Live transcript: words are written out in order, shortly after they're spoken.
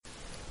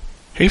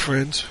Hey,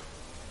 friends.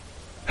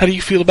 How do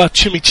you feel about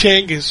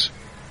chimichangas?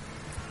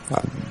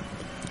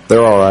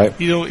 They're all right.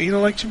 You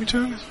don't like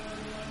chimichangas?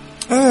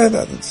 I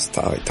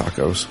like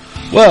tacos.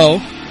 Well,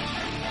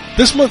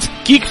 this month's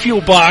Geek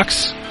Fuel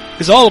box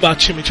is all about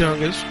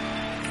chimichangas.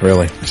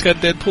 Really? It's got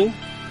Deadpool.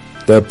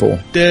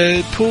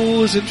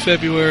 Deadpool is in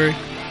February.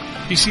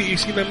 You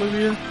seen that movie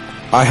yet?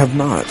 I have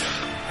not.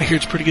 I hear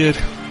it's pretty good.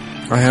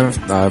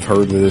 I've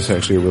heard that it's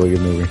actually a really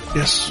good movie.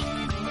 Yes.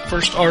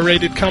 First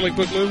R-rated comic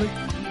book movie?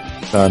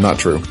 Not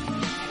true.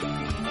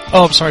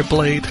 Oh, I'm sorry,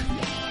 Blade.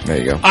 There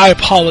you go. I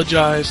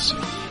apologize.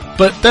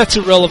 But that's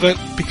irrelevant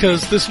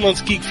because this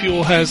month's Geek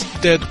Fuel has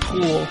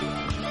Deadpool.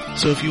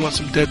 So if you want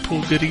some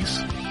Deadpool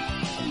goodies,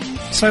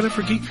 sign up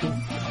for Geek Fuel.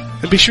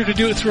 And be sure to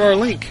do it through our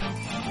link.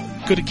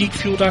 Go to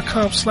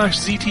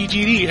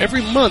geekfuel.com/ZTGD.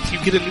 Every month you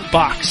get a new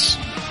box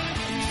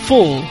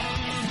full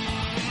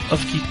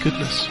of geek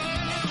goodness.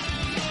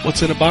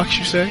 What's in a box,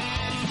 you say?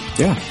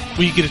 Yeah.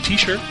 Well, you get a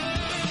t-shirt.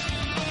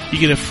 You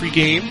get a free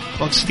game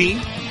on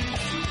Steam.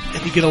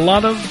 And you get a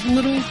lot of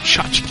little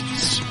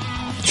tchotchkes.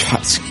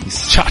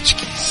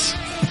 Tchotchkes.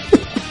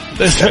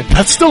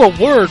 That's still a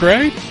word,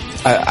 right?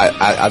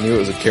 I knew it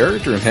was a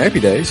character in Happy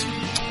Days.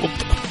 Well,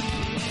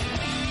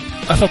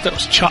 I thought that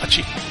was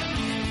Chachi.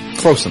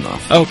 Close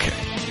enough. Okay.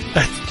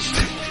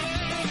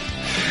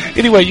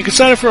 Anyway, you can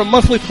sign up for a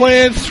monthly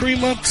plan,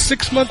 3-month,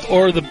 6-month,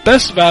 or the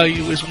best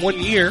value is 1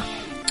 year.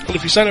 And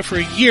if you sign up for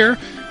a year,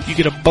 you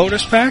get a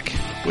bonus pack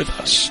with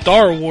a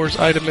Star Wars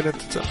item in it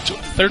that's up to a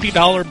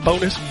 $30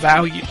 bonus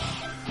value.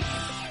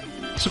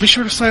 So be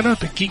sure to sign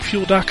up at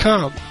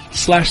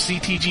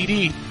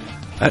geekfuel.com/ZTGD.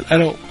 I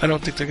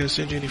don't think they're going to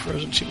send you any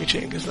frozen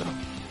chimichangas, though.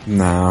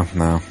 No.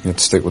 You have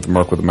to stick with the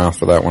mark with the mouth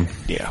for that one.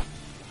 Yeah.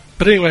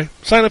 But anyway,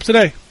 sign up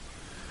today.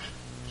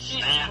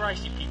 Jesus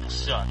Christ, you people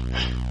suck.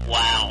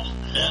 Wow.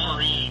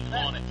 Wolverine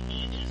on it.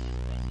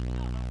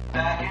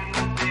 Back in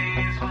the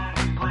days when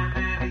we played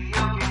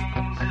video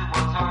games, it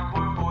was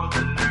hardcore for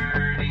the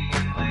nerdy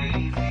and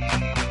lazy.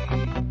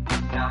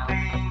 Now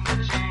things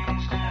have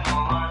changed and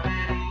all our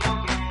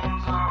video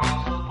games are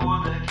also for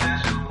the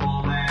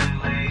casual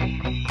and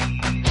lady.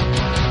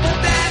 But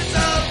that's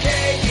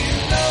okay, you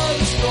know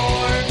the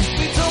score.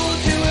 We told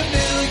you a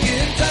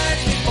million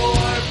times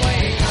before.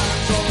 Playing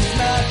consoles,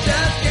 not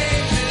just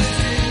games, is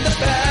in the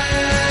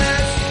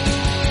past.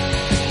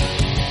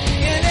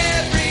 And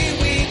every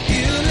week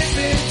you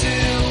listen to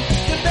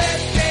the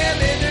best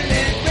damn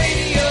internet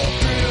radio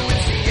crew.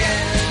 It's the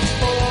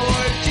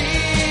N4G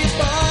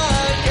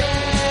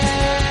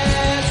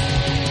podcast.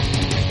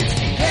 It's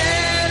the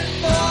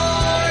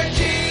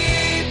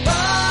N4G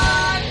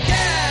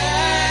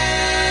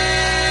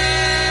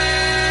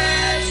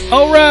podcast.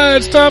 Alright,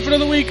 it's time for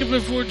another week of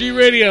N4G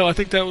Radio. I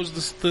think that was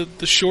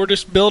the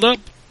shortest build-up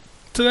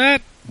to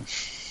that.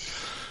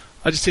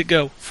 I just hit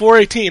go.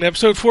 418,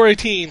 episode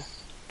 418,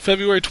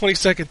 February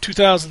 22nd,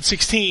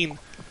 2016,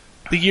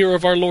 the year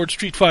of our Lord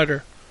Street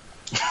Fighter.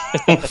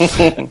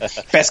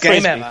 Best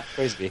game ever.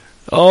 Frisbee.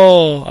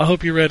 Oh, I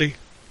hope you're ready.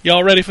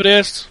 Y'all ready for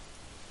this?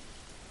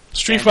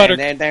 Street Fighter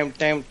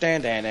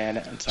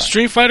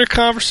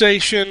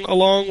conversation,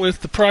 along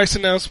with the price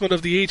announcement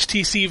of the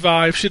HTC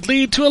Vive, should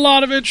lead to a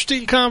lot of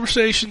interesting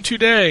conversation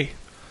today.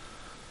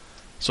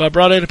 So I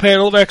brought in a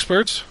panel of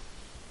experts.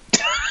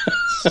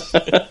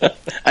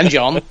 And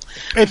John.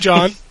 With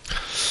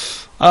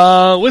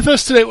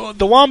us today,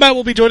 the Wombat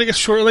will be joining us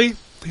shortly.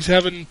 He's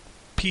having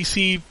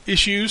PC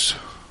issues.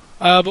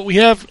 But we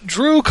have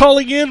Drew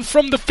calling in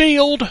from the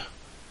field.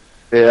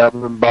 Yeah,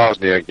 I'm in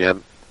Bosnia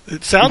again.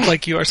 It sounds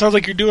like you are. It sounds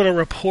like you're doing a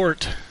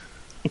report.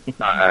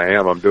 I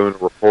am. I'm doing a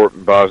report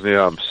in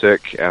Bosnia. I'm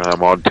sick, and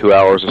I'm on 2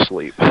 hours of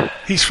sleep.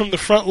 He's from the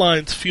front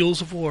lines,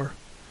 Fuels of War.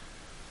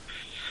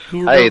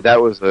 Hey,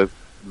 that was a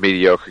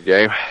mediocre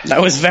game. That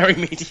was very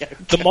mediocre.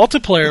 The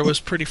multiplayer was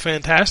pretty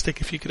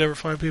fantastic if you could ever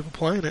find people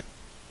playing it.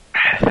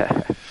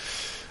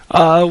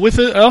 Also with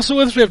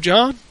us we have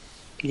John.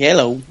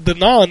 Hello. The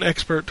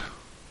non-expert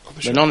on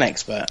the show. The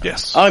non-expert.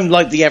 Yes. I'm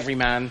like the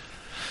everyman.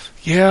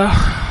 Yeah,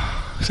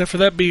 except for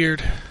that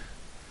beard.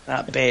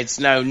 That beard.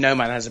 No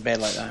man has a beard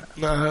like that.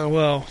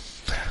 Well,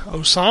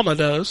 Osama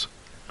does.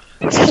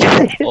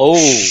 Oh,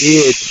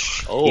 you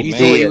man.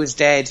 thought he was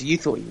dead. You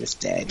thought he was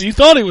dead. You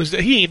thought he was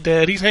dead. He ain't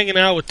dead. He's hanging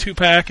out with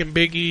Tupac and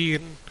Biggie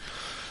and,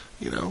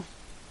 they're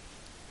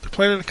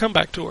planning a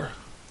comeback tour.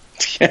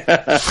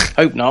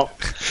 Hope not.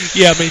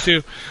 Yeah, me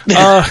too.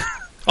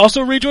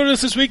 Also rejoining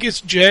us this week is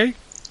Jay.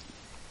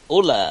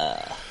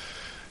 Hola.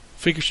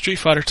 Figure Street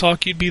Fighter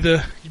talk. You'd be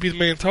the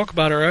man to talk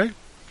about it, right?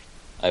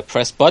 I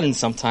press buttons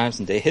sometimes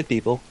and they hit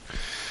people.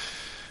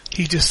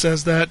 He just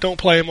says that. Don't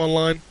play him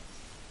online.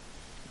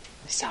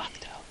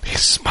 Exacto. He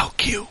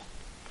smoke you.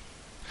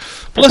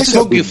 But let's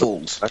smoke you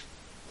fools.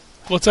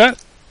 What's that?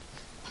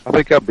 I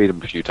think I beat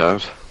him a few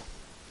times.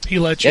 He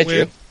let you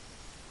win.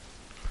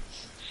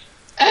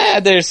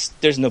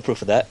 There's no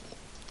proof of that.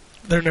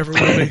 There never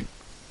will be.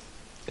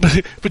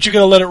 But you're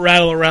going to let it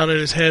rattle around in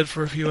his head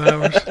for a few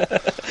hours.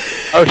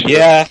 Oh, sure.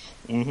 Yeah.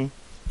 Mm-hmm.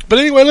 But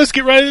anyway, let's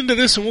get right into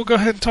this, and we'll go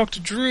ahead and talk to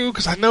Drew,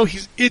 because I know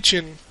he's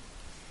itching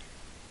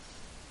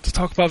to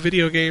talk about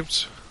video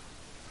games.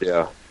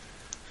 Yeah.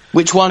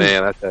 Which one?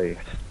 Man, I tell you.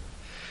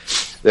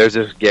 There's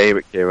this game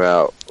that came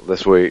out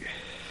this week.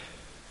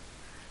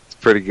 It's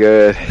pretty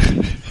good.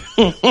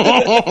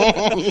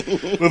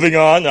 Moving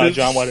on.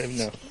 John wanted to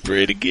know.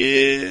 Pretty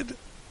good.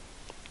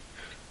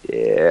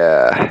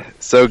 Yeah.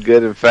 So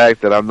good, in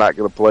fact, that I'm not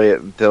going to play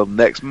it until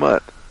next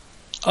month.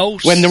 Oh,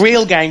 When the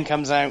real game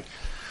comes out.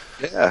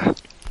 Yeah.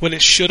 when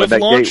it should When have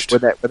that launched. game,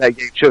 when that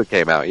game should have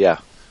came out, yeah.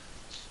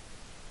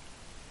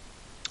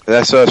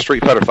 That's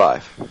Street Fighter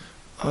 5.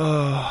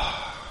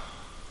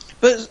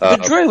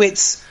 But Drew,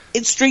 it's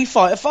Street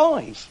Fighter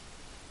 5.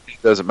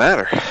 It doesn't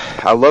matter.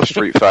 I love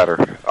Street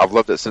Fighter. I've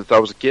loved it since I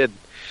was a kid.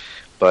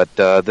 But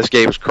this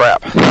game is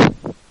crap.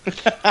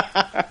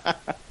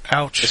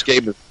 Ouch. This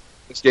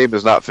game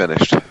is not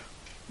finished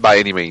by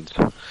any means.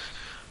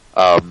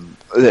 I'm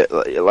going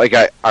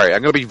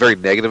to be very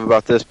negative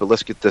about this, but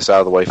let's get this out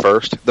of the way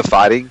first. The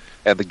fighting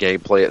and the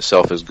gameplay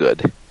itself is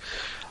good.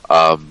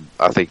 I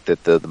think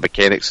that the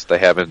mechanics that they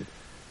have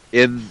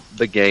in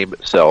the game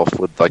itself,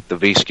 with like the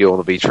V skill and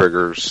the V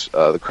triggers,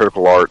 the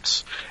critical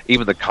arts,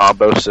 even the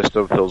combo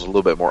system feels a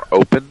little bit more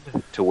open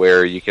to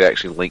where you can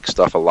actually link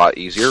stuff a lot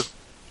easier.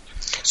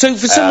 So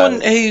for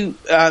someone who,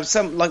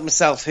 some like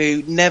myself,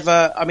 who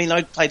never, I mean,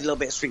 I played a little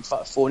bit of Street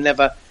Fighter 4,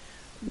 never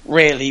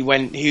really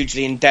went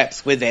hugely in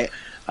depth with it.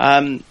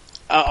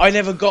 I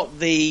never got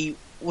what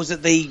was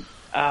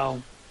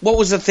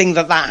the thing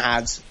that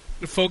had?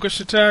 The focus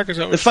attack? Is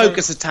that what The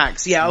focus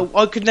attacks, yeah.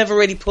 I could never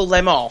really pull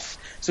them off.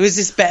 So is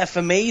this better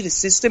for me, the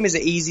system? Is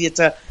it easier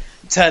to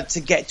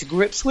get to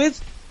grips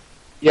with?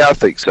 Yeah, I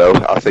think so.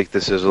 I think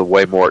this is a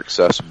way more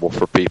accessible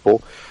for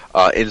people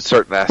in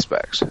certain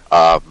aspects.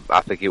 I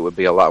think it would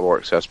be a lot more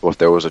accessible if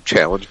there was a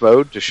challenge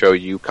mode to show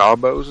you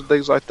combos and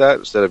things like that,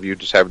 instead of you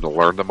just having to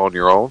learn them on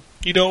your own.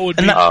 You know what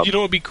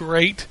would be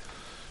great?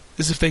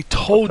 Is if they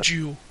told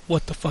you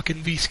what the fucking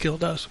V skill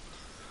does.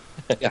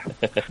 Yeah.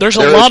 There's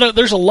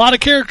a lot of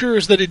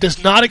characters that it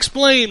does not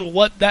explain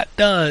what that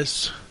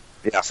does.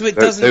 Yeah. So it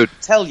doesn't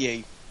tell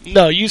you?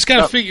 No, you just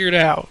gotta figure it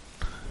out.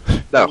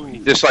 No,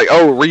 just like,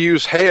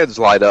 Ryu's hands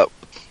light up.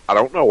 I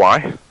don't know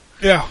why.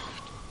 Yeah.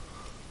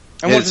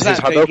 And what does that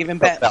do? Hadouken Give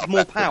him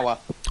more power?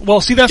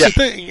 Well, see, that's the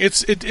thing.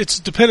 It's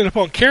dependent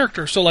upon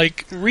character. So,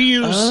 like,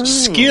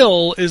 Ryu's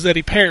skill is that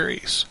he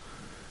parries.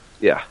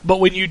 Yeah. But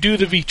when you do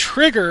the V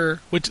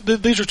trigger, which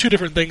these are two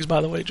different things,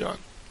 by the way, John.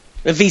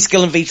 The V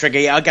skill and V trigger,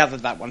 yeah, I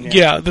gathered that one.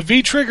 Yeah, the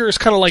V trigger is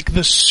kind of like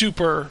the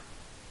super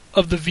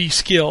of the V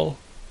skill.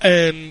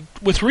 And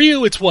with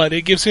Ryu, it's what?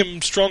 It gives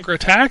him stronger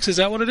attacks? Is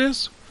that what it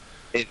is?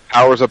 It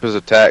powers up his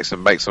attacks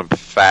and makes them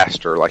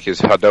faster. Like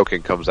his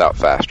Hadouken comes out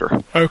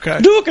faster. Okay.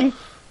 Hadouken!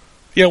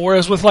 Yeah,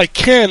 whereas with like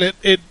Ken,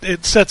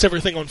 it sets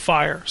everything on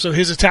fire. So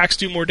his attacks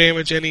do more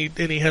damage and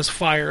he has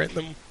fire in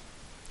them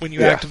when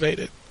you activate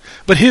it.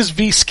 But his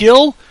V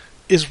skill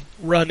is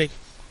running.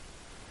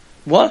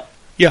 What?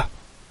 Yeah.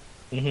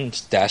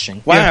 Just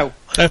dashing. Wow.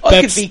 Yeah,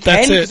 I could be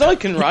Ken it. because I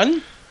can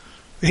run.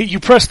 You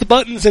press the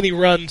buttons and he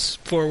runs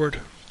forward.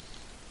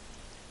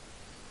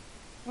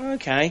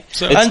 Okay.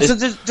 So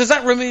does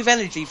that remove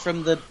energy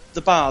from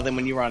the bar then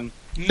when you run?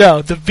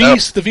 No, the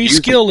V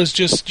skill is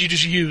just you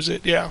just use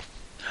it. Yeah.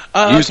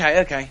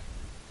 Okay.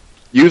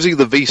 Using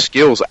the V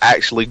skills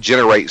actually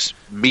generates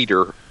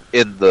meter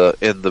in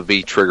the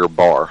V trigger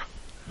bar,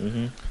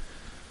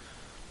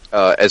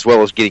 as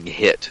well as getting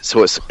hit.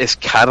 So it's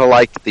kind of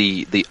like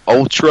the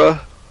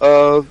ultra.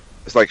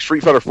 It's like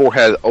Street Fighter 4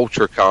 has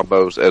ultra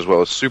combos as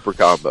well as super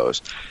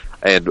combos.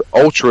 And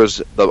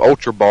the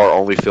ultra bar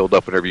only filled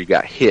up whenever you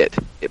got hit.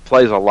 It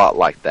plays a lot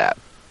like that.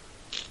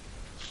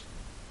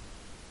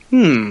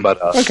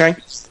 But okay.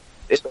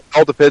 It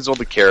all depends on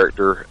the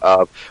character.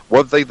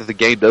 One thing that the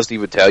game doesn't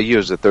even tell you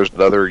is that there's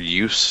another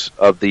use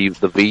of the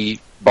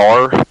V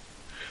bar,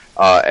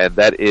 and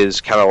that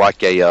is kind of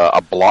like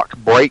a block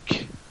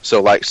break.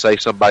 So, like, say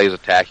somebody's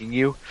attacking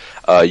you,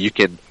 you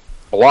can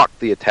block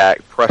the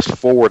attack, press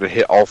forward, and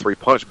hit all three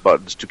punch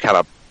buttons to kind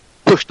of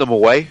push them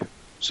away.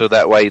 So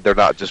that way they're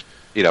not just,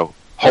 holding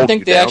I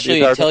think they you down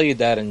actually tell you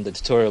that in the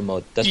tutorial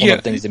mode. That's one of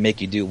the things they make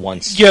you do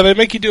once. Yeah, they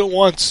make you do it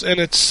once, and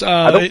it's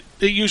it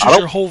uses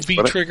your whole V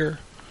trigger.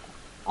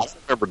 I don't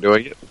remember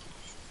doing it.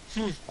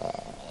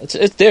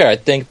 It's there, I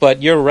think,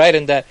 but you're right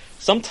in that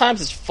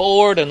sometimes it's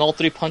forward and all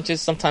three punches,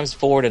 sometimes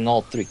forward and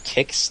all three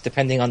kicks,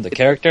 depending on the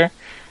character.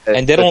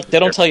 And they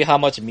don't tell you how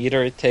much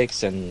meter it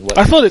takes and what.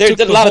 I thought there's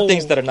a lot of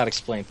things that are not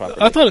explained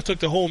properly. I thought it took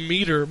the whole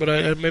meter,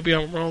 but maybe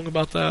I'm wrong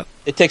about that.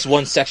 It takes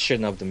one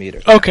section of the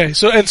meter. Okay,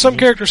 so and some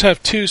characters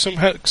have two, some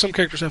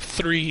characters have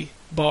 3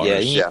 bars.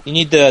 Yeah, you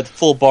need the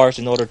full bars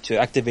in order to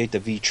activate the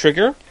V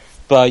trigger,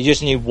 but you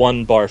just need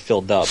 1 bar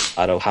filled up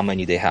out of how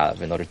many they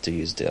have in order to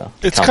use the.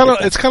 It's kind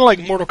of like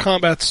Mortal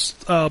Kombat's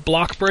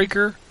block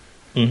breaker,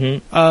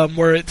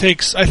 where it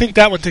takes. I think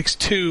that one takes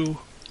 2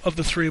 of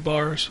the 3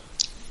 bars.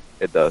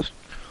 It does.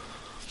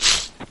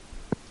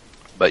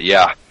 But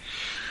yeah,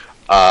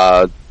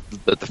 the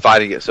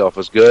fighting itself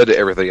is good.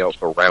 Everything else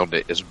around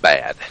it is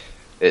bad.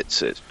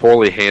 It's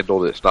poorly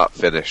handled. It's not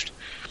finished.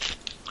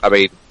 I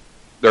mean,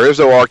 there is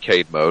no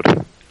arcade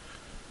mode.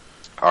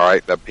 All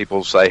right, that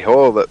people say,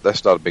 "Oh,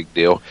 that's not a big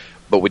deal,"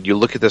 but when you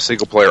look at the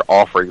single player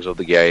offerings of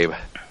the game,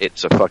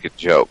 it's a fucking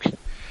joke.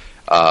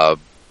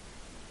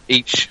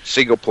 Each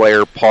single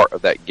player part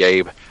of that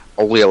game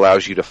only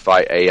allows you to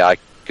fight AI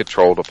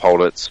controlled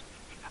opponents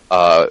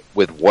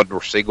with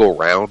one single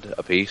round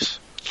apiece.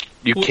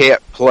 You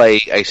can't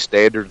play a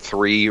standard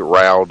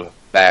 3-round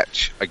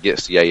match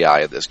against the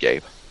AI in this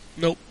game.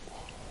 Nope.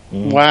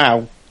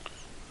 Wow.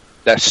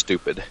 That's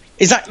stupid.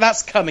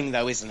 That's coming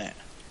though, isn't it?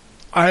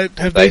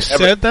 Have they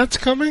said that's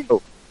coming?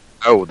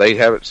 No, they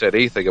haven't said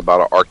anything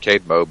about an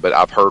arcade mode, but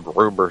I've heard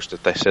rumors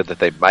that they said that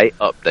they might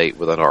update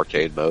with an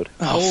arcade mode.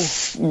 Oh,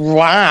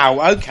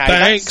 wow. Okay,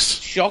 thanks.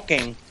 That's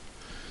shocking.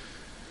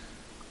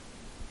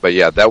 But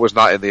yeah, that was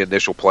not in the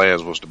initial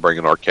plans, was to bring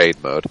an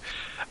arcade mode.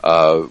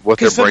 What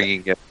they're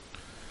bringing in...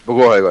 But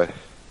go ahead.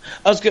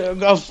 I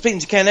was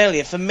speaking to Ken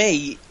earlier. For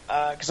me,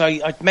 because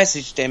I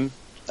messaged him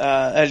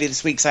earlier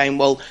this week saying,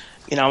 well,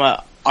 you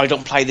know, I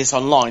don't play this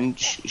online.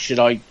 Should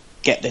I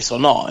get this or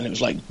not? And it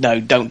was like, no,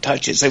 don't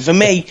touch it. So for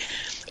me,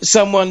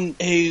 someone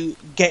who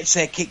gets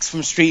their kicks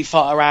from Street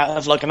Fighter out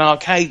of like an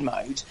arcade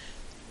mode,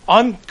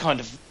 I'm kind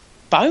of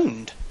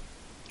boned.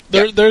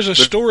 There's a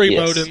story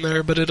mode in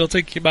there, but it'll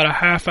take you about a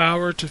half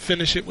hour to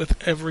finish it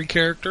with every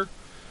character.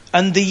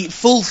 And the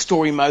full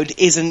story mode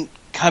isn't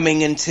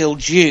coming until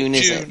June,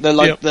 is it?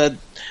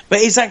 But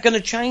is that going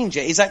to change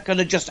it? Is that going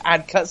to just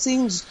add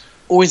cutscenes,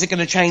 or is it going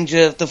to change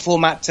the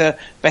format to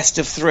best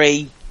of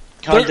 3?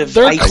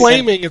 They're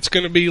claiming it's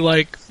going to be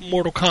like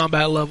Mortal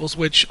Kombat levels,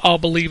 which I'll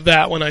believe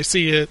that when I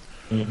see it.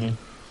 Mm-hmm.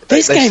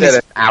 They said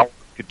an hour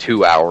to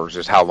 2 hours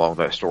is how long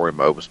that story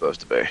mode was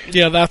supposed to be.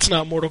 Yeah, that's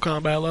not Mortal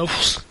Kombat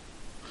levels.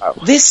 Oh.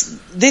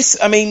 This,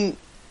 I mean,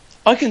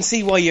 I can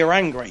see why you're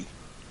angry,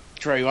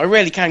 Drew. I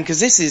really can, because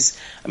this is,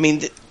 I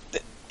mean,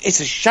 it's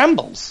a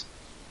shambles.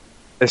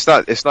 It's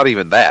not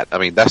even that. I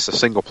mean, that's the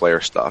single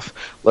player stuff.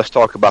 Let's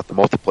talk about the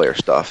multiplayer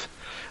stuff.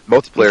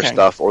 Multiplayer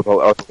stuff, or the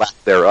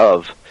lack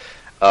thereof.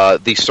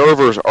 The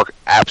servers are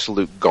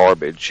absolute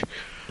garbage.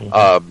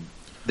 Mm-hmm.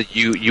 That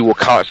you will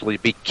constantly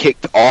be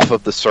kicked off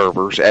of the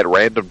servers at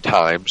random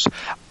times,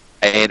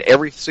 and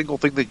every single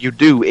thing that you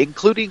do,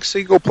 including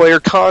single player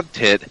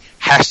content,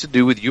 has to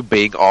do with you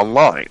being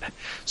online.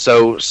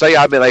 So, say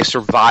I'm in a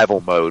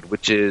survival mode,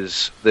 which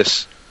is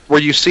this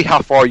where you see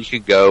how far you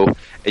can go,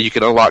 and you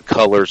can unlock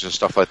colors and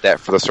stuff like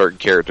that for the certain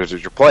characters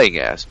that you're playing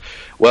as.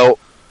 Well,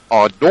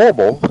 on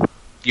normal,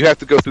 you have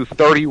to go through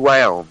 30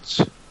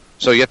 rounds.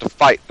 So you have to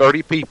fight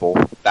 30 people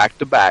back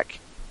to back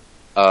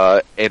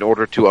in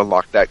order to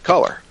unlock that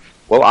color.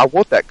 Well, I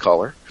want that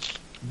color,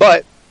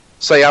 but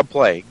say I'm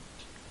playing,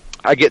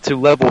 I get to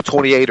level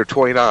 28 or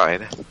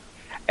 29,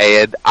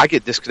 and I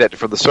get disconnected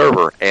from the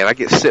server, and I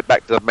get sent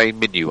back to the main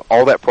menu.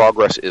 All that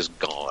progress is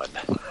gone.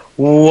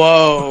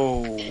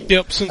 Whoa.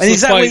 Yep, since and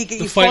is that where you get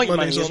the your fight money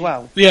money's as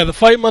well? Yeah, the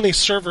fight money's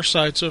server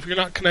side, so if you're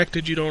not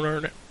connected, you don't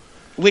earn it.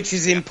 Which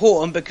is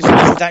important because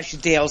that's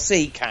your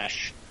DLC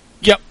cash.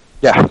 Yep.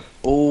 Yeah.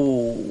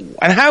 Oh,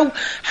 and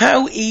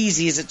how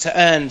easy is it to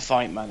earn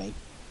fight money?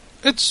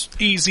 It's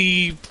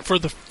easy for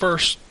the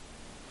first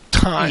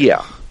time.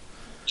 Yeah.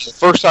 The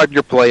first time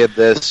you're playing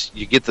this,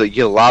 you get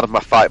a lot of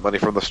my fight money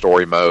from the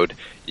story mode.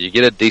 You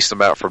get a decent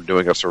amount from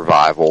doing a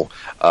survival.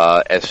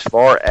 As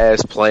far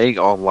as playing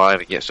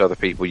online against other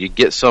people, you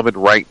get some in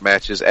ranked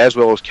matches as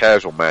well as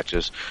casual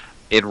matches.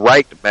 In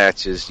ranked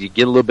matches, you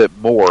get a little bit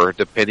more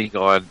depending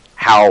on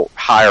how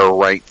higher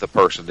ranked the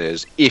person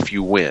is if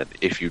you win.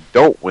 If you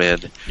don't win,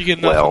 you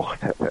get nothing. Well,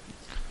 you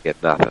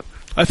get nothing.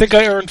 I think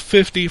I earned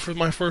 50 for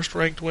my first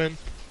ranked win.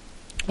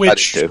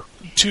 Which, I did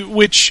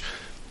too.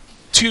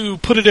 To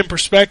put it in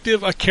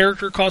perspective, a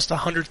character cost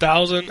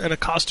 $100,000 and a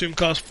costume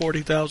cost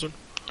 $40,000.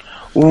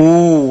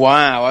 Ooh,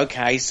 wow,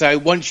 okay. So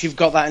once you've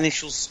got that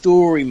initial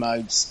story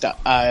mode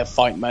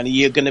fight money,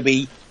 you're going to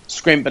be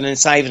scrimping and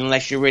saving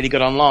unless you're really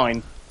good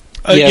online.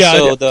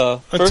 So the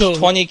first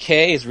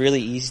 20k is really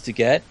easy to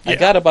get. Yeah. I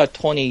got about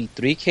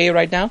 23k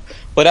right now,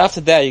 but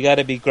after that you got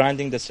to be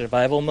grinding the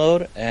survival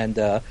mode, and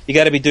you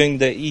got to be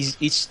doing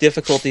each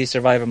difficulty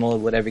survival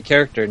mode with every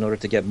character in order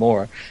to get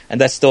more,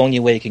 and that's the only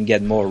way you can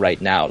get more right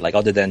now, like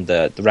other than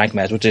the rank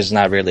match, which is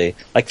not really,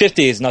 like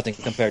 50 is nothing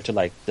compared to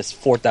like this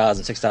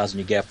 4,000, 6,000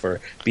 you get for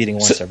beating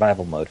one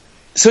survival mode.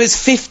 So it's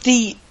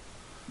 50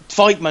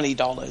 fight money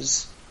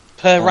dollars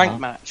per rank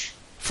match?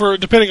 For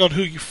depending on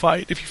who you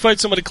fight. If you fight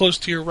somebody close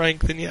to your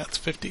rank, then yeah, it's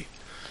 50.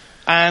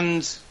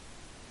 And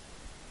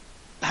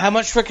how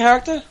much for a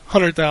character?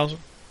 100,000.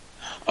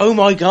 Oh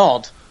my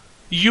god!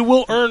 You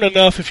will earn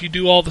enough if you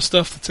do all the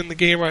stuff that's in the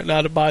game right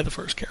now to buy the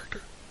first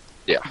character.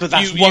 Yeah, but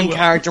that's one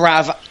character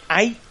out of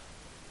 8.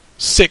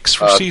 6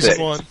 for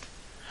season 1.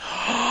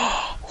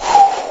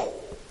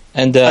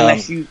 And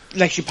unless you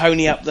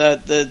pony up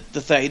the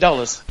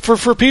 $30.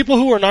 For people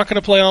who are not going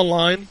to play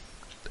online.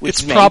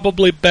 It's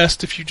probably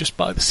best if you just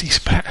buy the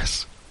Season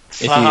Pass.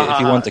 If you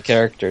want the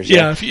characters.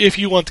 Yeah, if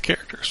you want the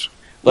characters.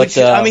 But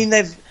I mean,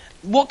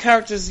 what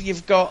characters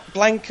you've got?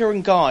 Blanca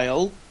and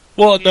Guile.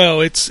 Well,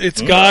 no, it's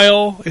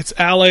Guile, it's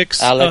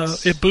Alex.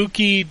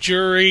 Ibuki,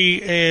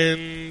 Juri,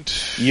 and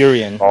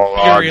Urien.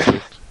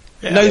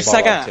 Yeah. No They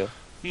brought Sagat. too.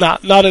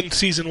 Not in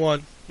season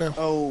 1. No.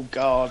 Oh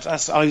God,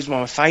 he's one of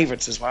my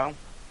favourites as well.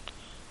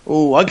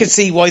 Oh, I can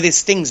see why this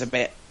stings a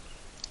bit.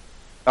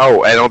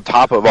 Oh, and on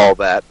top of all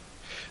that,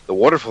 the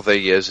wonderful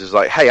thing is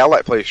like, hey, I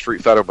like playing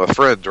Street Fighter with my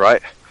friends,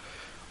 right?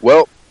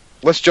 Well,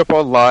 let's jump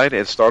online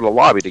and start a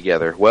lobby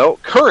together. Well,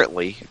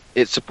 currently,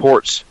 it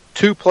supports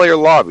 2-player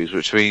lobbies,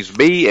 which means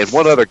me and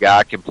one other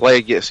guy can play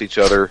against each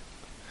other,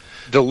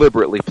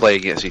 deliberately play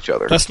against each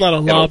other. That's not a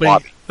In lobby.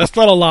 That's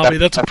not a lobby.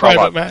 That's a that's private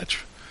not a lobby.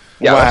 match.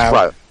 Yeah, Wow. that's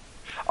right.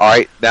 All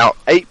right, now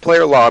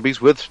 8-player lobbies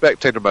with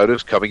spectator mode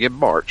is coming in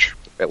March.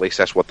 At least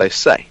that's what they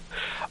say.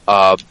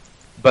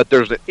 But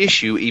there's an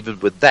issue even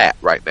with that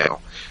right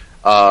now,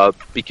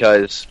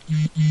 because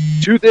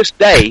to this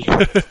day,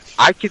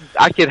 I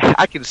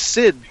can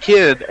send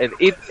Ken an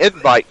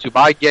invite to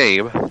my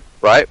game,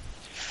 right?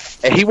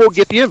 And he won't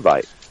get the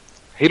invite.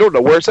 He don't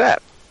know where it's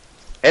at.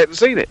 Hasn't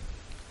seen it.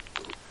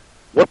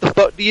 What the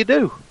fuck do you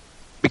do?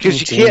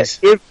 Because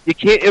you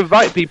can't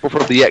invite people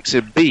from the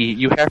XMB.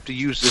 You have to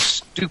use this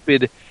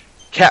stupid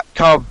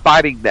Capcom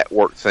Fighting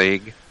Network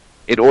thing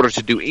in order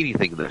to do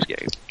anything in this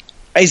game.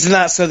 Isn't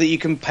that so that you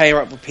can pair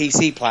up with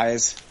PC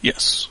players?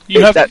 Yes.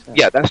 You have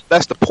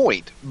That's the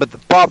point. But the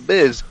problem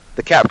is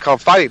the Capcom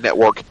Fighting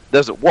Network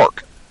doesn't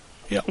work.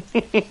 Yeah.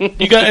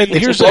 You got, and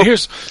here's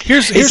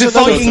It's a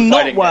another fighting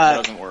not Fighting that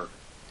work. doesn't work.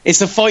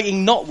 It's a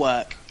fighting not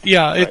work.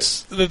 Yeah,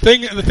 it's the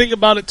thing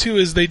about it too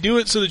is they do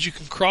it so that you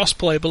can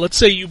cross-play, but let's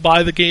say you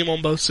buy the game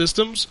on both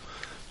systems,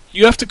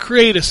 you have to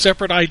create a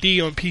separate ID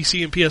on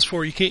PC and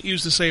PS4. You can't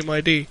use the same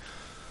ID.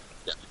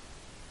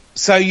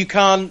 So you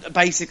can't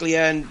basically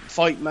earn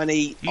fight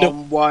money Nope.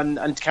 on one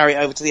and carry it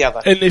over to the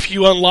other. And if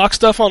you unlock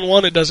stuff on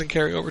one, it doesn't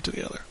carry over to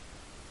the other.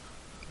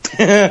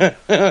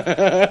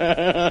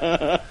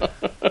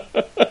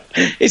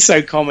 It's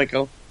so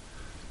comical.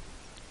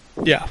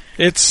 Yeah,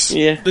 it's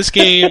Yeah. this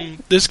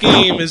game. This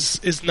game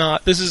is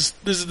not. This is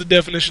the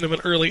definition of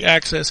an early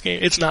access game.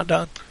 It's not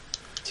done.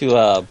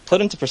 To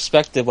put into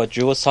perspective what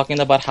Drew was talking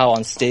about, how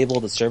unstable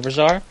the servers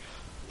are,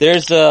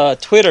 there's a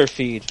Twitter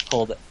feed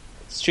called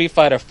Street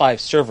Fighter V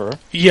server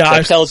Yeah,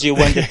 that tells you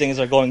when the things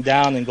are going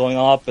down and going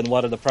up and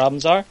what the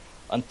problems are.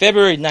 On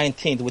February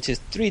 19th, which is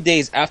 3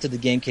 days after the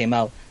game came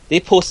out, they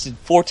posted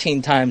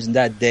 14 times in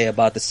that day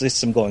about the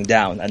system going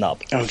down and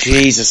up. Oh,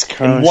 Jesus In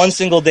Christ. one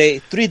single day,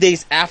 3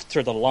 days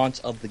after the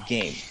launch of the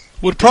game.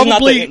 would This is not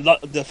probably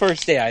the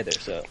first day either.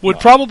 So would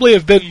probably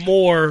have been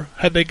more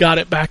had they got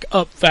it back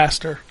up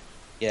faster.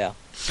 yeah,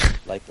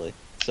 likely.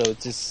 So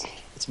it's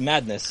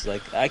madness.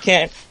 Like I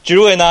can't.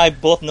 Drew and I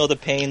both know the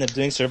pain of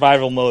doing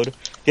survival mode,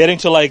 getting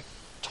to like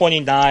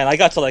 29. I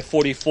got to like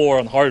 44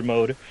 on hard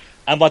mode.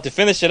 I'm about to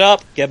finish it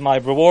up, get my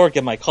reward,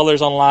 get my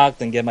colors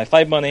unlocked, and get my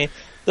fight money.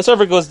 The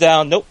server goes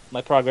down. Nope,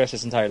 my progress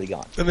is entirely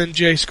gone. And then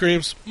Jay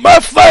screams, "My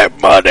fight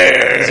money!"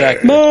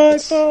 Exactly. My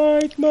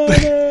fight money.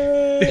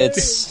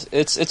 It's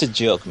a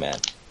joke, man.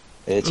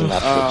 It's an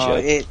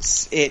absolute joke.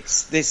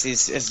 This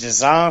is a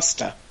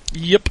disaster.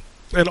 Yep.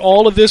 And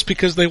all of this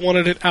because they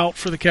wanted it out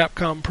for the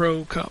Capcom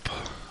Pro Cup.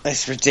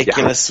 It's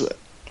ridiculous.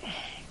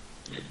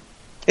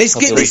 This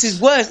is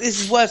worse.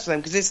 This is worse for them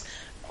because this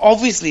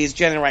obviously is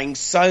generating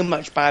so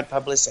much bad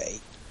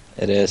publicity.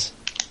 It is.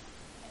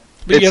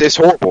 But It's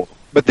horrible.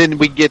 But then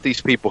we get these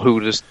people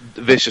who just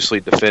viciously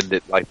defend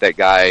it, like that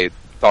guy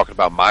talking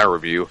about my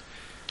review.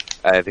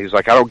 And he's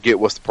like, I don't get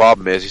what the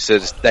problem is. He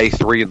says it's day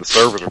 3 and the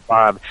servers are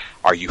fine.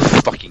 Are you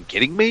fucking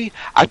kidding me?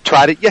 I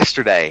tried it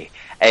yesterday,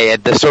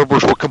 and the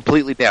servers were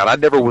completely down. I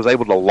never was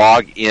able to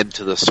log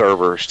into the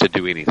servers to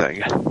do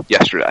anything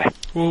yesterday.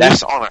 Well,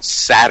 That's on a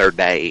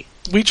Saturday.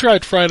 we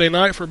tried Friday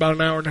night for about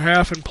an hour and a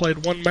half and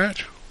played one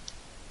match.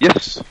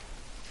 Yes.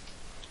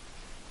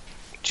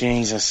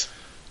 Jesus.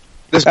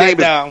 This game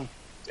is, Down.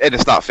 and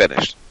it's not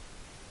finished.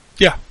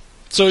 Yeah.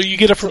 So you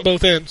get it from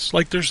both ends.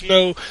 Like there's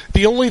no...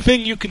 The only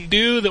thing you can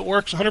do that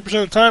works 100% of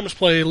the time is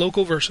play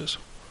local versus.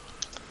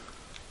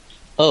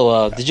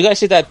 Oh, did you guys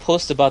see that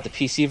post about the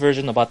PC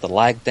version, about the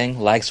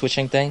lag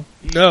switching thing?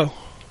 No.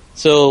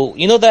 So,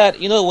 you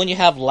know when you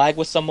have lag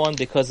with someone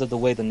because of the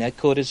way the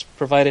netcode is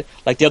provided?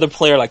 Like the other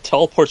player like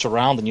teleports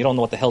around and you don't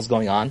know what the hell's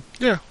going on?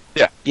 Yeah.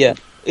 Yeah.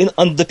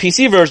 On the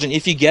PC version,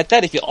 if you get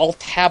that, if you all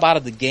tab out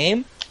of the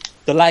game,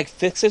 the lag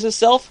fixes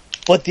itself,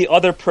 but the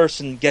other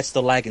person gets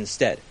the lag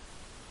instead.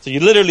 So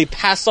you literally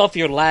pass off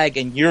your lag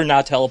and you're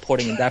now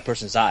teleporting in that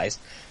person's eyes.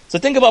 So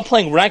think about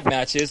playing rank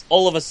matches,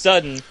 all of a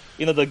sudden,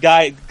 the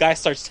guy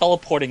starts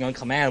teleporting on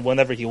command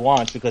whenever he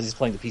wants because he's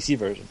playing the PC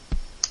version.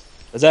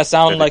 Does that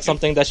sound like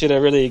something that should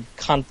have really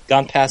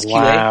gone past QA?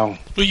 Wow.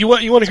 But you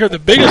want to hear the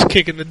biggest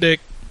kick in the dick?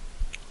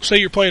 Say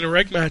you're playing a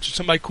reg match and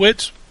somebody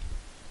quits.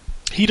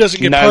 He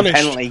doesn't get punished.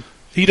 Penalty.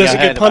 He doesn't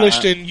Yeah, I get heard about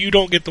punished that. and you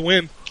don't get the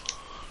win.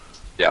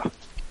 Yeah.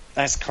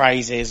 That's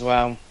crazy as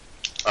well.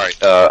 All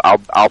right.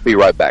 I'll be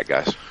right back,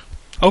 guys.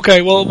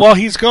 Okay, well, while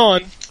he's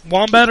gone,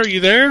 Wombat, are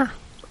you there?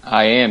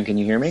 I am. Can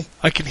you hear me?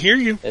 I can hear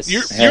you. Yes.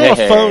 You're on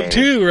a phone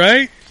too,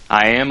 right?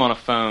 I am on a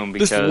phone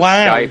because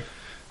Wow.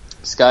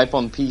 Skype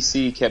on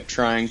PC kept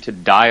trying to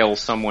dial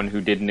someone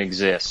who didn't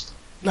exist.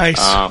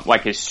 Nice.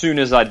 Like as soon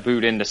as I'd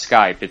boot into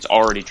Skype, it's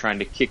already trying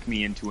to kick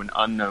me into an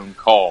unknown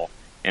call,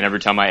 and every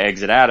time I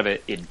exit out of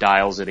it, it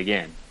dials it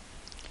again.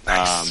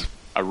 Nice.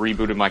 I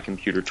rebooted my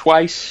computer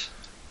twice,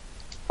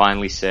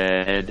 finally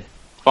said,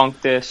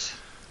 funk this,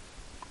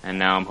 and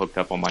now I'm hooked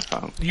up on my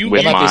phone. There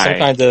might be some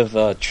kind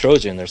of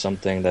Trojan or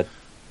something that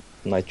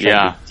might try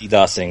to be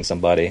DDoSing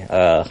somebody.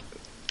 That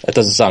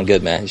doesn't sound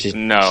good, man. You should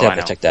have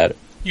to check that out.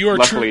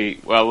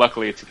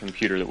 Luckily it's a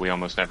computer that we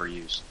almost never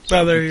use. So.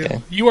 Oh, there you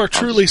go. You are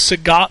truly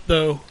Sagat,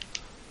 though.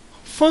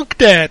 Funk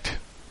that.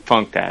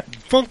 Funk that.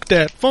 Funk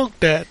that. Funk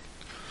that.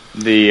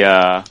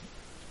 I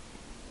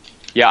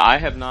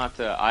have not.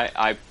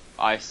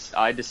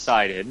 I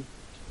decided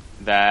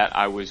that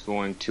I was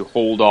going to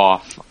hold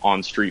off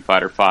on Street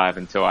Fighter V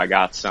until I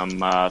got some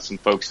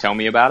folks tell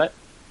me about it.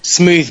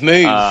 Smooth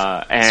move.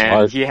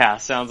 And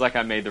smart. Sounds like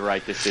I made the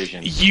right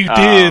decision. You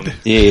did.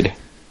 Did.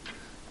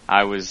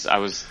 I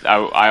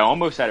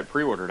almost had it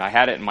pre-ordered. I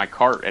had it in my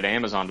cart at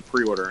Amazon to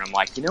pre-order, and I'm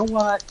like, you know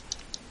what?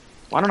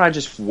 Why don't I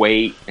just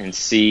wait and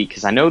see?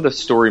 Because I know the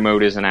story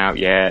mode isn't out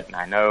yet, and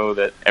I know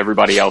that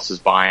everybody else is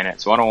buying it.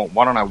 So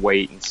why don't I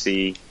wait and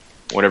see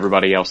what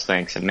everybody else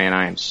thinks? And man,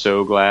 I am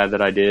so glad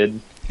that I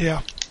did.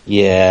 Yeah.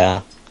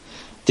 Yeah.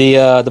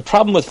 The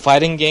problem with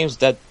fighting games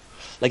that,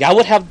 like, I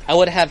would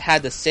have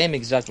had the same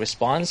exact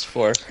response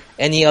for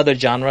any other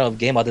genre of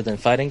game other than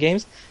fighting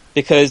games,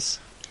 because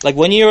like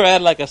when you're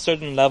at like a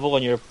certain level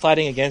and you're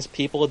fighting against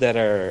people that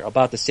are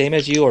about the same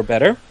as you or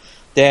better,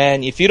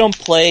 then if you don't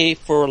play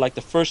for like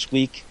the first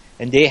week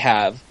and they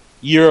have,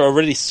 you're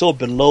already so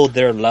below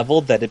their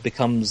level that it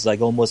becomes like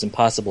almost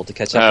impossible to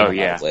catch up in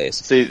a lot of ways.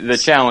 See, the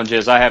challenge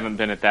is I haven't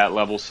been at that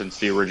level since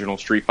the original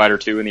Street Fighter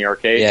 2 in the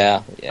arcade.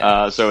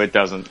 Yeah. So it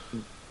doesn't.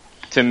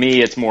 To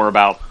me, it's more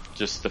about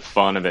just the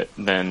fun of it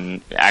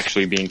than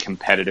actually being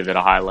competitive at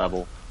a high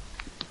level.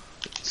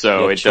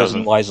 So it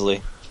doesn't.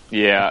 Wisely.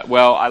 Yeah.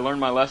 Well, I learned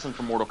my lesson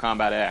from Mortal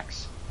Kombat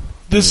X.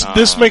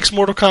 This makes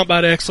Mortal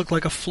Kombat X look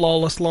like a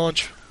flawless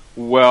launch.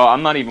 Well,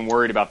 I'm not even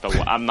worried about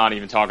I'm not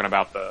even talking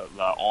about the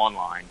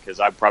online, because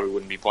I probably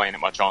wouldn't be playing it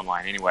much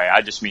online anyway.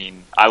 I just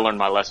mean I learned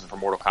my lesson from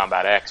Mortal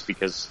Kombat X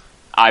because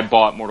I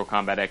bought Mortal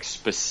Kombat X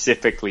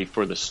specifically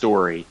for the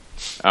story,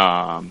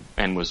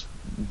 and was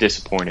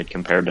disappointed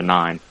compared to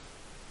 9.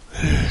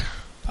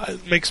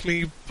 It makes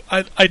me.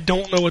 I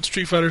don't know what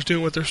Street Fighter's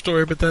doing with their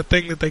story, but that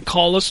thing that they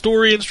call a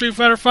story in Street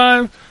Fighter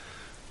V,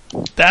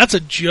 that's a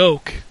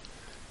joke.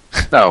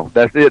 No,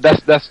 that's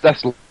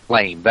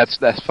lame. That's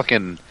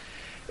fucking.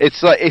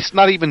 It's like it's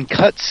not even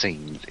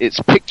cutscenes. It's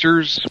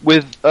pictures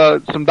with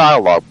some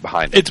dialogue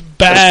behind it. It's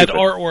bad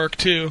artwork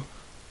too.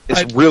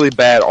 It's really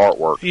bad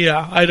artwork.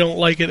 Yeah, I don't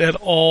like it at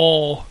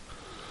all.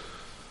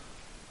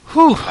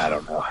 Whew. I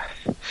don't know.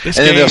 And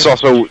then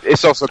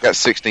it's also got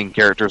 16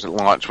 characters at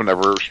launch.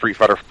 Whenever Street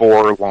Fighter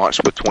 4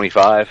 launched with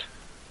 25,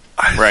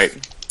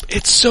 right?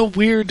 It's so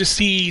weird to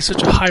see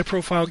such a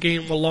high-profile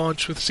game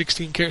launch with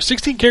 16 characters.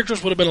 16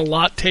 characters would have been a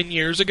lot 10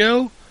 years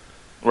ago,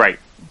 right?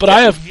 But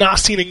I have not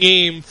seen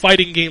a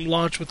fighting game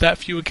launch with that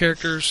few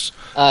characters.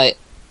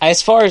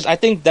 As far as I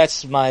think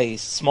that's my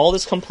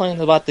smallest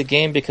complaint about the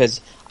game, because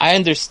I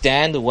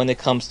understand when it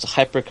comes to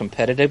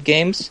hyper-competitive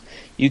games,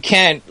 you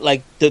can't,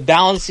 like, the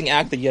balancing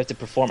act that you have to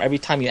perform every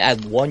time you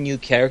add one new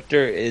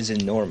character is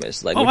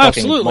enormous. Like, we're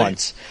talking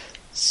months.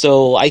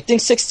 So I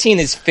think 16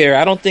 is fair.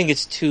 I don't think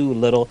it's too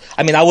little.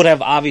 I mean, I would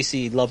have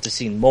obviously loved to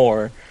see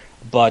more,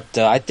 but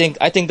I think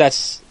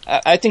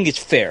it's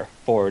fair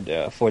for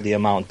the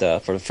amount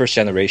for the first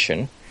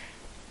generation.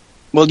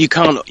 Well, you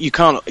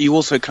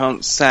also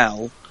can't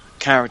sell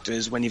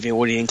characters when you've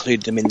already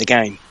included them in the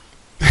game.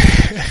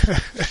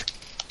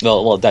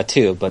 well, that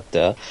too.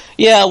 But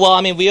yeah, well,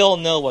 I mean, we all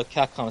know what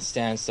Capcom's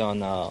stance on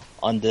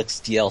this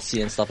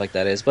DLC and stuff like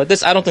that is.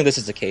 But I don't think this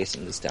is the case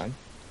in this time.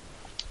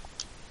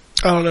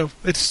 I don't know.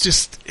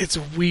 It's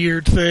a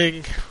weird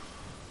thing.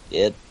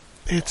 It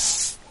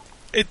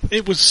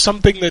was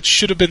something that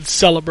should have been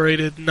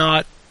celebrated,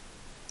 not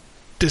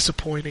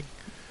disappointing.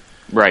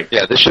 Right.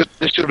 Yeah, this should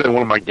have been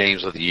one of my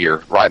games of the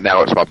year. Right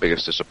now, it's my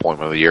biggest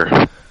disappointment of the year.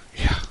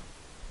 Yeah.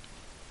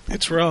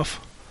 It's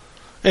rough.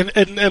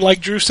 And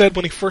like Drew said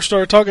when he first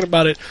started talking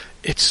about it,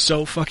 it's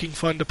so fucking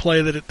fun to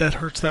play that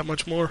hurts that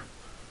much more.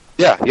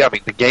 Yeah, I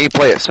mean, the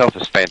gameplay itself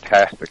is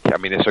fantastic. I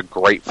mean, it's a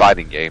great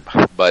fighting game,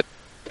 but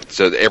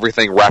so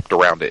everything wrapped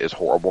around it is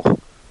horrible.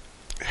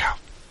 Yeah.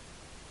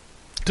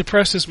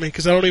 Depresses me,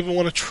 because I don't even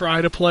want to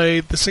try to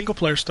play the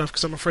single-player stuff,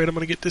 because I'm afraid I'm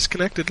going to get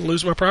disconnected and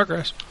lose my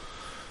progress.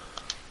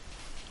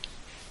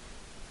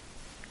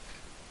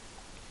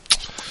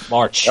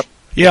 March. Yep.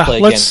 Yeah,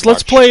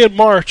 let's play in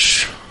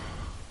March.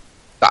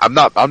 I'm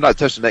not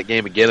touching that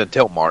game again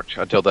until March,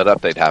 until that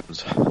update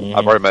happens. Mm.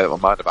 I've already made up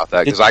my mind about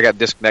that, because I got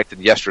disconnected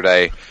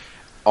yesterday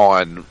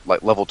on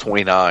like level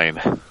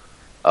 29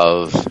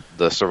 of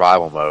the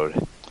survival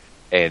mode,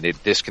 and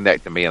it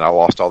disconnected me and I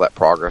lost all that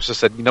progress. I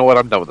said, you know what,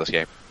 I'm done with this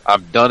game.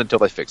 I'm done until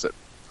they fix it.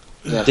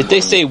 Yeah. Did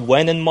they say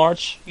when in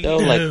March?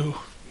 No,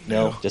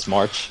 just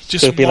March.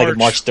 Just could it be like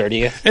March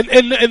 30th?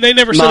 And they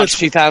never said March it's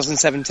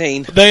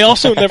 2017. They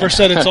also never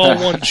said it's all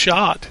one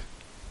shot.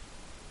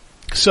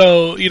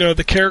 So,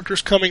 the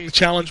characters coming, the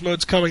challenge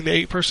mode's coming,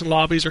 the 8-person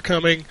lobbies are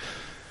coming,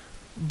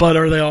 but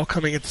are they all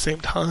coming at the same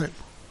time?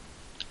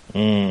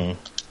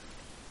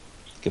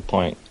 Good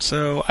point.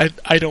 So,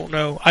 I don't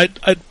know.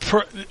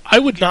 I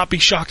would not be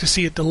shocked to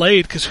see it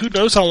delayed, because who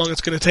knows how long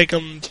it's going to take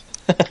them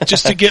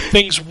just to get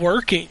things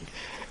working.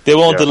 They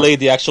won't delay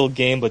the actual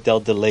game, but they'll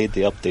delay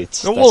the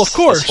updates. Well, of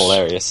course. That's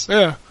hilarious.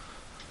 Yeah.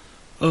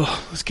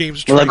 Oh, this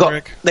game's a train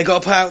wreck. They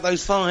got to put out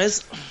those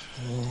fires.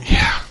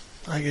 Yeah,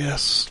 I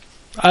guess.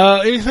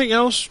 Anything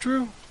else,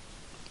 Drew?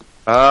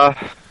 A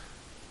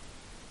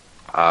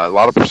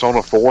lot of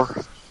Persona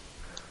 4.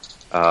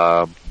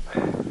 I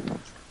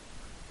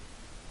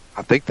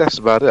think that's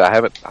about it. I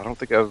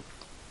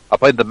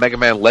played the Mega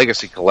Man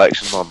Legacy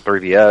Collection on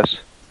 3DS.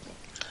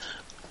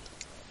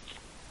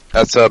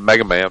 That's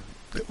Mega Man.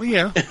 Well,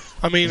 yeah.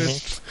 I mean,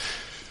 it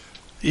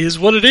is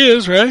what it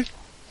is, right?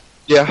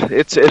 Yeah,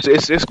 it's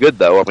good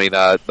though. I mean,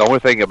 the only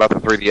thing about the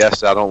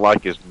 3DS I don't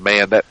like is,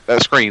 man, that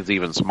screen's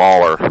even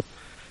smaller.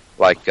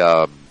 Like,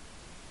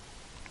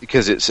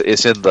 because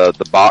it's in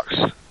the box.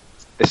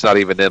 It's not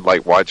even in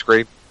like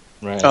widescreen.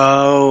 Right.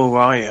 Oh,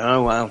 right.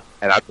 Oh, wow.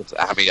 And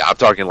I'm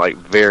talking like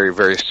very,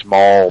 very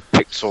small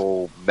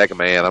pixel Mega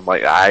Man. I'm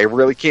like, I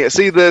really can't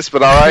see this,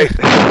 but all right.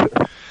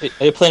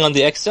 Are you playing on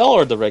the XL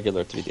or the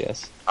regular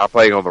 3DS? I'm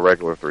playing on the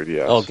regular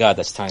 3DS. Oh god,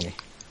 that's tiny.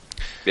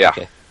 Yeah.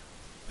 Okay.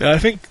 Yeah, I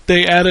think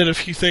they added a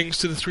few things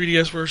to the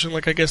 3DS version.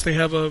 Like, I guess they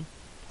have a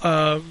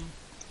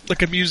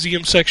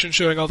museum section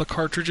showing all the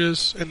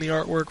cartridges and the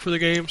artwork for the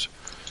games.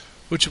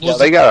 Which was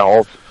they got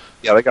all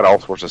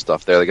sorts of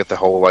stuff there. They got the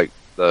whole like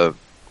the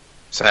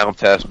sound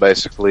test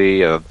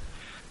basically, and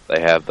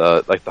they have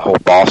the whole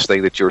boss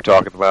thing that you were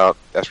talking about.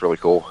 That's really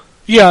cool.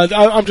 Yeah,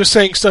 I'm just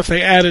saying stuff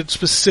they added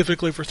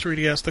specifically for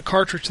 3DS. The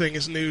cartridge thing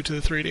is new to the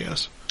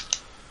 3DS.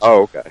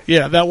 Oh, okay.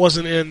 Yeah, that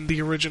wasn't in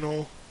the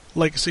original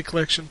Legacy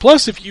Collection.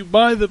 Plus, if you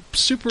buy the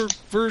Super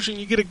version,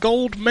 you get a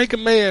gold Mega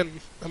Man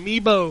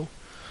amiibo.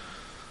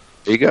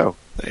 There you go.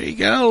 There you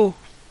go.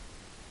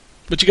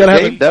 But you gotta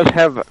have. It does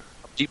have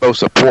amiibo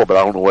support, but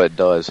I don't know what it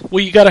does.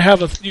 Well, you gotta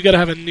have a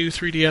new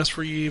 3DS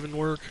for you to even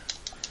work.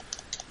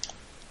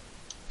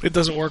 It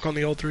doesn't work on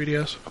the old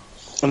 3DS.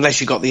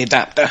 Unless you got the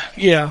adapter.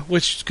 Yeah,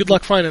 which good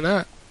luck finding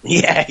that.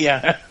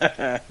 Yeah.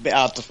 A bit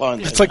hard to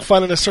find. It's like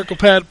finding a Circle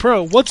Pad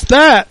Pro. What's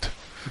that?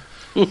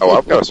 Oh,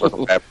 I've got a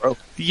Circle Pad Pro.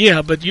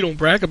 Yeah, but you don't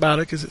brag about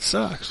it because it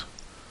sucks.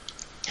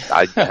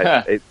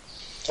 It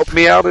helped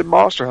me out in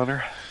Monster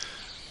Hunter.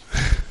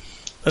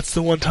 That's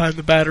the one time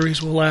the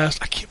batteries will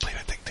last. I can't believe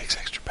that thing takes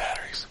extra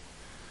batteries.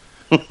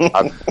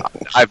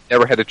 I've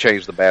never had to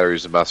change the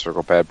batteries in my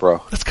Circle Pad Pro.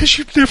 That's because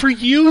you never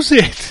use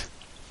it.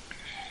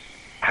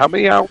 How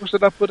many hours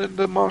did I put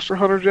into Monster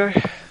Hunter,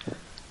 Jay?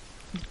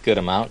 Good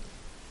amount.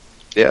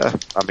 Yeah,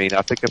 I mean,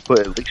 I think I put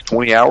at least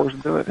 20 hours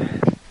into it.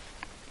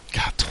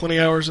 God, 20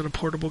 hours in a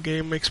portable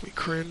game makes me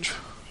cringe.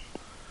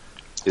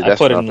 Dude, I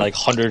put in like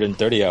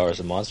 130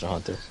 hours in Monster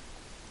Hunter.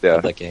 Yeah.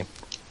 That game.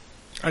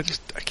 I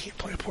can't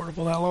play a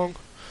portable that long.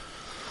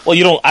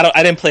 Well,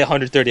 I didn't play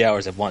 130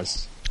 hours at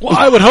once. Well,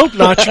 I would hope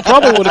not. You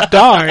probably would have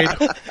died.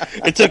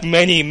 It took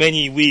many,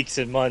 many weeks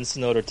and months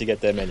in order to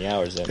get that many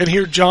hours in. And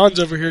here,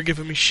 John's over here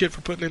giving me shit for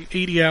putting in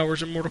 80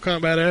 hours in Mortal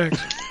Kombat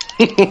X.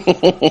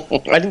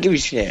 I didn't give you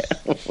shit.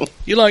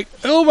 You're like,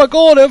 oh my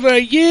god, over a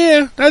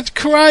year? That's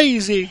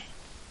crazy.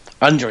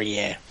 Under a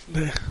year.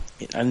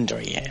 Under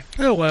a year.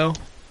 Oh well.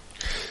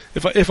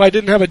 If I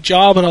didn't have a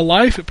job and a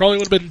life, it probably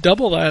would have been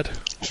double that.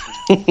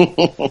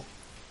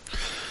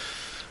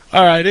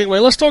 Alright, anyway,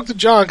 let's talk to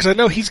John, because I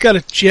know he's got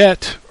a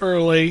jet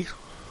early.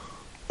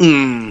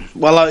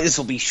 Well, this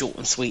will be short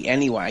and sweet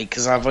anyway,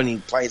 because I've only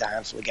played a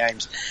handful of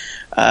games.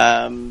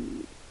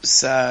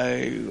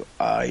 So,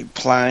 I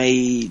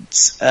played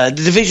the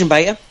Division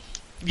beta.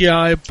 Yeah,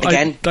 I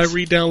Again.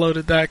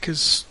 re-downloaded that,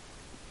 because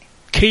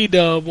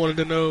K-Dub wanted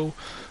to know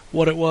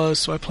what it was,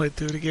 so I played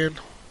through it again.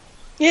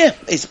 Yeah,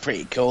 it's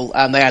pretty cool.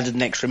 They added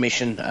an extra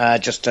mission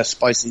just to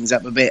spice things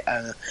up a bit.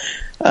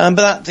 But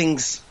that thing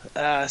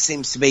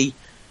seems to be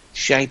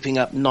shaping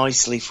up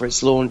nicely for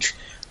its launch.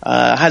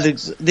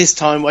 This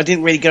time, I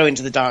didn't really go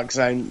into the Dark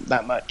Zone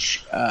that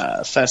much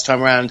first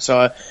time around, so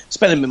I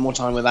spent a bit more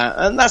time with that.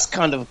 And that's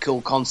kind of a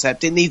cool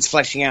concept. It needs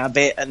fleshing out a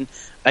bit, and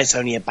it's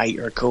only a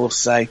beta, of course,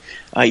 so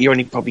you're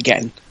only probably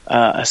getting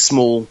a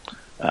small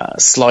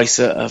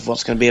slicer of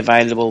what's going to be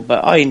available,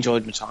 but I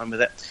enjoyed my time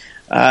with it.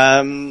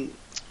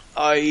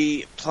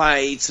 I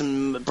played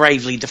some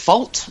Bravely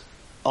Default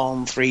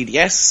on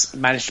 3DS,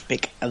 managed to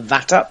pick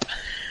that up.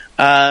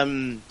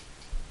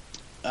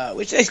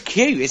 Which is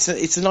cute.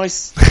 It's a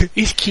nice.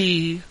 It's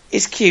cute.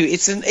 It's cute.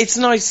 It's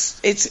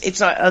nice.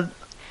 It's like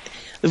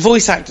the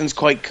voice acting's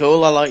quite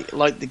cool. I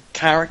like the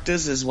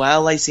characters as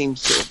well. They seem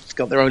sort of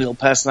got their own little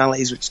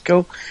personalities, which is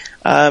cool.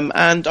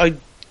 And I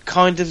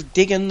kind of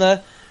digging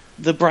the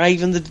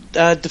Brave and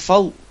the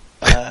Default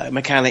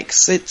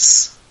mechanics.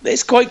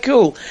 It's quite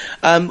cool.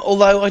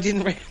 Although I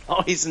didn't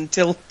realise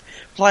until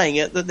playing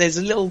it that there's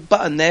a little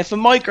button there for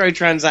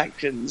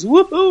microtransactions.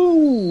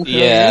 Woohoo!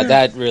 Yeah,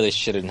 that really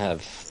shouldn't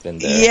have been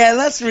there. Yeah,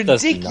 that's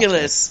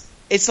ridiculous.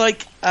 it's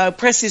like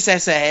press this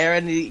S here,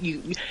 and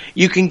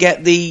you can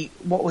get the,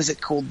 what was it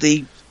called?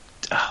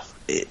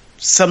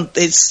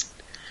 It's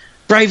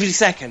Bravely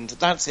Second.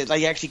 That's it.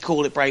 They actually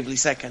call it Bravely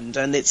Second,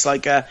 and it's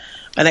like an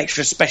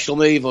extra special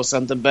move or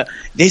something. But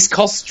this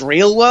costs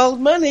real world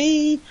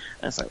money. And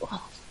it's like,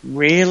 oh,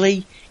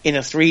 really? In a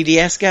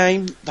 3DS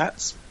game?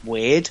 That's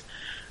weird.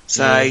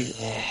 So,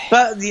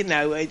 but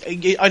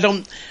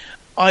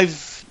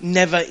I've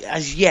never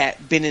as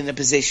yet been in a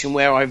position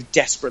where I've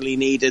desperately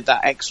needed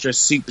that extra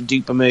super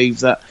duper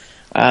move that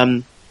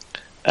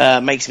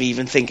makes me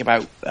even think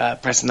about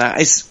pressing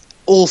that. It's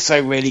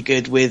also really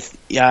good with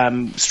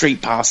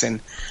street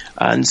passing,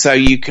 and so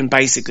you can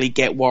basically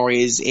get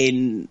warriors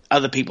in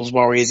other people's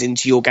warriors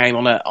into your game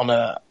on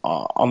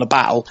a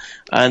battle,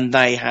 and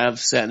they have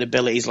certain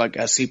abilities like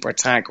a super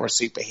attack or a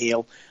super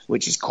heal,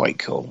 which is quite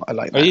cool. I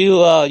like that. Are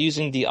you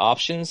using the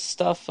options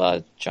stuff,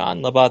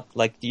 John? About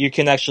like you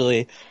can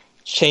actually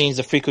change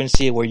the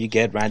frequency where you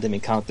get random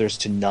encounters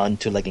to none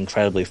to like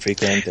incredibly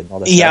frequent and all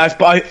that. Yeah,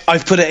 stuff?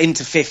 I've put it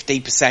into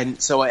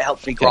 50%, so it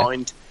helps me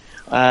grind.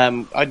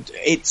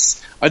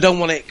 I don't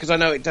want it because I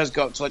know it does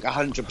go up to like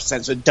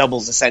 100%, so it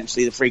doubles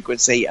essentially the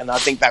frequency, and I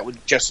think that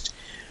would just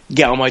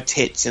get on my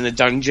tits in a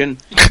dungeon.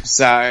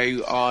 So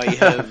I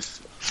have.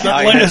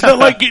 It's not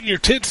like getting your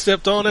tits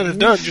stepped on in a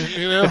dungeon,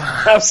 you know.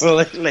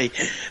 Absolutely.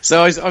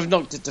 So I've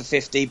knocked it to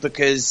 50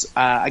 because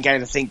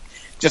again I think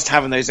just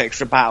having those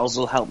extra battles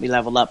will help me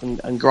level up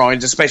and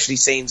grind, especially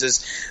seeing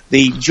as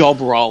the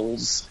job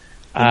rolls.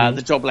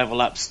 The job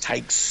level ups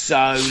take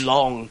so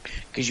long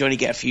because you only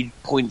get a few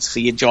points for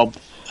your job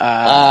through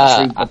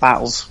the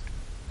battles.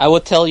 I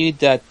would tell you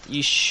that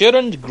you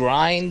shouldn't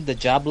grind the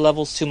job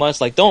levels too much.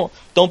 Like don't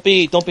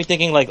be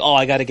thinking like, oh,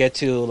 I got to get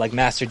to like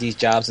master these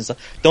jobs and stuff.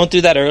 Don't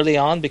do that early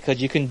on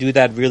because you can do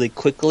that really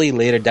quickly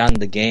later down in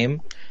the game.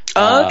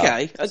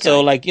 Okay.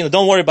 So like,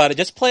 don't worry about it.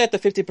 Just play at the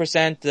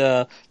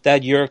 50%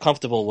 that you're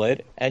comfortable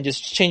with and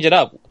just change it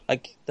up.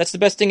 Like that's the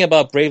best thing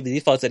about Bravely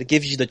Default is that it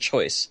gives you the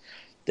choice.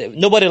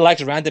 Nobody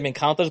likes random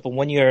encounters, but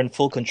when you're in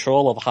full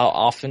control of how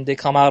often they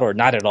come out or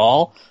not at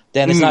all,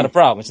 then it's not a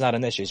problem. It's not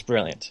an issue. It's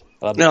brilliant.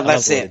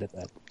 That's it.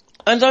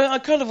 And I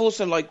kind of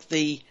also like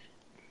the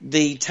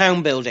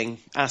town building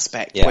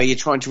aspect where you're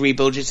trying to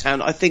rebuild your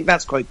town. I think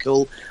that's quite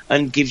cool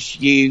and gives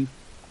you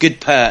good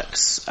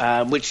perks,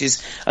 which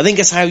is, I think,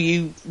 is how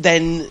you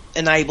then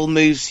enable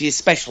moves for your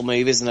special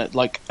move, isn't it?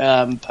 Like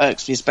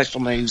perks for your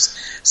special moves.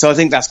 So I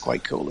think that's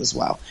quite cool as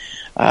well.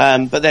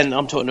 But then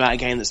I'm talking about a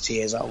game that's 2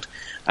 years old,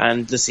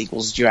 and the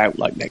sequel's due out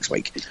like next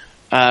week.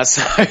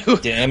 So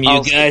damn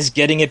you guys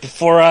getting it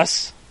before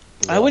us.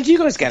 When do you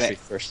guys get it?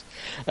 First.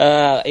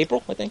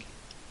 April, I think.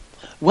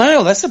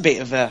 Wow, that's a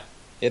bit of a...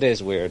 It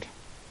is weird.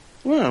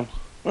 Wow,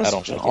 that's I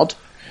don't like odd.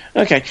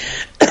 Okay,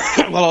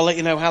 well, I'll let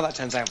you know how that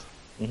turns out.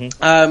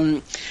 Mm-hmm.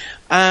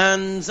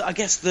 And I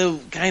guess the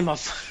game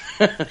I've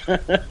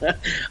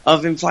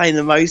been playing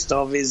the most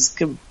of is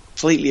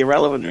completely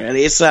irrelevant,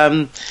 really. It's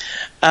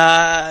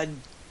Riptide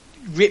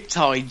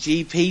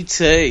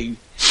GP2.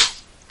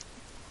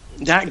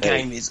 That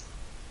game is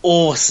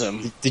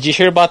awesome. Did you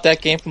hear about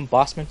that game from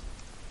Bossman?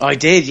 I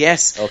did,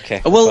 yes.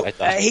 Okay. Well,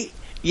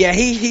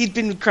 he'd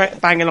been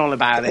banging on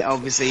about it,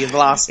 obviously, the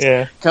last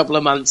couple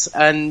of months,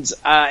 and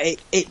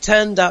it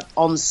turned up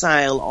on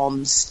sale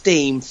on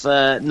Steam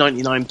for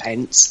 99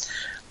 pence,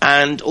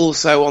 and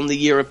also on the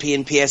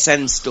European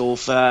PSN store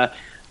for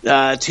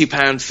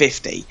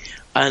 £2.50.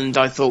 And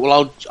I thought,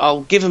 well,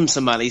 I'll give him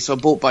some money, so I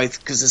bought both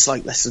because it's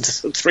like less than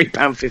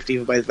 £3.50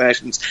 for both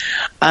versions,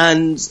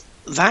 and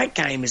that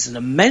game is an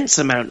immense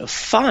amount of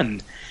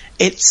fun.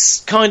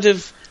 It's kind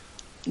of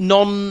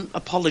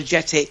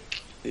non-apologetic,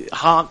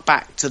 hark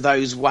back to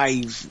those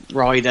Wave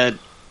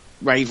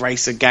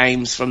Racer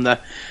games from the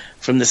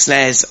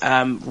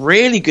SNES.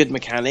 Really good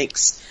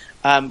mechanics,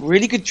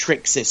 really good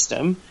trick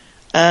system,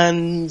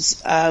 and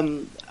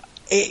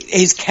it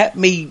has kept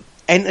me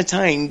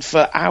entertained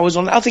for hours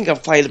on. I think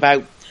I've played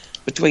about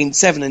between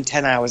 7 and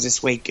 10 hours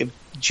this week of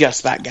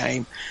just that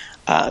game.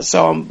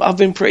 So I've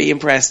been pretty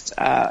impressed.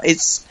 I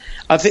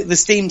think the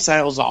Steam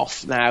sale's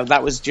off now.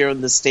 That was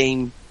during the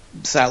Steam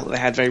sale that they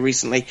had very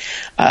recently.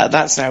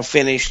 That's now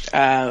finished.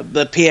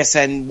 The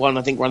PSN one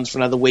I think runs for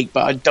another week,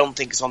 but I don't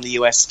think it's on the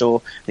US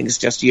store. I think it's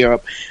just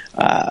Europe.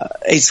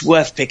 It's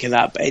worth picking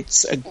up.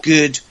 It's a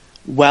good,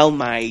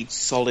 well-made,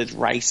 solid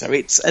racer.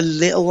 It's a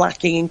little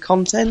lacking in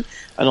content,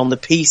 and on the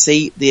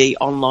PC the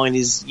online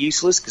is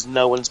useless because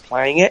no one's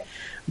playing it.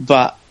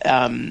 But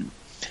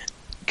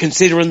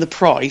considering the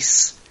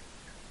price,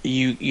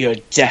 you're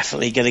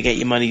definitely going to get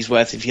your money's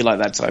worth if you like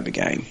that type of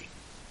game.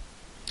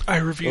 I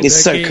reviewed It's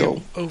that so game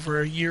cool. over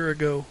a year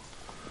ago.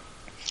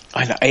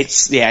 I know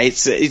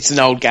it's an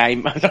old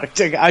game.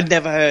 I'd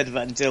never heard of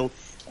it until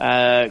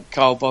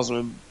Carl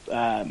Bosman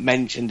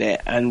mentioned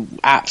it and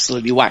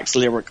absolutely waxed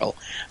lyrical.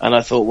 And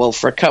I thought, well,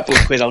 for a couple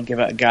of quid, I'll give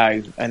it a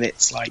go. And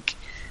it's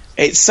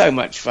so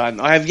much fun.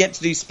 I have yet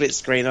to do split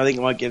screen. I think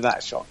I might give that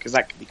a shot because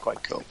that could be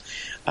quite cool.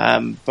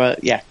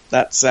 But yeah,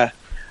 that's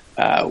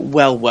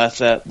well worth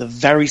the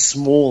very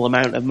small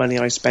amount of money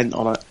I spent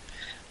on it.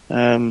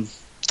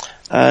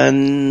 I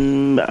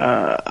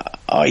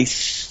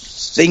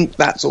think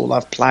that's all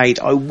I've played.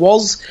 I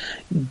was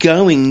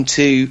going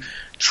to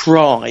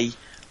try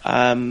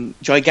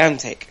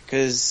Gigantic,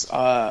 because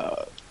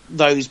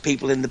those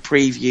people in the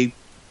preview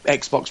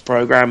Xbox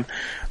program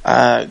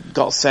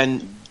got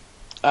sent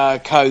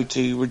code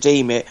to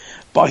redeem it,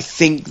 but I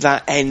think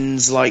that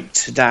ends like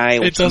today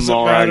or It doesn't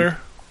tomorrow. matter.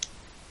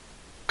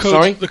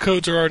 Sorry? The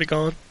codes are already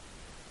gone.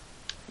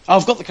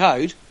 I've got the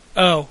code.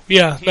 Oh,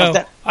 yeah, no.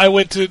 That-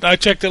 I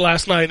checked it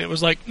last night and it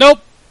was like, nope,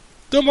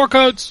 no more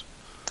codes.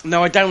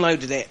 No, I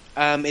downloaded it.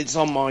 It's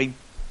on my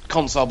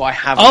console, but I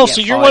haven't. Oh, yet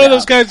so you're fired one of it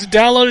those up. guys that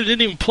downloaded it,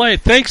 didn't even play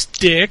it. Thanks,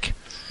 Dick.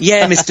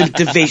 Yeah, Mr.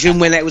 Division,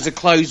 when it was a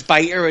closed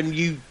beta and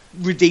you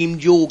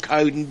redeemed your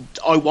code and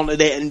I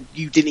wanted it and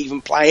you didn't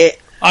even play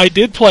it. I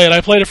did play it.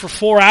 I played it for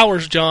 4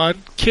 hours,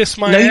 John. Kiss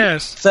my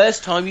ass.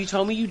 First time you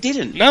told me you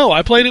didn't. No,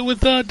 I played it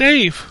with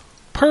Dave.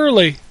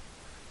 Pearly.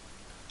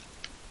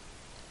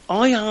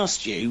 I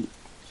asked you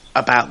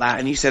about that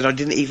and you said I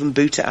didn't even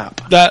boot it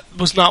up. That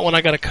was not when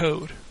I got a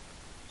code.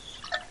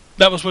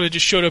 That was when it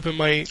just showed up in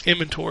my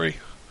inventory.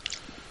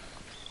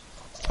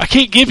 I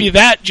can't give you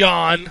that,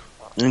 John.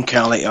 Okay,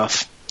 I'll let you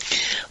off.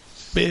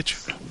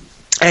 Bitch.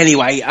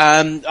 Anyway,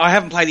 I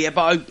haven't played it yet,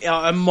 but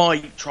I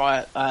might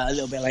try it a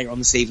little bit later on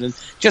this evening,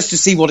 just to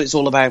see what it's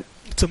all about.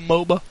 It's a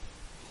MOBA.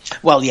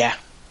 Well, yeah.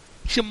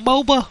 It's a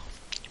MOBA.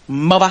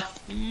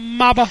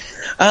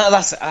 MOBA.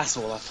 That's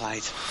all I've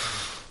played.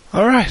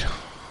 Alright.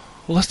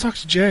 Well, let's talk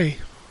to Jay.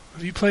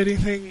 Have you played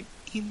anything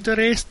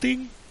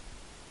interesting?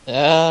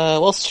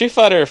 Well, Street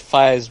Fighter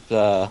 5's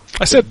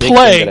I said big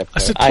play. thing that I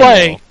said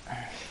played. play.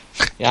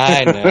 Yeah,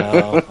 I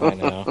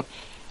know.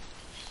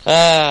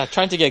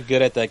 Trying to get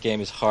good at that game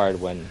is hard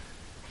when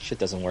shit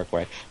doesn't work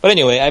right. But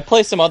anyway, I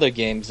play some other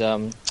games. I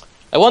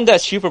won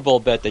that Super Bowl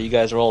bet that you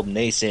guys were all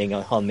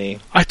naysaying on me.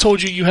 I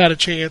told you had a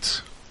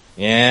chance.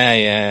 Yeah,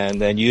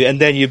 and then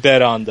you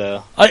bet on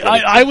the.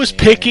 I was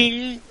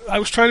picking. I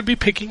was trying to be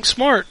picking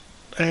smart,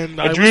 and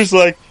I Drew's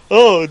like,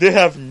 oh, they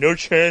have no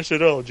chance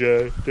at all,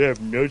 Joe. They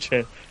have no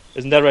chance.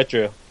 Isn't that right,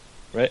 Drew?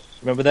 Right?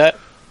 Remember that?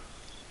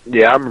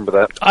 Yeah, I remember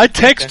that. I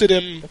texted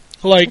him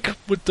like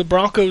with the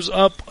Broncos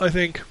up, I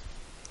think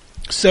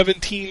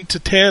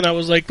 17-10. I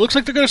was like, looks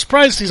like they're going to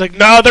surprise us. He's like,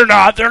 no, they're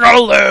not. They're going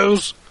to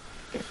lose.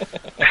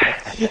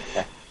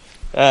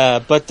 Yeah,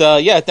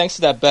 thanks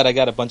to that bet, I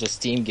got a bunch of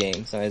Steam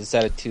games, and I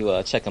decided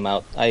to check them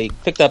out. I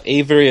picked up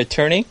Avery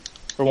Attorney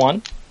for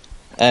one,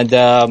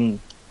 and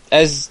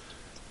as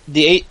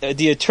the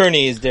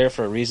Attorney is there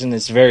for a reason.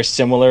 It's very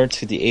similar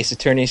to the Ace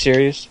Attorney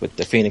series with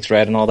the Phoenix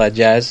Red and all that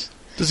jazz.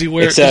 Does he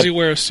wear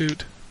a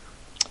suit?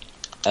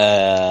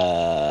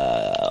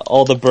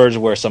 All the birds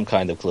wear some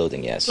kind of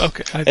clothing. Yes.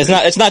 Okay.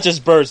 It's not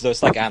just birds though.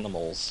 It's like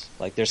animals.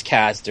 Like there's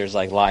cats, there's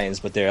like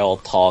lions, but they all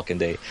talk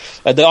and they.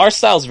 The art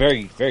style is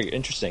very, very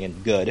interesting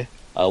and good.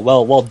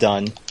 Well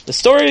done. The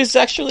story is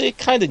actually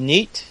kind of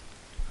neat.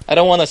 I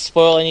don't want to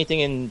spoil anything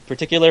in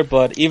particular,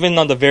 but even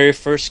on the very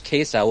first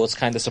case, I was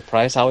kind of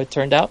surprised how it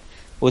turned out,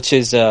 which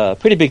is a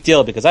pretty big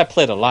deal because I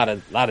played a lot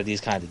of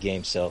these kind of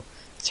games, so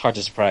it's hard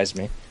to surprise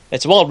me.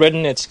 It's well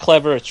written, it's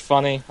clever, it's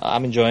funny.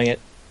 I'm enjoying it.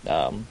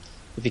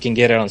 If you can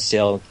get it on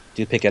sale,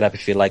 do pick it up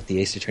if you like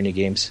the Ace Attorney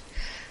games.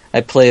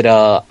 I played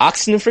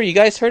Oxenfree. You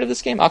guys heard of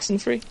this game,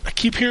 Oxenfree? I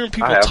keep hearing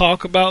people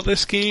talk about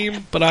this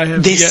game, but I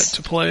have yet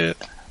to play it.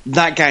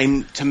 That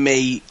game, to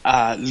me,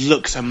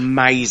 looks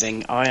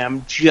amazing. I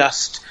am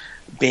just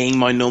being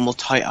my normal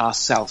tight-ass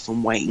self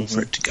and waiting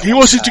for it to go. He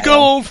wants it to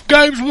go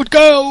games with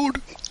gold.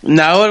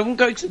 No, I won't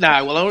go to...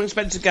 No, well, I don't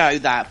expect it to go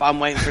that, but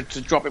I'm waiting for it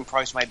to drop in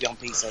price maybe on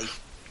PC.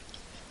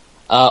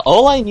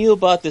 All I knew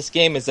about this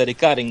game is that it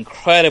got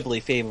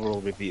incredibly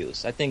favorable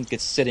reviews. I think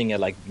it's sitting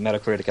at like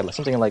Metacritic at like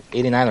something like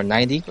 89 or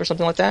 90 or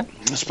something like that.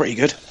 That's pretty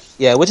good.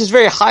 Yeah, which is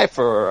very high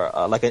for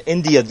like an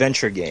indie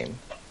adventure game.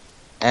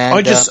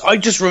 And I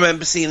just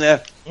remember seeing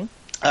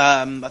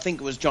I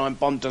think it was Giant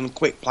Bomb done a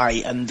quick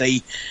play, and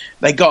they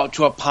got up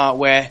to a part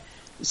where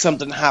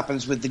something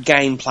happens with the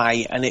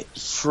gameplay, and it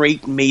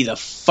freaked me the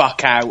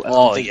fuck out. And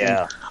I'm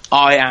thinking,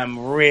 I am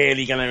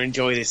really going to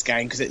enjoy this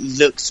game because it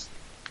looks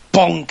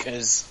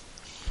bonkers.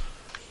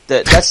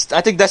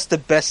 I think that's the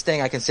best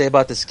thing I can say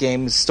about this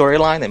game's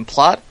storyline and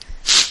plot.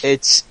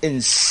 It's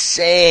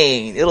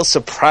insane. It'll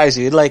surprise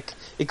you.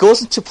 It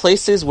goes into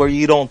places where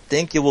you don't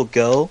think it will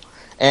go.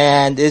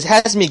 And it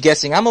has me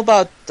guessing. I'm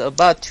about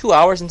 2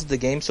 hours into the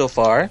game so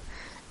far,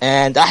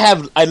 and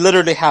I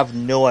literally have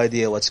no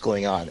idea what's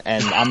going on,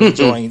 and I'm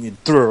enjoying it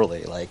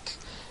thoroughly.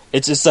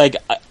 It's just like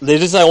there's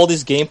just like all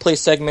these gameplay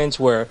segments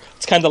where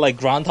it's kind of like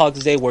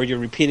Groundhog's Day, where you're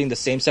repeating the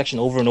same section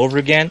over and over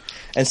again,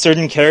 and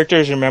certain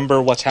characters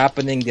remember what's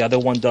happening, the other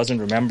one doesn't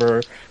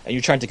remember, and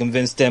you're trying to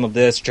convince them of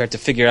this, trying to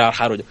figure out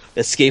how to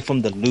escape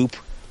from the loop.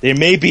 There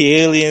may be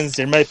aliens,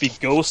 there might be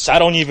ghosts, I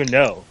don't even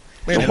know.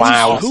 Man,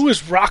 wow. Who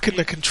is rocking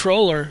the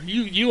controller?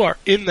 You are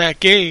in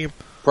that game.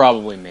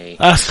 Probably me.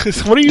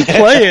 What are you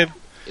playing?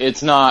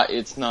 It's not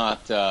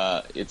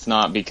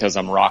because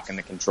I'm rocking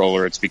the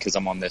controller. It's because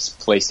I'm on this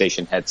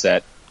PlayStation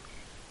headset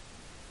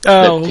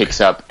that picks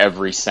up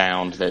every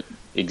sound that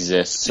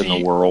exists in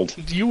the world.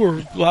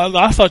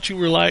 I thought you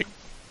were like,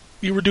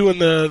 you were doing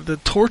the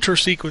torture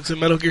sequence in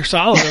Metal Gear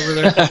Solid over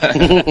there.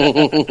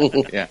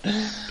 Yeah.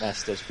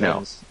 That's those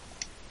No. friends.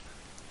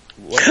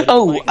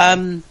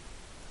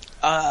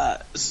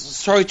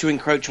 Sorry to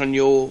encroach on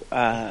your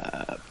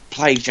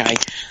play, Jay.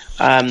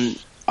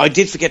 I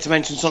did forget to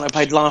mention something I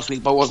played last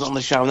week, but I wasn't on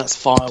the show, and that's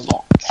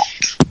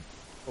Firewatch.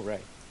 Oh,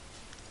 right.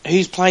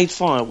 Who's played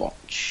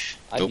Firewatch?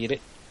 I beat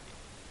it.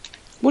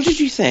 What did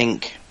you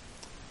think?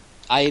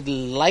 I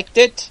liked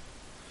it,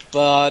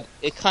 but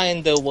it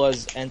kind of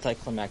was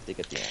anticlimactic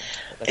at the end.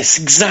 It's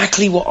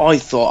exactly what I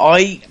thought.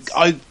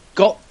 I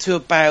got to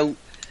about...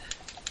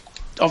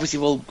 Obviously,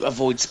 we'll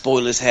avoid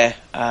spoilers here,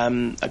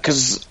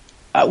 because...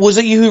 was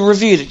it you who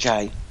reviewed it,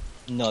 Jay?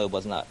 No, it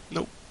was not.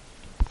 Nope.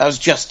 That was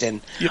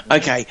Justin. Yep.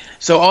 Okay,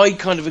 so I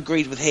kind of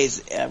agreed with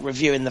his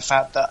review in the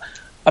fact that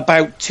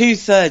about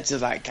 2/3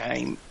 of that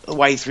game, the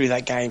way through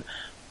that game,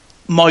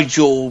 my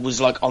jaw was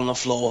like on the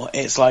floor.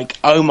 It's like,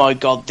 oh my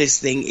god, this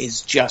thing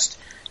is just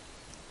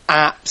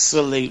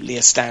absolutely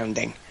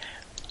astounding,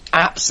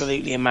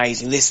 absolutely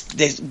amazing.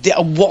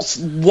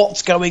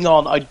 What's going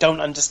on? I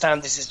don't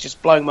understand. This is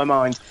just blowing my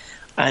mind.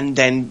 And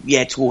then,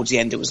 yeah, towards the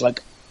end, it was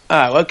like,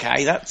 oh,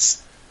 okay,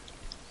 that's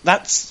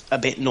a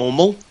bit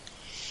normal.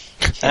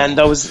 And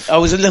I was a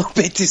little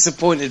bit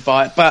disappointed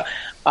by it, but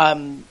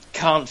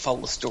can't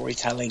fault the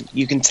storytelling.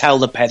 You can tell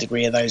the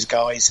pedigree of those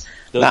guys.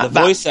 The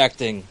voice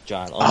acting,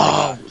 John. Oh my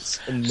god, it's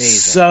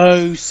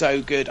amazing.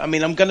 So good. I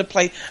mean,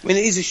 it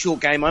is a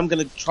short game. I'm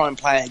going to try and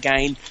play it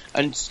again.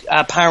 And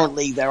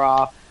apparently there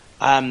are,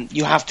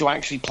 you have to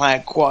actually play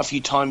it quite a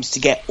few times to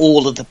get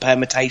all of the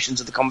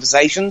permutations of the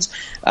conversations,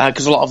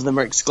 because a lot of them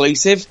are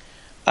exclusive.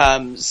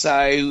 So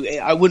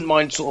I wouldn't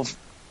mind sort of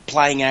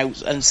playing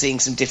out and seeing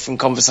some different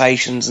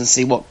conversations and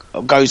see what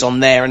goes on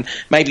there, and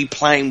maybe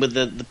playing with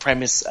the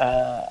premise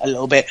a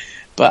little bit.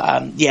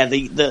 But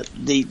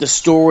the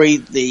story,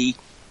 the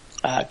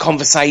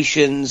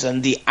conversations,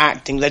 and the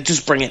acting, they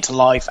just bring it to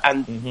life.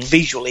 And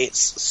visually,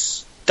 it's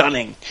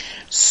stunning.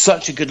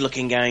 Such a good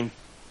looking game.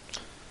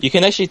 You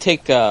can actually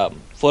take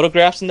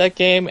photographs in that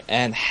game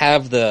and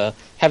have the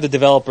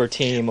developer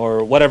team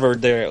or whatever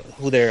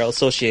who they're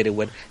associated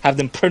with, have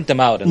them print them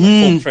out in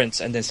full prints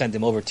and then send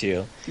them over to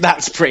you.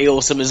 That's pretty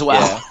awesome as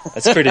well. Yeah,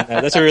 that's pretty nice.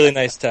 That's a really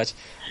nice touch.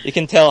 You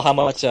can tell how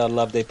much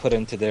love they put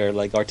into their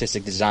like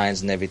artistic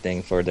designs and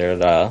everything for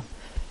their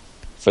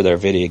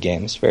video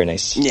games. Very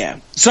nice. Yeah.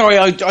 Sorry,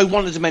 I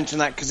wanted to mention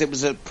that because it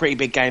was a pretty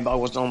big game, but I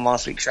wasn't on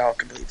last week's show. I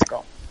completely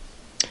forgot.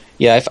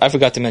 Yeah, I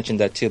forgot to mention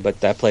that too,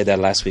 but I played that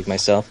last week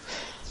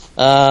myself.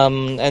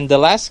 And the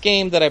last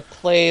game that I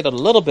played a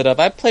little bit of,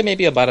 I played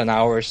maybe about an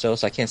hour or so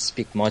I can't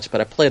speak much,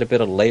 but I played a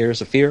bit of Layers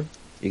of Fear.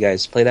 You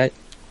guys play that?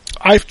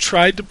 I've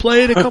tried to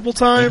play it a couple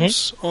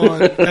times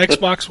on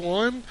Xbox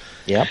One.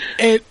 Yeah.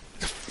 And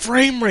the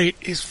frame rate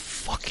is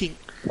fucking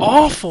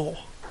awful.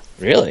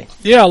 Really?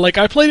 Yeah, like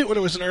I played it when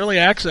it was in early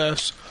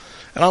access,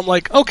 and I'm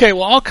like, okay,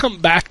 well I'll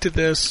come back to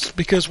this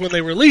because when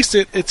they release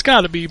it, it's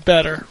got to be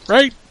better,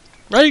 right?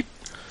 Right?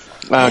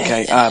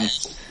 Okay.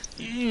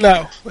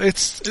 No,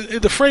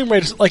 the frame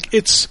rate is like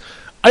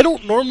I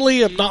don't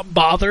normally am not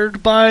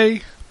bothered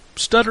by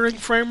stuttering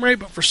frame rate,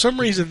 but for some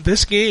reason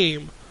this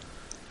game,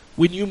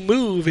 when you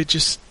move, it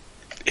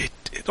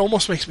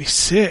almost makes me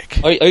sick.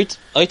 Are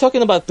you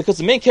talking about because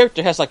the main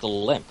character has like a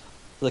limp?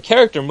 The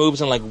character moves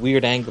in like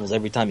weird angles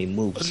every time he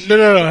moves.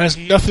 No. It has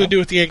nothing to do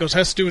with the angles. It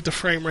has to do with the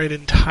frame rate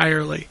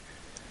entirely.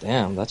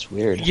 Damn, that's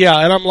weird. Yeah,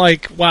 and I'm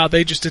like, wow,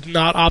 they just did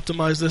not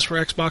optimize this for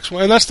Xbox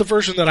One. And that's the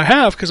version that I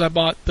have because I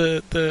bought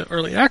the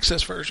early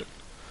access version.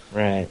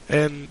 Right.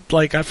 And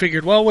like I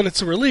figured, well, when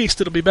it's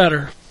released, it'll be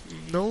better.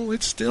 No,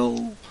 it's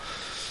still...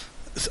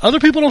 Other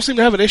people don't seem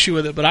to have an issue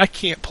with it, but I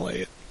can't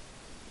play it.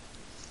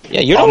 Yeah,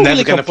 you don't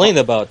really complain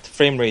about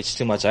frame rates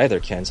too much either,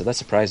 Ken, so that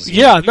surprises me.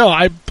 Yeah,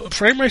 no,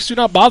 frame rates do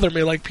not bother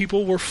me. Like,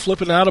 people were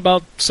flipping out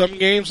about some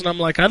games, and I'm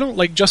like, I don't...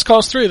 Like, Just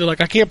Cause 3, they're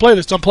like, I can't play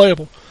this, it's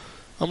unplayable.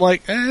 I'm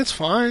like, it's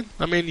fine.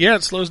 I mean, yeah,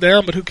 it slows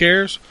down, but who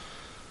cares?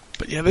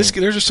 But yeah, there's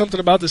just something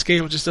about this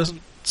game that just doesn't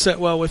sit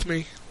well with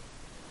me.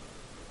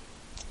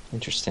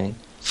 Interesting.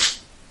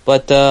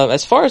 But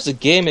as far as the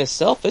game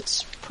itself,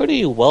 it's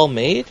pretty well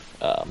made.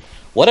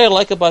 What I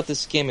like about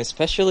this game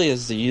especially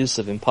is the use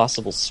of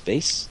impossible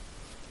space.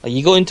 Like,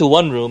 you go into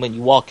one room and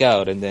you walk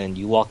out, and then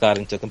you walk out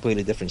into a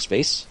completely different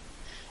space.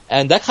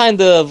 And that kind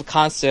of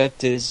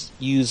concept is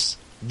used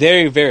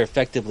very, very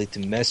effectively to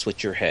mess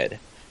with your head.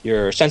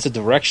 Your sense of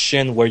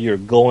direction, where you're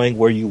going,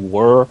 where you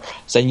were.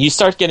 So you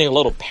start getting a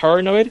little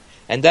paranoid,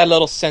 and that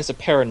little sense of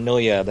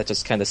paranoia that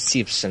just kind of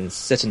seeps and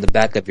sits in the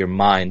back of your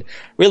mind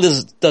really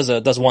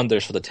does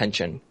wonders for the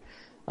tension.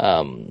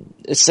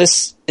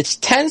 It's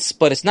tense,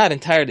 but it's not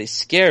entirely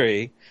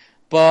scary.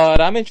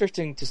 But I'm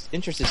interested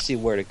to see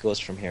where it goes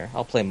from here.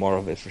 I'll play more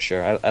of it for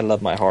sure. I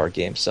love my horror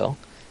games, so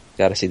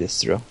gotta see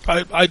this through.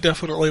 I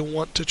definitely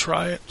want to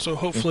try it, so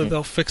hopefully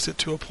they'll fix it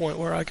to a point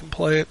where I can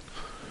play it.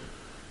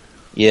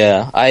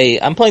 Yeah,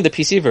 I'm playing the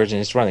PC version.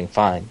 It's running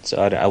fine, so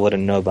I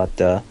wouldn't know about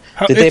the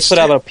Did they put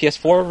out a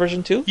PS4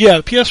 version too? Yeah,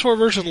 the PS4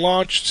 version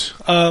launched.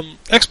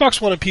 Xbox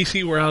One and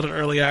PC were out in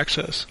early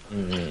access.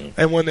 Mm-hmm.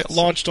 And when it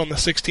launched on the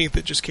 16th,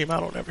 it just came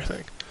out on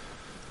everything.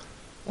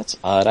 That's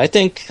odd. I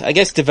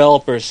guess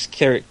developers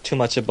care too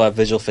much about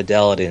visual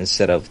fidelity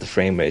instead of the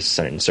frame rates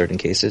in certain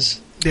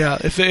cases. Yeah,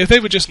 if they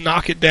would just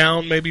knock it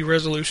down, maybe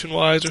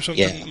resolution-wise or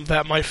something,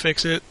 that might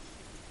fix it.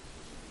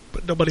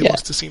 But nobody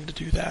wants to seem to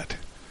do that.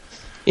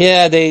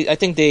 Yeah, I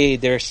think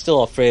they're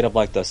still afraid of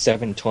like the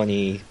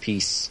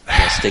 720p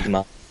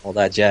stigma, all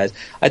that jazz.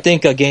 I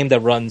think a game that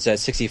runs at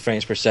 60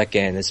 frames per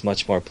second is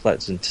much more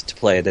pleasant to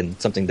play than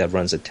something that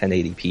runs at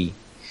 1080p.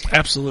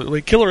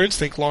 Absolutely. Killer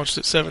Instinct launched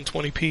at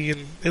 720p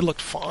and it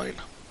looked fine.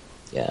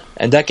 Yeah,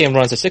 and that game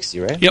runs at 60,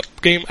 right? Yep.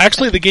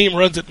 The game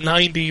runs at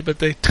 90, but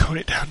they tone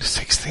it down to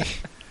 60.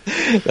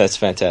 That's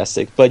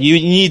fantastic. But you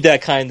need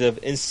that kind of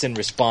instant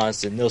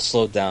response and no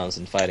slowdowns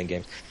in fighting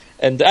games.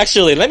 And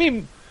actually, let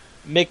me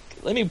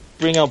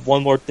bring up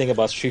one more thing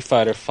about Street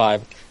Fighter V.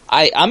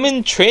 I'm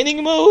in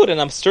training mode and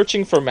I'm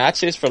searching for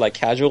matches for like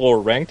casual or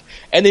ranked,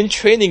 and in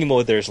training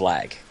mode there's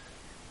lag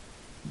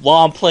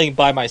while I'm playing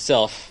by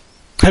myself.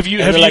 Have you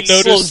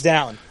noticed? Slows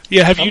down.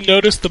 Yeah, have you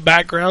noticed the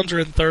backgrounds are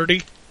in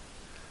 30?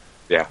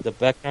 Yeah. The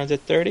background's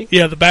at 30?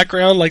 Yeah, the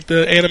background, like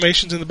the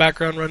animations in the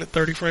background run at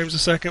 30 frames a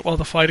second while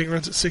the fighting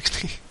runs at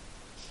 60.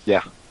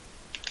 Yeah.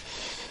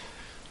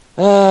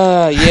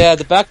 Yeah,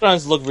 the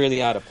backgrounds look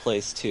really out of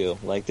place too.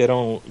 Like they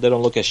don't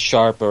look as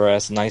sharp or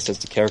as nice as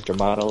the character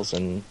models,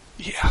 and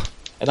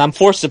I'm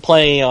forced to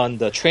play on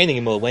the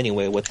training mode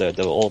anyway with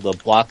all the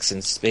blocks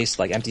and space,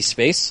 like empty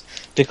space,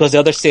 because the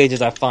other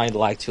stages I find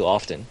lag too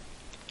often.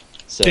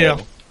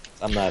 So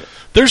I'm not.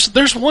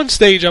 There's one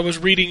stage I was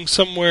reading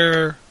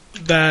somewhere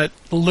that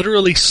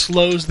literally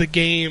slows the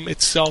game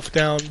itself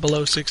down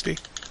below 60.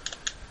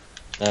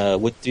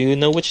 Do you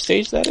know which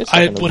stage that is?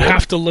 I would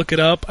have to look it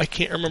up. I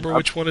can't remember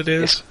which one it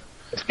is.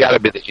 It's got to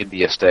be the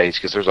India stage,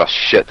 because there's a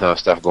shit ton of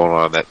stuff going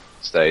on that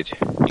stage.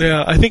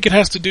 Yeah, I think it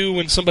has to do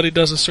when somebody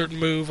does a certain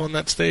move on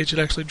that stage, it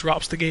actually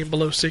drops the game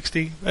below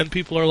 60, and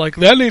people are like,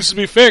 that needs to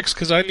be fixed,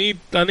 because I need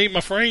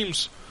my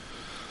frames.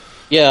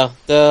 Yeah,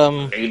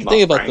 the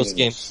thing about those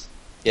games,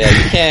 you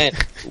can't,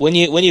 when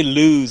you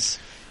lose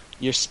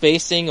your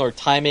spacing or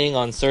timing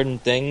on certain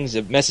things,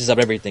 it messes up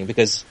everything,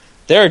 because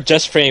there are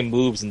just frame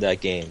moves in that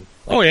game.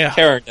 Like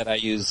Karen that I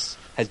use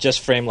has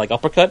just frame like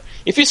uppercut.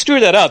 If you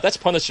screw that up, that's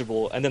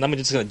punishable, and then I'm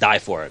just going to die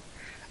for it.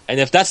 And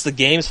if that's the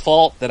game's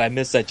fault that I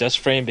missed that just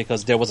frame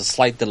because there was a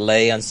slight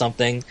delay on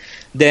something,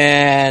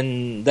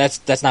 then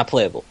that's not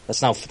playable.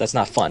 That's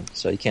not fun.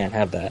 So you can't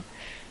have that.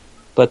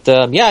 But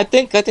I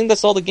think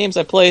that's all the games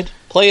I played.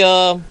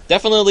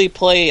 Definitely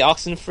play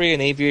Oxenfree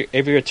and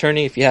Aviary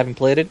Attorney if you haven't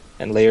played it,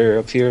 and Layer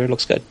of Fear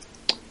looks good.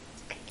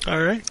 All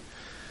right.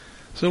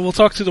 So we'll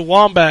talk to the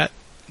Wombat.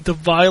 The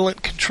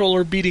violent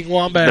controller beating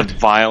Wombat. The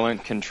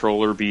violent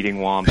controller beating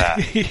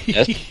Wombat.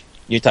 Yes.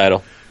 New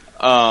title.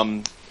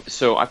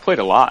 So I played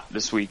a lot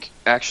this week,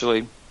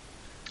 actually.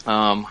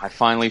 I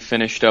finally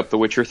finished up The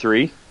Witcher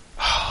 3.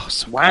 Oh,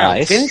 wow,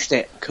 nice. Finished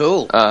it.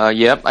 Cool.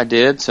 Yep, I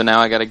did. So now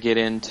I got to get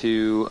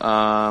into...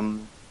 now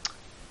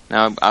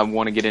I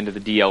want to get into the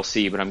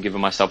DLC, but I'm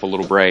giving myself a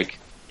little break.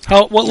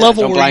 What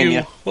level were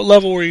you? What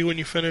level were you when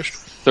you finished?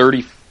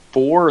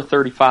 34 or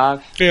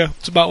 35. Yeah,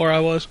 it's about where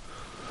I was.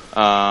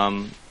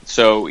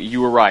 So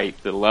you were right.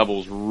 The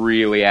levels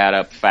really add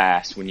up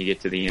fast when you get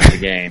to the end of the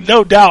game.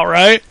 No doubt,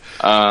 right?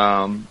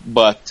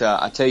 But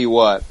I tell you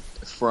what,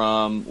 I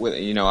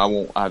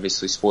won't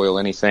obviously spoil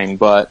anything,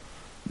 but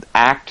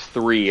Act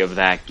 3 of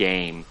that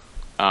game,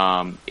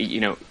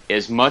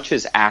 as much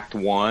as Act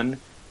 1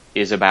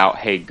 is about,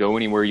 hey, go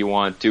anywhere you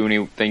want, do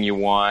anything you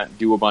want,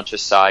 do a bunch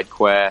of side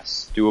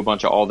quests, do a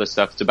bunch of all this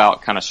stuff. It's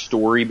about kind of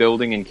story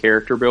building and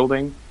character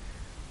building.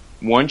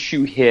 Once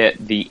you hit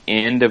the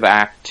end of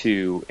Act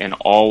 2 and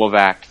all of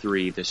Act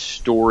 3, the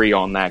story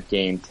on that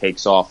game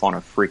takes off on a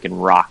freaking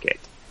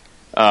rocket.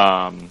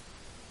 And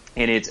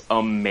it's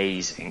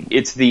amazing.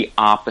 It's the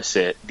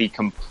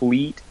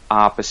complete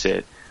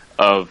opposite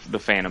of the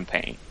Phantom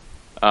Pain.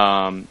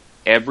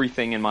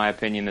 Everything, in my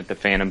opinion, that the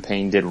Phantom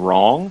Pain did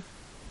wrong,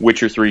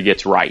 Witcher 3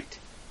 gets right.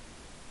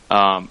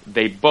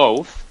 They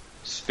both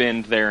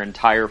spend their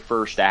entire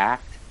first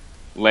act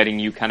letting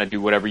you kind of do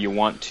whatever you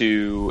want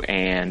to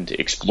and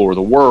explore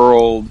the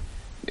world,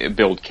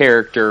 build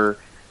character,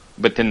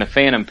 but then the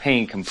Phantom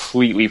Pain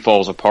completely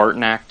falls apart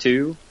in Act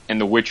 2,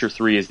 and The Witcher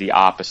 3 is the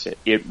opposite.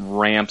 It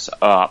ramps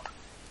up,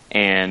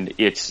 and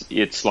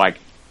it's like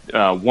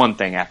one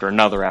thing after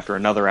another, after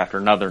another, after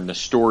another, and the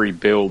story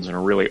builds in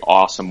a really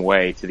awesome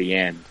way to the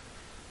end.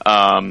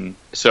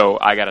 So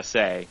I gotta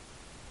say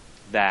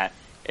that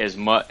as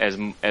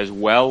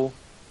well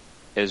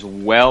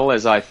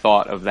as I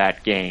thought of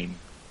that game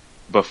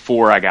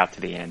before I got to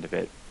the end of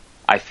it,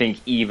 I think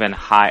even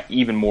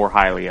more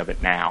highly of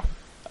it now,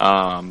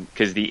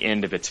 because the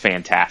end of it's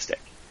fantastic,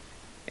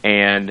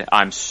 and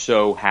I'm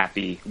so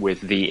happy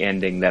with the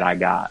ending that I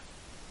got.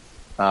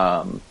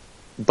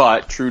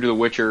 But true to the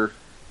Witcher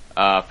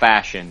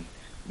fashion,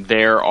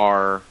 there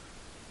are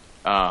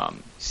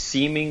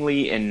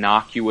seemingly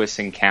innocuous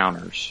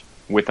encounters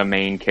with a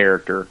main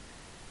character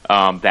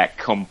that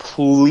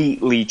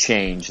completely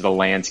changed the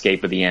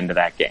landscape of the end of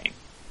that game.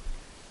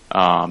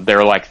 There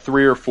are like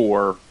 3 or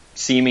 4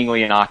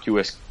 seemingly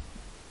innocuous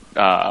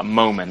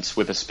moments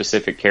with a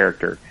specific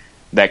character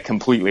that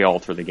completely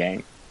alter the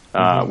game,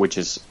 which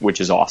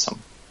is awesome.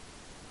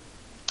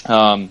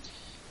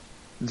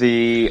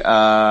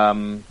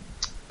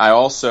 I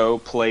also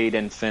played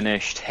and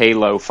finished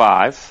Halo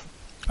 5.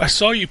 I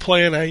saw you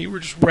playing that. You were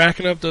just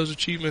racking up those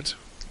achievements.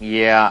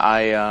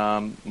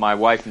 Yeah, my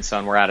wife and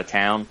son were out of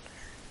town,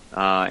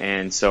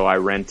 and so I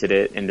rented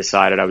it and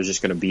decided I was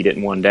just going to beat it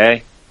in one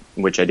day,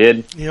 which I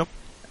did. Yep.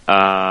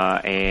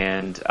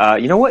 And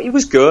you know what? It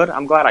was good.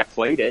 I'm glad I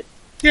played it.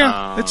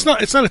 Yeah, it's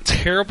not a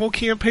terrible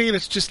campaign.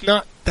 It's just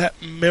not that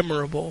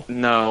memorable.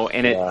 No,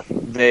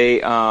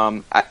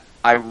 and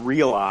I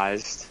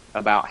realized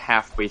about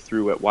halfway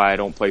through it why I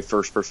don't play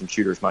first-person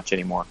shooters much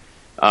anymore,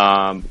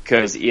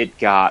 because it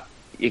got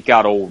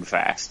old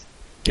fast.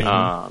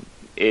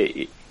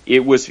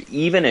 It was,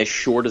 even as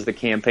short as the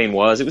campaign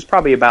was, it was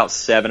probably about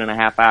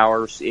 7.5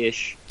 hours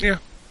ish. Yeah,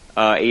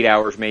 8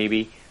 hours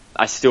maybe.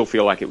 I still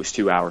feel like it was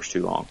 2 hours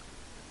too long.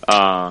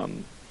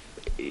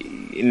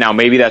 Now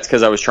maybe that's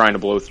because I was trying to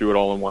blow through it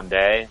all in one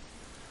day,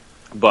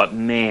 but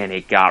man,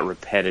 it got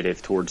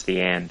repetitive towards the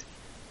end.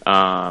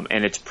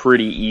 And it's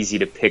pretty easy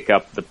to pick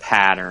up the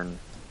pattern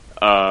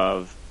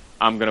of,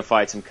 I'm going to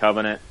fight some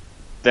Covenant,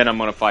 then I'm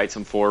going to fight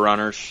some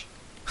Forerunners,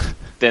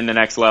 then the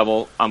next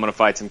level, I'm going to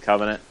fight some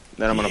Covenant,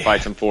 then I'm going to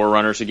fight some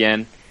Forerunners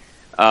again.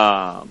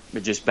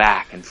 But just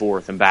back and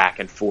forth and back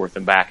and forth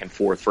and back and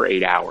forth for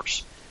 8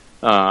 hours.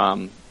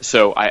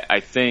 So I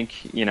think,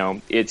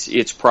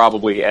 it's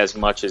probably, as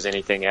much as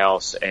anything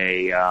else,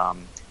 an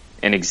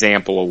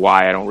example of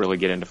why I don't really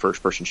get into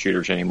first-person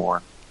shooters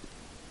anymore.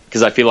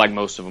 Because I feel like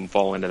most of them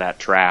fall into that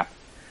trap.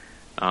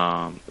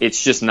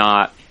 It's just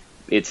not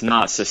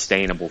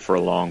sustainable for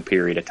a long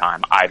period of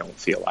time. I don't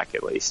feel like,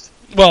 at least.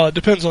 Well, it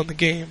depends on the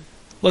game.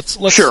 Let's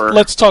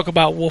talk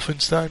about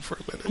Wolfenstein for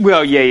a minute.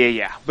 Well,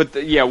 yeah. But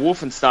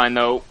Wolfenstein,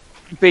 though,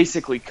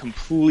 basically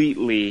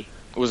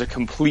was a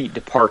complete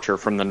departure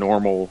from the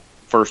normal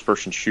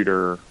first-person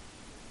shooter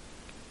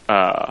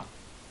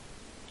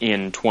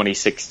in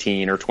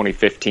 2016 or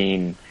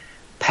 2015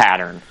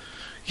 pattern.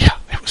 Yeah,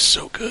 it was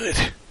so good.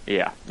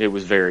 Yeah, it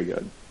was very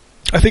good.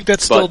 I think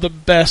that's still the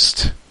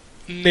best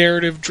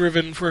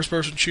narrative-driven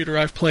first-person shooter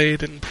I've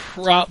played in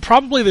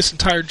probably this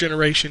entire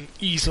generation,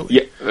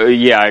 easily.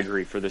 Yeah, I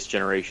agree, for this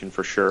generation,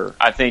 for sure.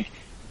 I think,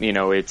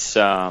 it's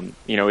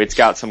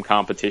got some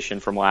competition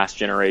from last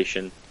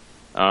generation,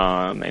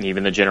 and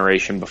even the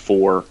generation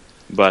before.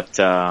 But,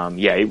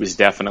 it was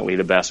definitely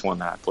the best one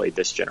that I played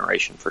this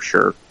generation, for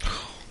sure.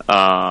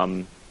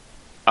 Other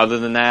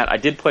than that, I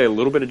did play a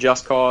little bit of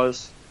Just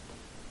Cause,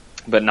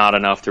 but not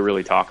enough to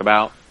really talk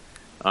about.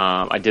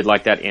 I did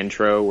like that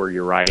intro where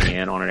you're riding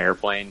in on an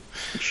airplane,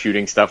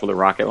 shooting stuff with a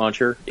rocket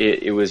launcher.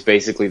 It was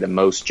basically the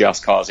most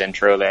Just Cause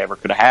intro they ever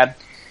could have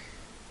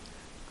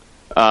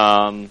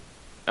had.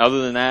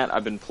 Other than that,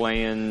 I've been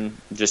playing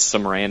just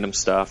some random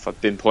stuff. I've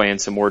been playing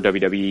some more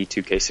WWE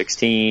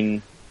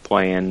 2K16,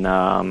 playing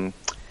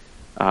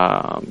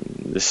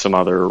just some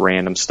other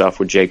random stuff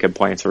with Jacob,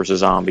 Plants vs.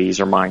 Zombies,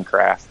 or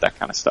Minecraft, that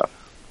kind of stuff.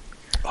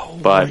 Oh,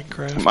 but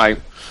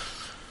Minecraft.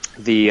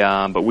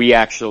 But we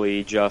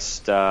actually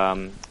just put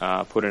in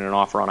an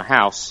offer on a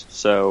house,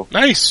 so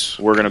nice.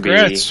 We're gonna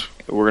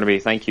be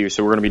thank you.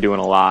 So we're gonna be doing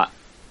a lot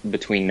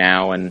between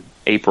now and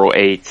April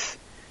 8th,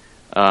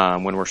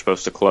 when we're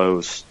supposed to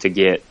close, to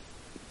get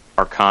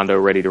our condo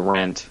ready to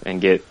rent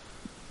and get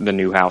the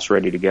new house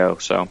ready to go.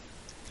 So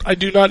I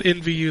do not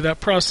envy you. That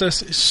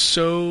process is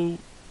so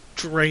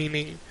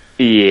draining.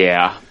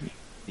 Yeah.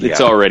 It's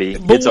already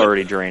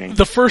draining.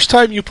 The first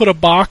time you put a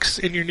box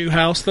in your new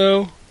house,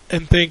 though,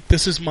 and think,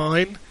 this is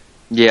mine,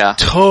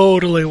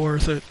 totally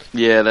worth it.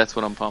 Yeah, that's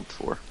what I'm pumped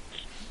for.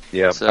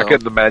 Yeah, so I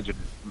couldn't imagine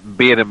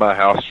being in my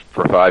house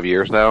for 5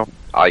 years now.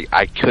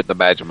 I couldn't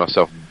imagine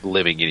myself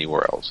living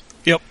anywhere else.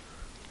 Yep.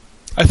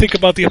 I think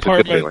about the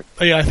apartment.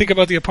 Yeah, I think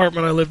about the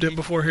apartment I lived in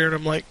before here, and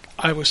I'm like,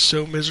 I was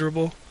so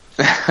miserable.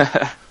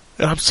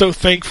 And I'm so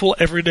thankful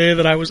every day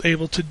that I was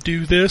able to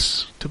do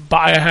this, to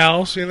buy a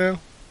house,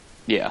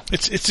 Yeah.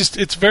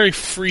 It's very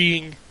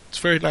freeing. It's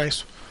very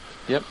nice.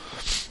 Yep.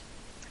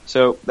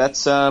 So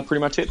that's pretty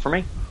much it for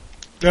me.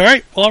 All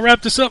right. Well, I'll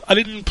wrap this up. I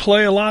didn't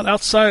play a lot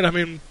outside. I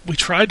mean, we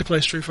tried to play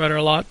Street Fighter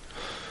a lot.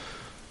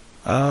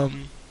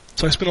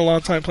 So I spent a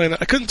long time playing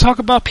that. I couldn't talk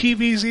about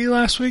PvZ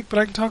last week, but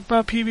I can talk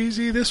about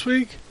PvZ this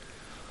week.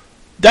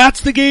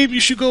 That's the game you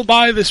should go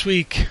buy this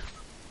week.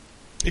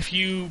 If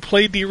you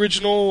played the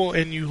original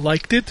and you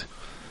liked it,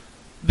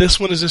 this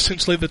one is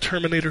essentially the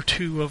Terminator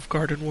 2 of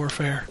Garden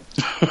Warfare.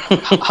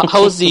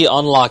 How is the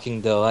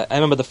unlocking, though? I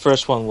remember the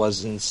first one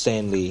was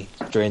insanely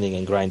draining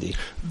and grindy.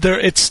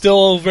 It's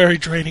still very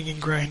draining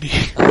and grindy.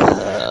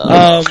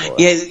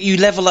 You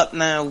level up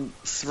now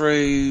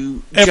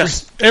through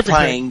just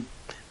playing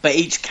But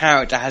each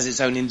character has its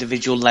own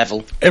individual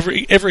level.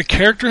 Every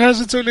character has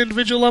its own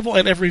individual level,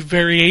 and every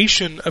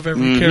variation of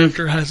every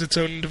character has its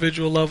own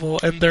individual level.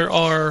 And there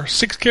are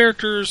 6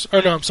 characters.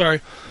 Or no, I'm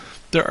sorry.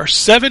 There are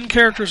 7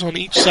 characters on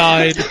each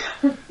side,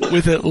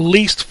 with at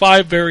least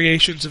 5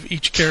 variations of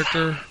each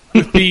character.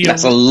 With the,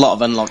 That's a lot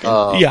of unlocking.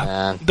 Oh, yeah,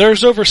 man.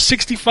 there's over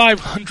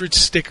 6,500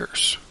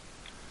 stickers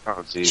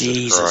Oh,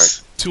 Jesus.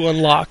 Christ. to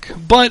unlock.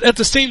 But at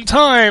the same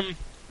time,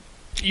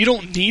 you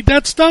don't need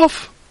that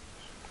stuff.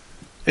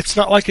 It's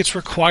not like it's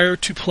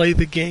required to play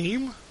the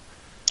game.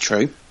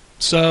 True.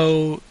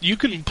 So you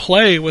can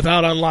play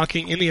without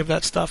unlocking any of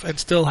that stuff and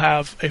still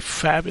have a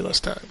fabulous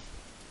time.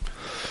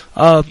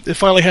 It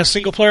finally has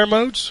single-player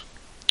modes,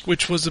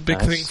 which was a big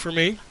thing for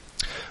me.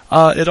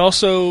 It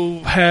also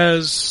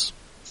has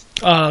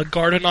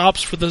garden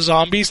ops for the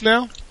zombies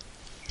now.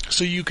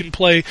 So you can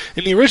play...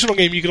 In the original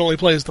game, you could only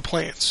play as the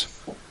plants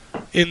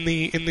in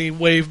the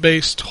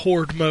wave-based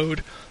horde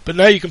mode. But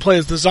now you can play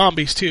as the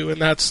zombies, too,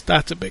 and that's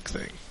a big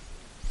thing.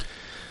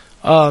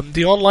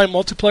 The online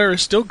multiplayer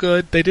is still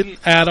good. They didn't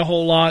add a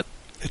whole lot.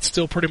 It's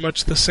still pretty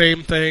much the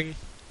same thing.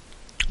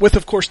 With,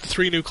 of course, the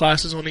 3 new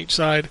classes on each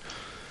side.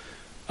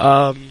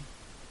 And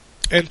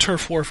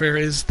Turf Warfare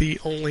is the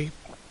only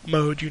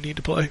mode you need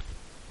to play.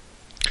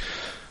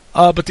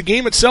 But the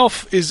game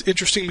itself is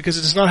interesting because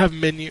it does not have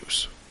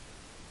menus.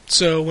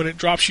 So when it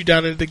drops you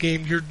down into the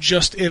game, you're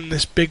just in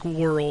this big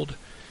world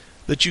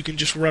that you can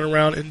just run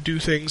around and do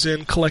things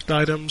in, collect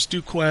items,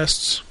 do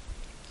quests,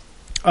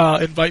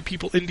 invite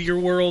people into your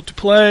world to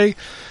play,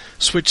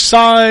 switch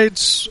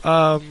sides.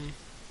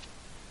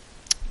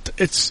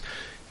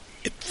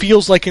 It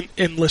feels like an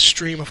endless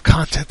stream of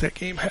content that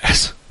game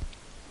has.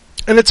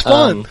 And it's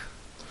fun.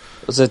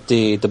 Was it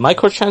the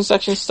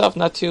microtransaction stuff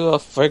not too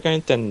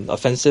fragrant and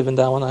offensive in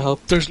that one, I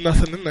hope? There's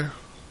nothing in there.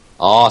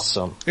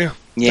 Awesome. Yeah.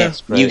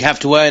 Yes, great. you have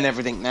to earn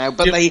everything now,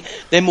 but Yep.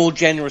 they're more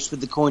generous with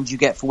the coins you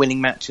get for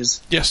winning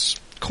matches. Yes.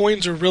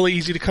 Coins are really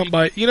easy to come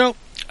by. You know,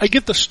 I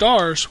get the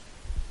stars,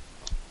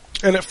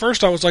 and at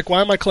first I was like, why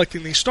am I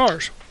collecting these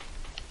stars?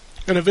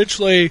 And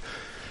eventually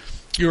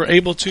you're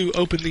able to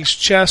open these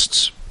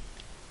chests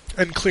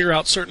and clear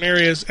out certain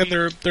areas, and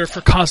they're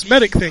for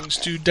cosmetic things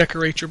to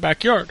decorate your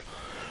backyard.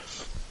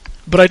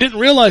 But I didn't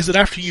realize that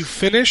after you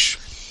finish,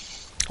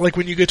 like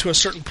when you get to a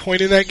certain point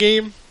in that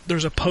game,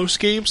 there's a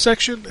post-game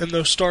section, and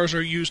those stars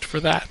are used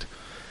for that.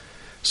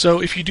 So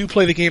if you do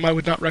play the game, I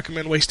would not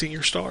recommend wasting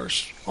your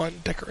stars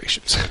on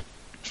decorations.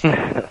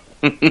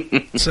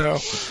 So,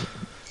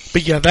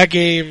 but yeah, that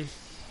game,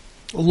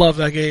 love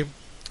that game.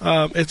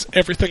 It's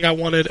everything I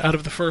wanted out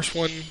of the first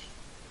one.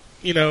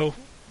 You know,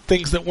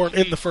 things that weren't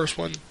in the first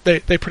one. They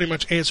pretty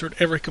much answered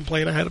every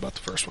complaint I had about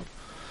the first one.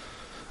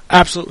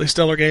 Absolutely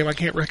stellar game. I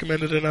can't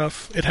recommend it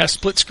enough. It has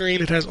split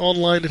screen, it has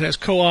online, it has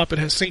co-op, it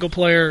has single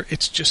player.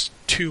 It's just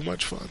too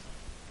much fun.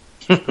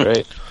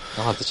 Great.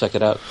 I'll have to check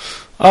it out.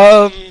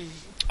 I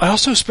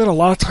also spent a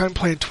lot of time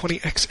playing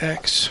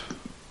 20XX,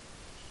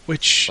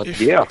 which What if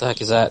the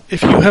heck is that? you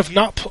have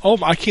not...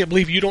 I can't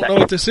believe you don't know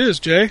what this is,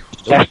 Jay.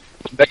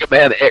 Mega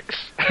Man X.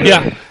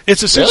 Yeah,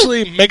 it's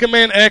essentially Mega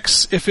Man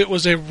X if it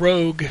was a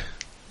rogue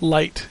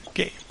light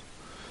game.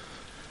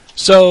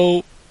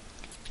 So,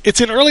 it's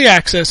in early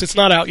access. It's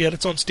not out yet.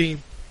 It's on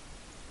Steam.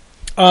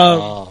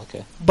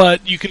 Okay.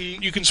 But you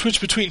can switch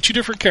between 2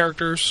 different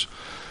characters,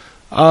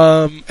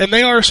 and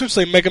they are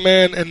essentially Mega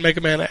Man and Mega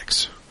Man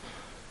X.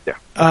 Yeah.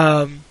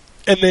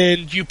 And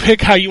then you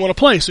pick how you want to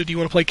play. So do you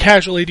want to play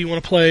casually? Do you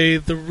want to play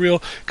the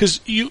real... Because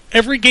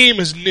every game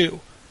is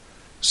new.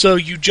 So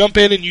you jump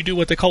in and you do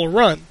what they call a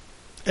run.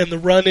 And the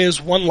run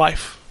is 1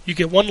 life. You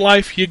get 1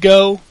 life, you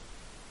go.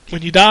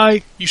 When you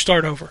die, you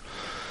start over.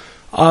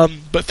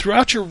 But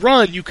throughout your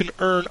run, you can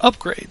earn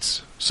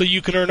upgrades. So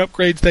you can earn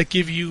upgrades that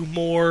give you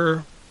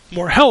more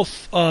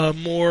health,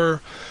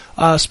 more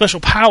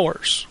special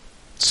powers.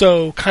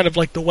 So kind of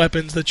like the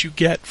weapons that you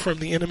get from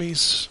the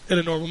enemies in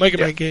a normal Mega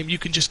Man game, you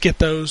can just get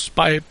those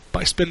by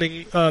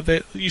spending.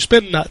 You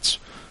spend nuts,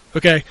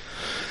 okay?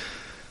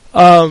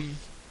 But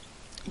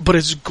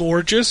it's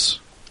gorgeous.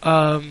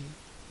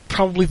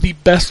 Probably the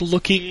best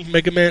looking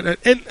Mega Man,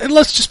 and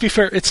let's just be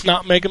fair, it's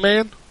not Mega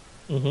Man,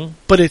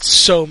 but it's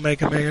so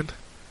Mega Man.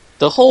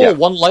 The whole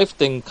 1 life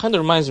thing kind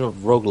of reminds me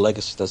of Rogue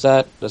Legacy. Does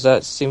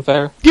that seem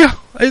fair? Yeah,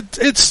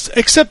 it's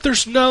except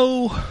there's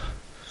no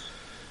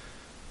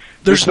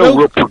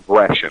real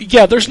progression.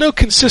 Yeah, there's no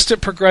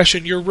consistent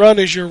progression. Your run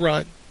is your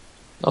run.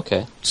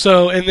 Okay.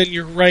 So, and then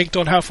you're ranked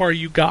on how far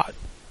you got.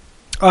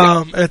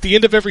 At the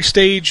end of every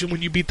stage,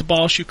 when you beat the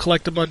boss, you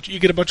collect you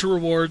get a bunch of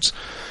rewards,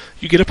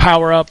 you get a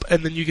power up,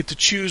 and then you get to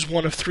choose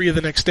one of 3 of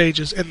the next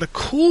stages. And the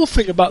cool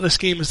thing about this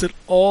game is that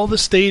all the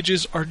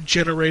stages are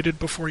generated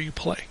before you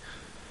play.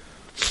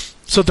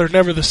 So they're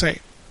never the same.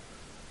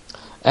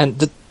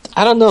 And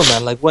I don't know,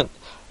 man.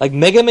 Like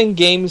Mega Man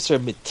games are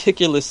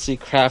meticulously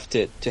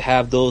crafted to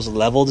have those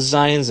level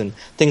designs and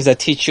things that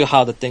teach you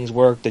how the things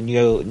work, the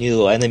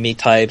new enemy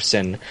types,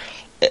 and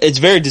it's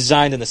very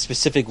designed in a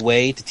specific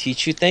way to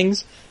teach you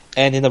things.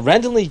 And in a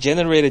randomly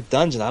generated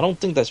dungeon, I don't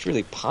think that's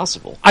really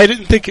possible. I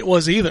didn't think it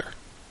was either.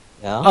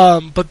 Yeah.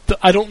 But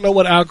I don't know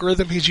what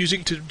algorithm he's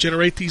using to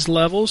generate these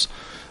levels.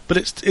 But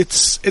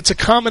it's a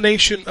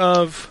combination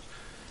of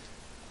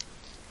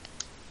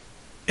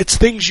it's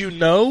things you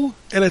know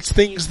and it's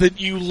things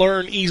that you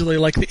learn easily.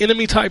 Like the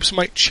enemy types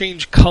might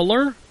change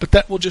color, but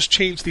that will just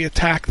change the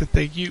attack that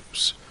they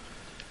use.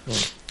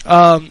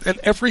 And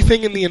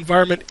everything in the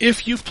environment,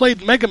 if you've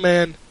played Mega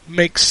Man,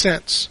 makes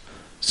sense.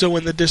 So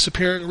when the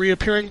disappearing,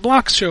 reappearing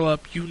blocks show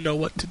up, you know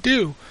what to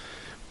do.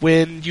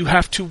 When you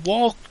have to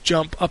wall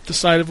jump up the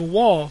side of a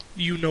wall,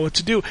 you know what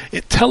to do.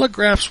 It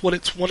telegraphs what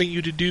it's wanting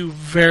you to do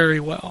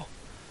very well.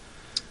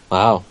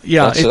 Wow.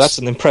 Yeah, that's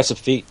an impressive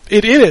feat.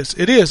 It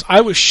is.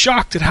 I was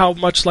shocked at how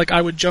much like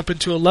I would jump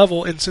into a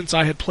level, and since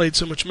I had played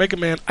so much Mega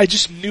Man, I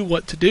just knew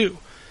what to do.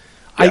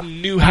 Yeah. I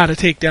knew how to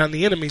take down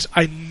the enemies.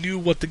 I knew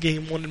what the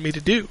game wanted me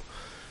to do.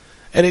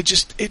 And it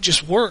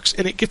just works,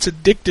 and it gets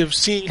addictive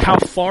seeing how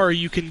far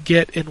you can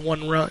get in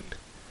one run.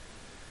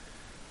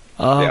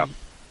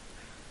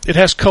 It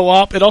has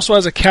co-op. It also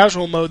has a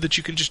casual mode that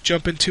you can just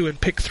jump into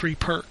and pick 3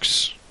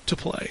 perks to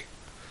play.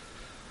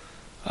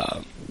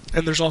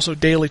 And there's also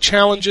daily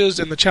challenges,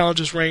 and the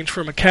challenges range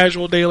from a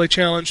casual daily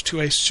challenge to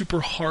a super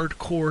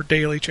hardcore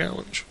daily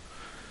challenge.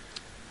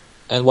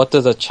 And what do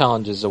the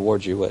challenges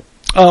award you with?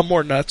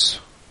 More nuts.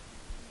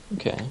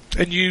 Okay.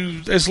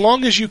 And as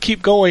long as you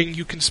keep going,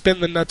 you can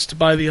spend the nuts to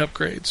buy the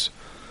upgrades.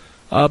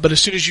 But as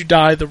soon as you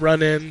die, the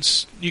run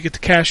ends. You get to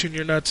cash in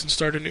your nuts and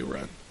start a new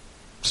run.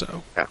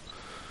 So. Yeah.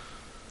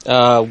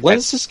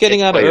 When's this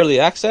getting out of early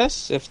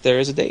access, if there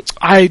is a date?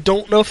 I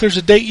don't know if there's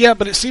a date yet,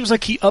 but it seems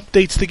like he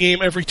updates the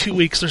game every 2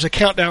 weeks. There's a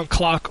countdown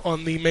clock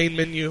on the main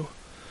menu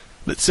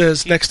that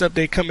says next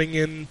update coming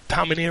in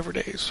how many ever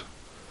days.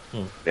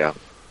 Yeah.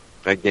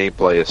 That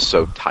gameplay is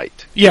so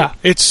tight. Yeah,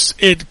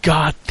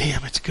 god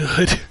damn, it's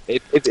good.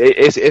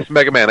 It's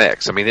Mega Man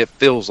X. I mean, it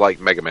feels like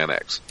Mega Man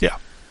X. Yeah.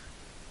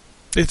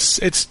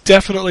 It's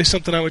definitely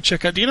something I would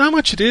check out. Do you know how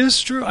much it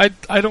is, Drew? I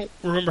don't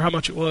remember how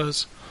much it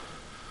was.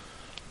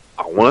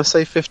 I want to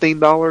say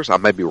 $15. I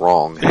may be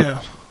wrong.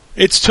 Yeah,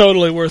 it's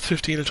totally worth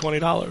 $15 to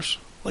 $20,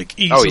 like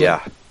easily. Oh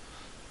yeah,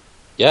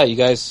 yeah. You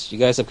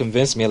guys have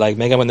convinced me. Like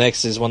Mega Man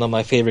X is one of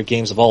my favorite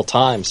games of all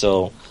time,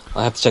 so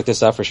I have to check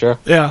this out for sure.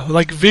 Yeah,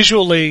 like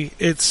visually,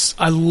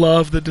 I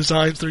love the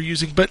designs they're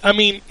using, but I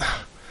mean,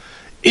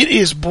 it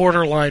is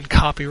borderline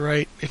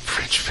copyright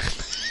infringement.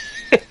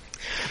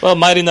 Well,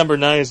 Mighty Number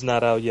 9 is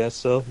not out yet,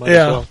 so might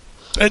as well.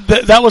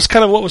 That was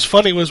kind of what was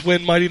funny was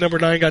when Mighty Number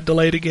 9 got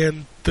delayed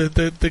again,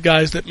 the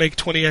guys that make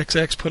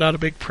 20XX put out a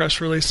big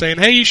press release saying,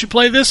 hey, you should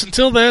play this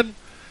until then.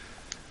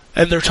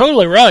 And they're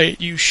totally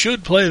right. You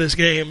should play this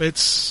game.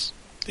 It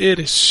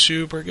is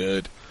super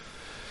good.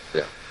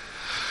 Yeah.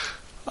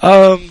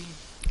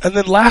 And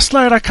then last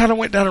night I kind of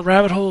went down a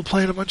rabbit hole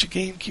playing a bunch of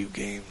GameCube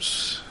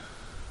games.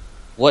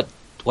 What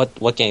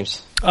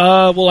games?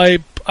 Well,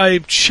 I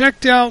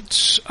checked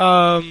out,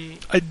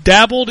 I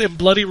dabbled in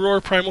Bloody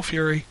Roar Primal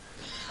Fury.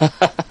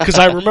 Because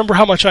I remember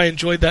how much I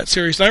enjoyed that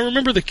series. And I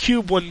remember the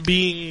Cube one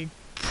being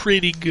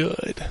pretty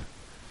good.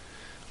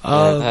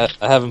 I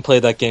haven't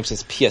played that game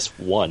since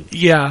PS1.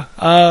 Yeah.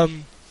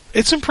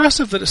 It's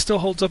impressive that it still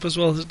holds up as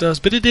well as it does,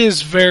 but it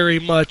is very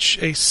much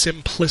a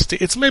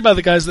simplistic... It's made by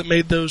the guys that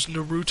made those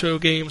Naruto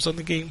games on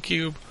the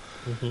GameCube.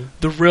 Mm-hmm.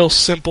 The real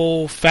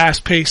simple,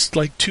 fast-paced,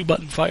 like,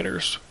 2-button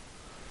fighters.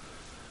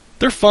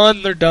 They're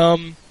fun, they're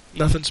dumb,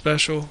 nothing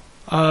special.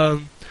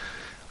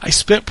 I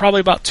spent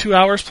probably about 2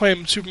 hours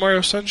playing Super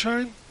Mario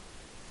Sunshine.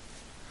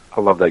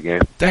 I love that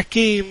game. That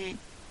game,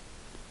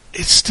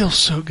 it's still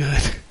so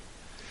good.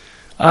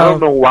 I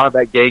don't know why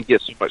that game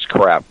gets so much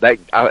crap.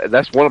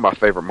 That's one of my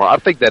favorite Mario. I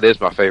think that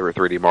is my favorite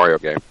 3D Mario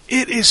game.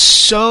 It is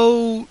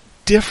so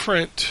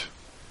different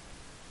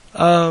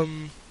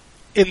in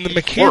the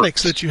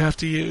mechanics that you have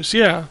to use.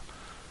 Yeah.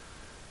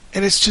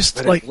 And it's just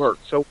but like... It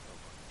worked so well.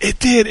 It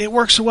did. It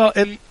worked so well.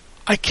 And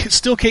I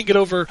still can't get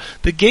over...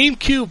 The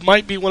GameCube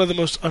might be one of the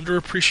most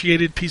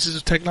underappreciated pieces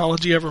of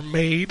technology ever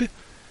made.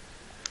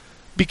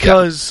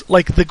 Because,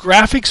 like, the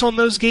graphics on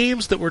those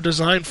games that were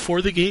designed for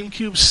the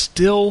GameCube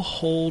still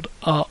hold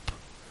up.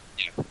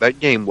 That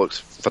game looks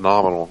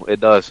phenomenal. It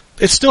does.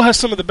 It still has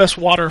some of the best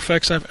water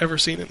effects I've ever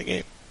seen in a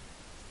game.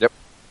 Yep.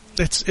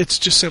 It's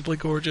just simply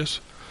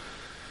gorgeous.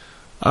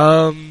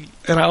 And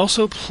I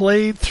also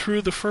played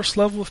through the first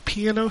level of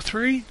Piano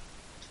 3.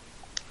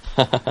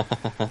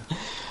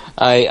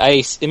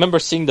 I remember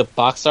seeing the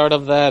box art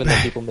of that and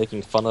then people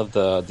making fun of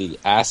the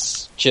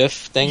ass GIF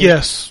thing.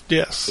 Yes.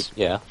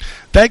 Yeah.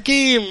 That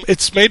game,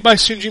 it's made by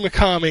Shinji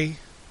Mikami.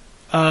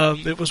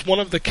 It was one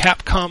of the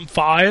Capcom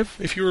 5.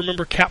 If you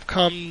remember,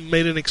 Capcom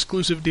made an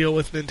exclusive deal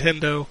with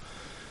Nintendo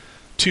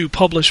to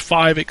publish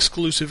 5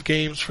 exclusive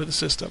games for the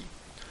system.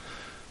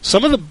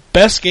 Some of the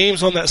best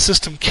games on that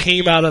system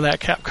came out of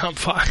that Capcom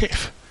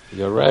 5.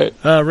 You're right.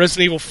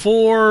 Resident Evil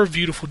 4,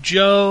 Beautiful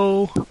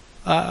Joe...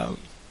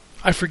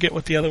 I forget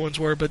what the other ones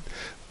were, but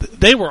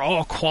they were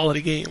all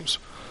quality games.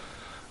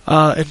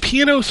 And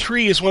Piano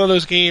 3 is one of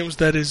those games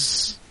that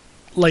is,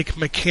 like,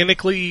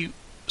 mechanically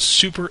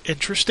super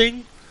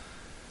interesting.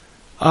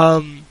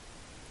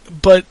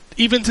 But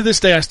even to this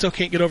day, I still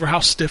can't get over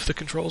how stiff the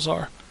controls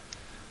are.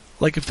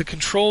 Like, if the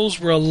controls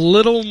were a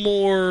little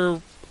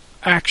more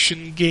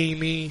action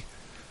gamey,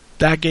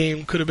 that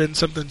game could have been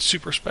something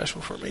super special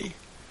for me.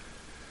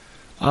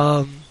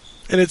 And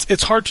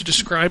it's hard to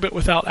describe it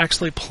without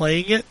actually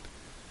playing it,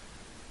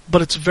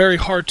 but it's very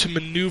hard to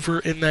maneuver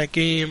in that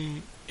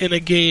game, in a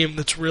game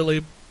that's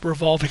really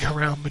revolving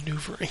around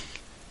maneuvering.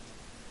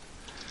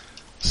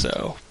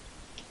 So,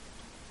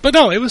 but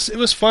no, it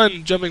was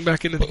fun jumping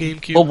back into the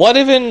GameCube. But what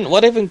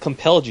even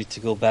compelled you to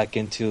go back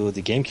into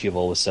the GameCube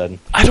all of a sudden?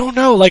 I don't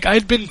know. Like,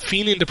 I'd been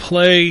fiending to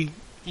play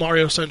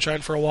Mario Sunshine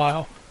for a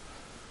while,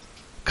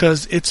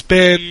 because it's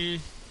probably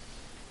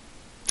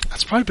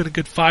been a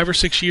good 5 or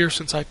 6 years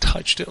since I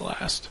touched it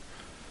last.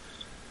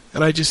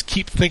 And I just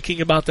keep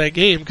thinking about that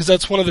game, because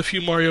that's one of the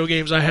few Mario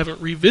games I haven't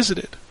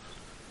revisited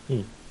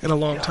in a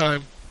long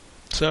time.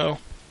 So,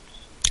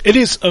 it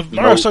is,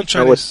 Mario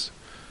Sunshine is...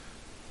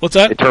 What's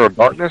that? Eternal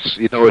Darkness?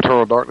 You know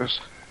Eternal Darkness?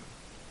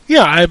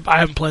 Yeah, I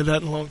haven't played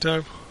that in a long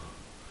time.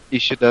 You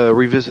should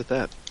revisit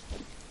that.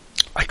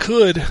 I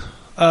could.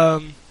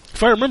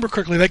 If I remember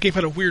correctly, that game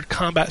had a weird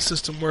combat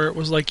system where it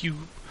was like you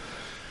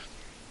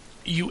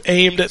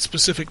aimed at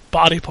specific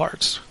body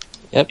parts.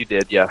 Yep. You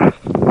did, yeah.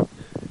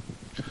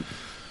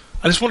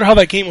 I just wonder how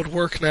that game would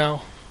work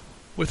now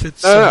with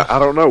its... I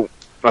don't know.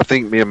 I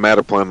think me and Matt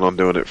are planning on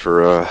doing it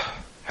for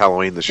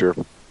Halloween this year.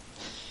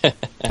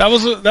 That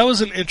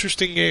was an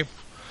interesting game.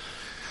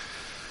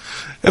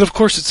 And of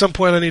course, at some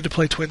point, I need to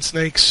play Twin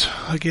Snakes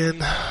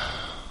again.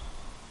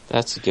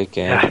 That's a good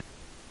game.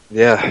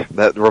 Yeah,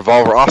 that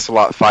Revolver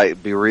Ocelot fight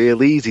would be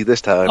real easy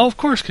this time. Oh, of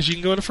course, because you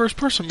can go into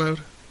first-person mode.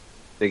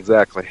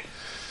 Exactly.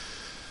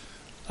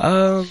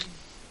 I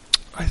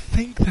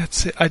think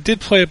that's it. I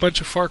did play a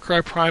bunch of Far Cry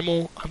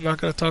Primal. I'm not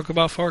going to talk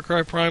about Far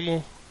Cry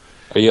Primal.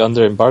 Are you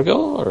under embargo,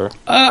 or?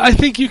 I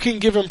think you can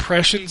give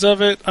impressions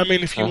of it. I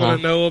mean, if you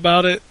want to know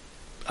about it.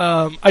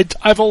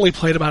 I've only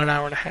played about an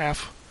hour and a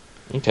half.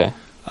 Okay.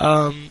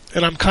 And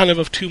I'm kind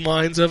of two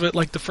minds of it.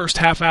 Like, the first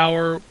half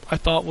hour I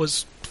thought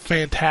was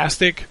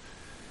fantastic.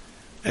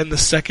 And the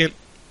second,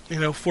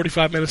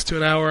 45 minutes to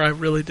an hour,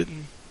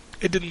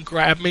 it didn't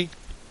grab me.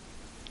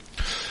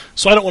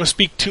 So I don't want to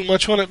speak too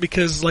much on it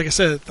because, like I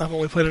said, I've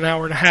only played an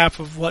hour and a half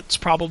of what's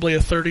probably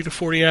a 30 to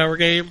 40 hour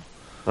game.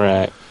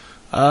 Right.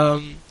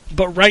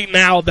 But right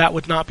now, that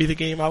would not be the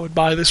game I would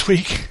buy this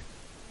week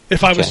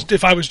if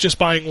I was just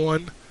buying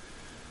one.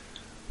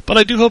 But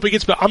I do hope it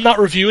gets better. I'm not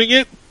reviewing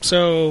it,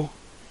 so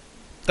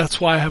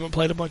that's why I haven't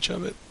played a bunch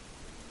of it.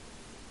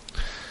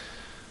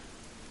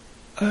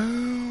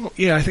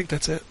 Yeah, I think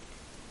that's it.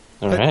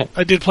 All right.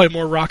 I did play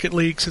more Rocket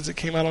League since it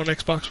came out on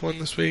Xbox One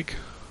this week.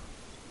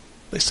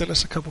 They sent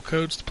us a couple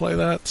codes to play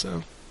that,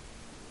 so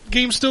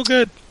game's still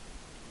good.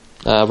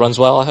 Runs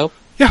well, I hope?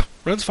 Yeah,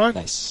 runs fine.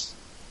 Nice.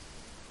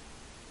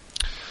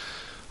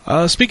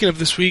 Speaking of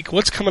this week,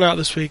 what's coming out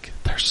this week?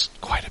 There's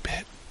quite a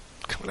bit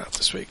coming out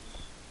this week.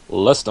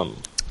 List them.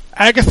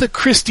 Agatha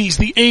Christie's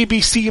The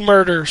ABC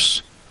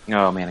Murders.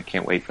 Oh man, I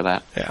can't wait for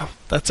that. Yeah,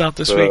 that's out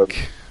this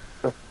week.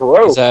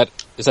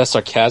 Is that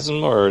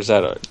sarcasm, or are you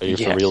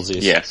for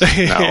realsies? Yes.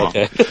 No.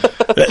 Okay.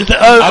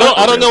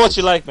 I don't know what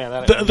you like,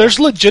 man. There's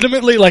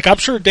legitimately, like, I'm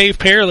sure Dave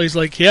Parley's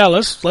like, yeah,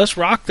 let's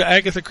rock the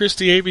Agatha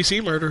Christie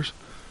ABC Murders.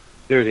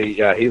 Dude,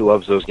 he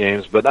loves those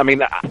games. But I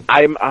mean,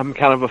 I'm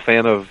kind of a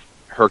fan of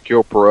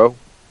Hercule Poirot,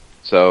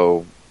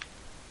 so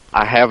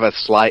I have a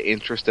slight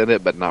interest in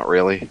it, but not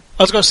really.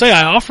 I was going to say,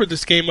 I offered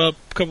this game up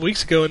a couple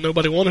weeks ago and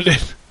nobody wanted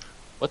it.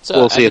 What's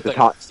We'll see at the Agatha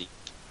top.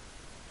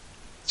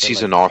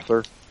 She's an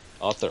author.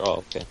 Author,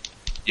 oh, okay.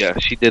 Yeah,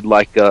 she did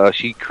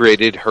she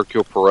created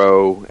Hercule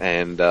Poirot,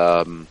 and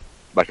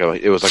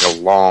it was like a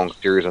long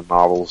series of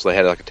novels. They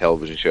had like a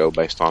television show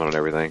based on it and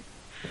everything.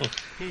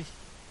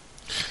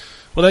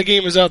 Well, that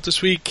game is out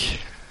this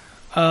week.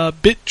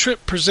 Bit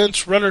Trip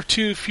presents Runner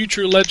 2: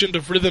 Future Legend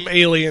of Rhythm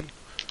Alien.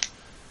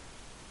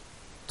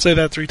 Say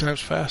that 3 times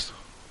fast.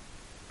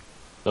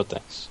 No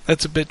thanks.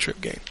 That's a Bit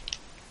Trip game.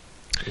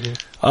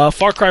 Mm-hmm.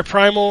 Far Cry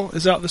Primal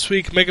is out this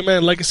week. Mega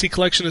Man Legacy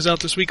Collection is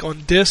out this week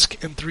on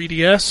disc and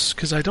 3DS,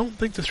 because I don't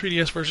think the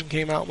 3DS version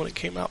came out when it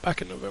came out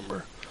back in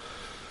November.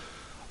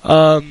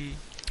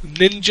 Ninja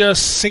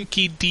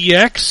Sinky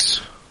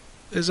DX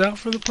is out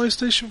for the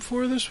PlayStation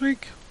 4 this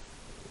week.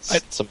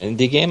 Some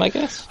indie game, I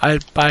guess? I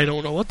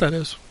don't know what that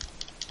is.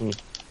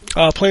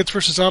 Plants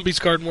vs. Zombies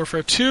Garden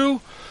Warfare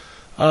 2.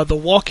 The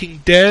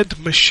Walking Dead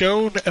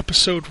Michonne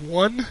Episode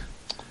 1.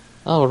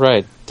 Oh,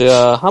 right.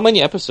 How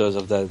many episodes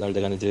of that are they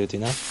going to do? Do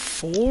you know?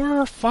 4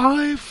 or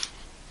 5?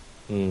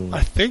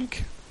 I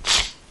think.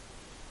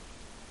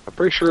 I'm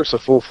pretty sure it's a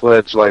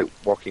full-fledged,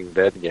 Walking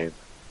Dead game.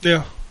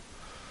 Yeah.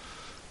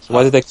 So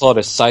why did they call it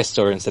a side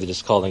story instead of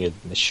just calling it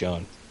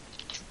Michonne?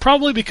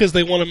 Probably because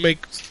they want to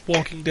make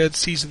Walking Dead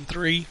Season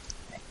 3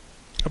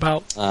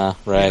 about...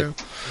 right.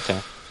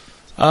 Okay.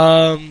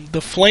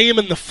 The Flame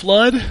and the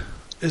Flood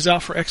is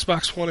out for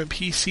Xbox One and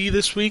PC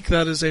this week.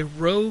 That is a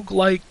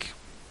roguelike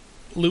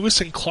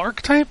Lewis and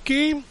Clark type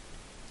game?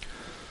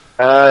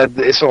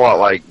 It's a lot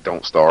like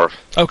Don't Starve.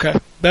 Okay.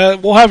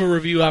 We'll have a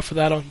review out for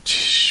that on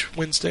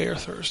Wednesday or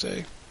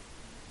Thursday.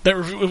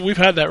 We've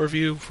had that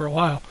review for a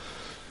while.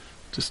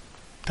 Just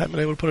Haven't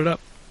been able to put it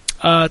up.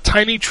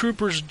 Tiny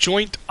Troopers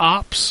Joint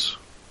Ops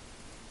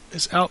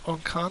is out on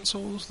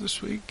consoles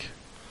this week.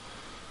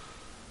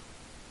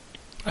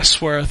 I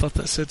swear I thought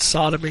that said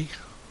sodomy.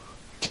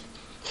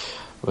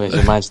 Wait,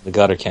 your mind's in the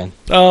gutter, Ken.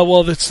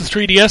 Well, it's the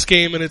 3DS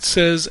game, and it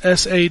says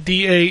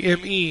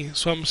SADAME,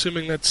 so I'm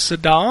assuming that's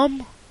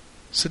Saddam?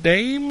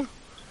 Saddam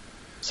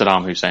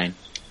Hussein.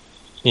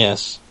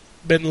 Yes.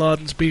 Bin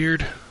Laden's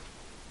beard.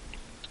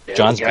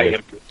 John's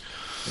beard.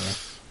 Yeah.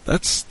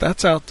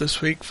 That's out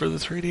this week for the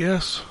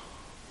 3DS.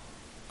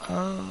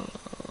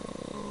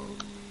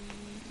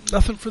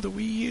 Nothing for the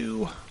Wii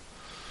U.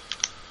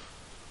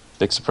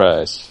 Big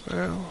surprise.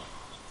 Well,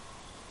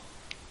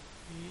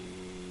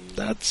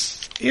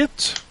 that's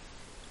it.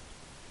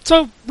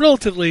 So,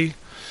 relatively,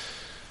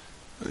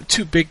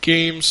 2 big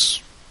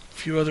games, a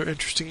few other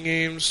interesting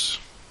games.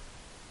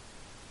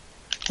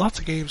 Lots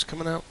of games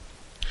coming out.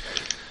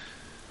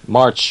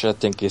 March, I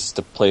think, is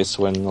the place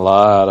when a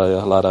lot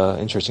of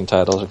interesting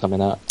titles are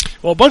coming out.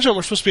 Well, a bunch of them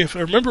were supposed to be.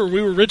 I remember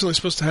we were originally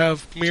supposed to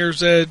have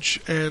Mirror's Edge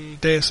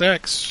and Deus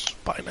Ex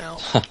by now.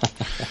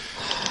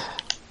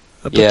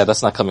 Yeah,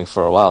 that's not coming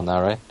for a while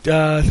now, right?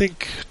 I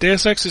think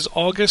Deus Ex is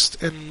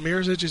August and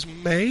Mirror's Edge is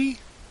May.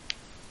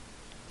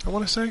 I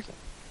want to say.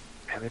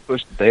 Have they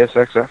pushed Deus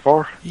Ex that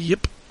far?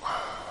 Yep.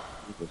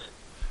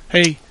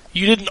 Hey,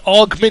 you didn't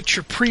augment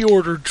your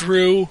pre-order,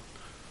 Drew.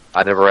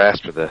 I never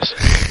asked for this.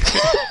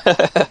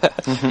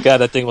 God,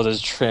 that thing was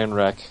a train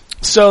wreck.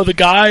 So the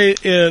guy,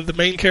 the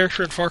main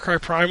character in Far Cry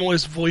Primal,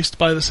 is voiced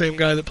by the same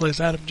guy that plays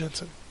Adam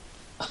Jensen.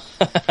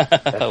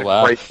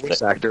 Wow. Great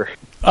voice actor.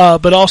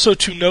 But also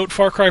to note,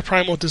 Far Cry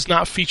Primal does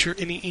not feature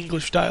any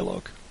English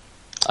dialogue.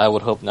 I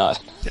would hope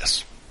not.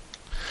 Yes.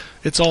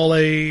 It's all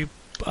a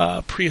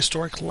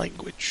prehistoric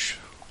language.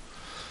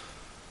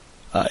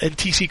 And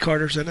T.C.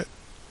 Carter's in it.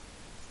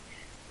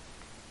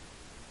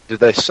 Did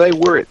they say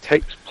where it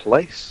takes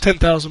place?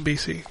 10,000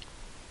 BC.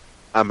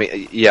 I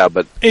mean, yeah,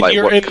 but In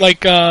Europe,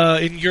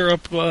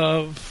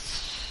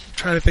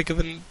 trying to think of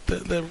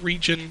the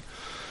region.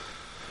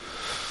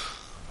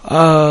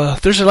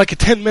 There's like a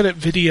 10-minute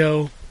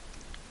video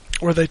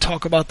where they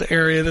talk about the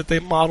area that they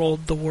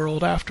modeled the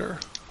world after,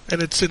 and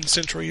it's in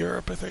Central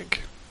Europe, I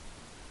think.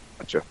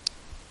 Gotcha.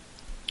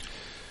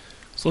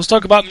 So let's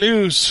talk about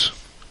news.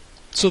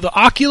 So the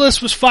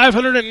Oculus was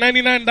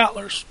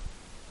 $599.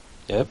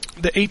 Yep.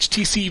 The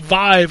HTC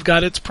Vive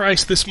got its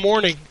price this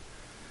morning.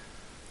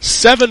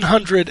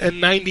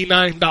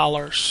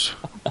 $799.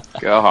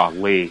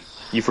 Golly.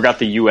 You forgot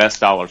the US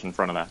dollars in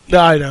front of that. No,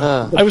 I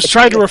know. I was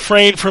trying to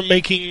refrain from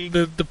making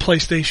the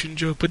PlayStation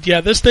joke, but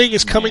yeah, this thing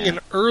is coming in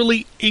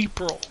early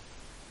April.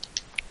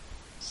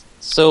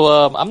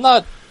 So I'm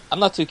not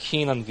too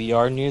keen on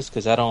VR news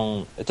because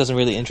it doesn't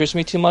really interest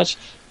me too much.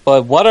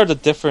 But what are the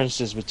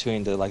differences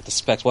between the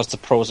specs? What's the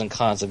pros and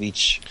cons of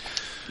each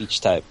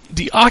type?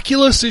 The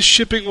Oculus is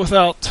shipping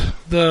without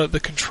the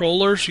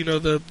controllers,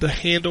 the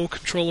handle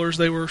controllers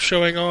they were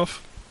showing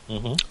off.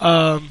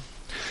 Mm-hmm.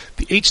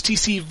 The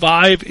HTC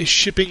Vive is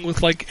shipping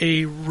with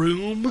a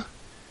room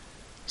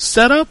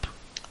setup.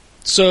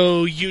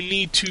 So you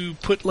need to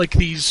put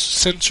these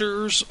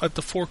sensors at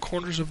the 4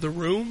 corners of the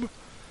room,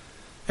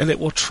 and it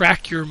will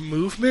track your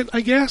movement,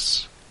 I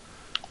guess.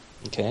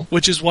 Okay.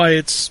 Which is why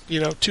it's,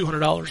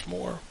 $200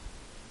 more.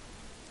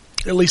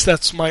 At least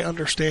that's my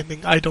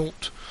understanding. I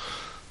don't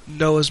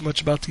know as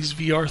much about these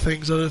VR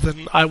things other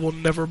than I will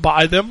never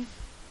buy them.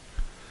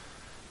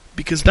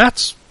 Because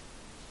that's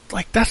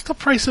the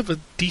price of a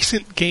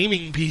decent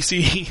gaming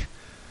PC.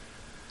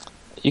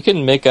 You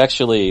can make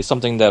actually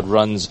something that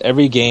runs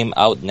every game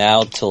out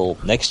now till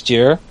next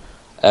year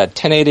at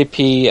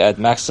 1080p at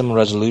maximum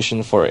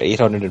resolution for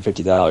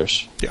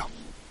 $850. Yeah.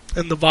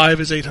 And the Vive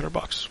is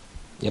 $800.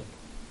 Yep.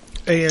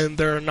 And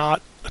there are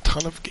not a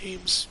ton of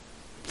games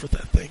for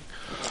that thing.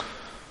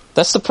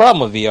 That's the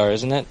problem with VR,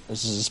 isn't it?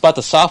 It's about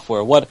the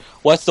software.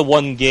 What's the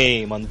one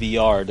game on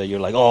VR that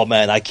you're like, oh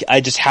man, I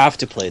just have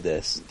to play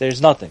this?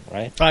 There's nothing,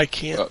 right? I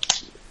can't.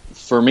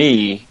 For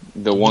me,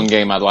 the one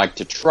game I'd like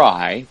to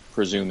try,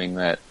 presuming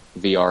that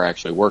VR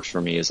actually works for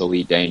me, is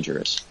Elite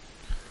Dangerous.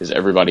 Because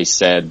everybody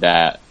said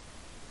that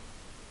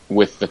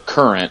with the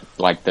current,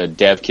 the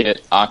dev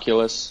kit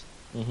Oculus,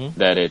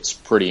 that it's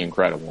pretty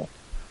incredible.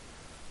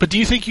 But do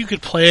you think you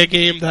could play a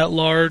game that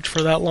large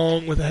for that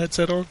long with a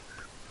headset on?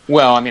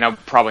 Well, I'm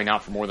probably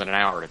not for more than an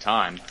hour at a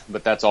time,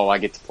 but that's all I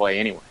get to play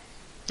anyway.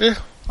 Yeah,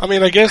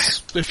 I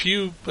guess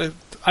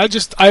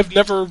I've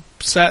never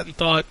sat and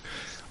thought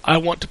I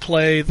want to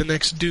play the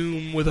next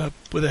Doom with a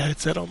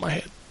headset on my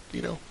head,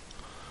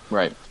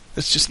 Right.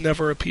 It's just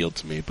never appealed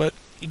to me. But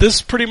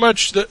this pretty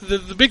much,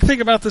 the big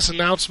thing about this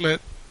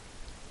announcement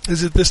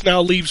is that this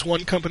now leaves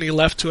one company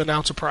left to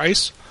announce a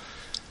price,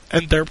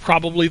 and they're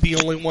probably the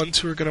only ones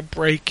who are going to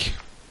break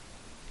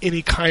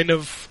any kind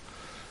of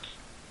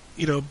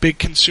big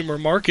consumer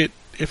market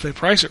if they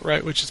price it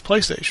right, which is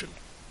PlayStation.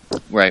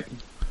 Right.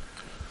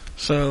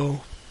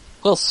 So,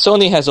 well,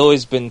 Sony has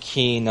always been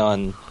keen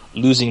on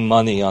losing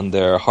money on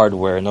their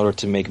hardware in order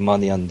to make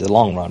money on the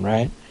long run,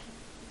 right?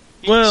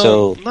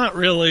 Well, not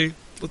really.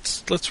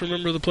 Let's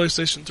remember the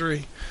PlayStation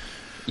 3.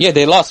 Yeah,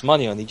 they lost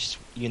money on each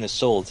unit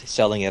sold,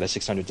 selling it at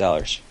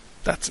 $600.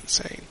 That's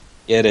insane.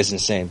 Yeah, it is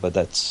insane, but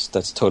that's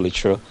totally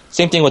true.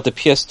 Same thing with the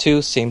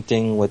PS2. Same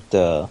thing with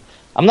the.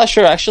 I'm not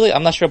sure about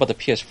the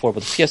PS4,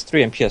 but the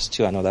PS3 and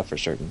PS2, I know that for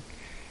certain.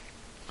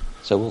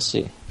 So we'll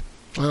see.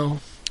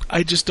 Well,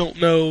 I just don't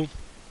know.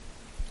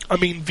 I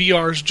mean,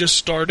 VR's just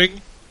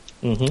starting,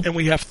 and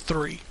we have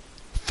three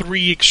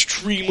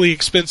extremely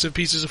expensive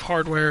pieces of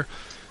hardware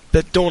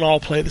that don't all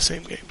play the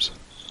same games.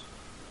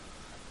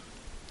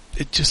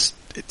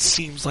 It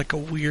seems like a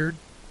weird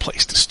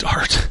place to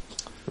start.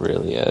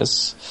 Really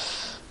is.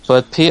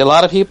 But a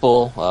lot of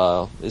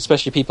people,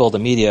 especially people in the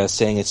media, are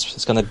saying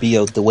it's going to be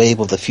the wave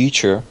of the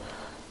future.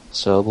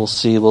 So we'll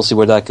see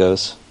where that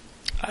goes.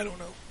 I don't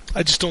know.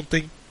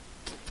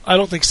 I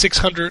don't think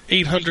 600,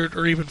 800,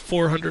 or even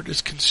 400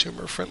 is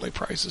consumer-friendly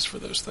prices for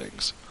those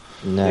things.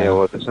 No. Yeah,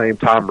 well, at the same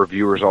time,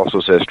 reviewers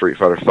also said Street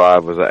Fighter V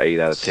was an 8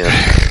 out of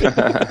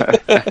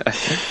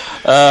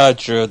 10.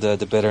 Drew,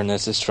 the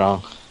bitterness is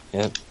strong.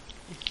 Yep.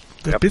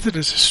 The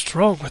bitterness is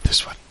strong with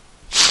this one.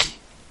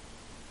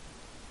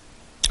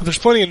 There's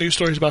plenty of news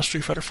stories about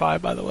Street Fighter V,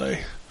 by the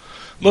way.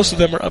 Most of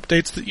them are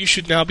updates that you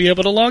should now be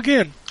able to log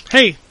in.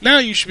 Hey, now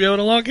you should be able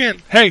to log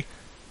in. Hey,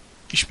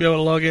 you should be able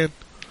to log in.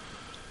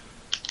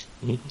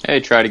 Hey,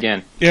 try it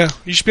again. Yeah,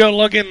 you should be able to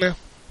log in now.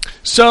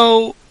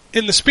 So,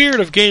 in the spirit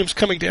of games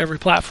coming to every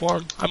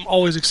platform, I'm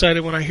always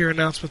excited when I hear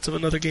announcements of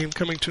another game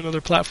coming to another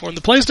platform.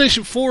 The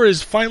PlayStation 4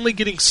 is finally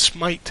getting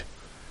Smite.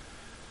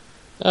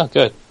 Oh,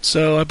 good.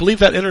 So, I believe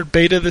that entered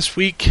beta this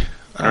week.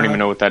 I don't even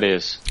know what that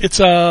is. It's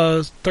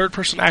a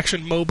third-person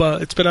action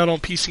MOBA. It's been out on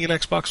PC and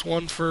Xbox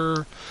One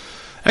for...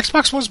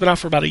 Xbox One's been out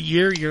for about a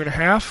year and a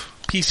half.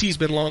 PC's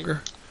been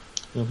longer.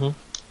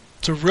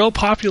 It's a real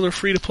popular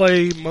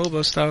free-to-play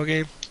MOBA-style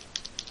game.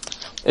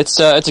 It's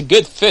a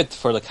good fit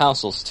for the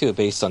consoles, too,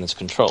 based on its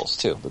controls,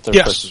 too. The third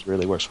person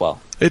really works well.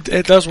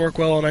 It does work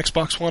well on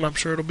Xbox One. I'm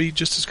sure it'll be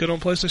just as good on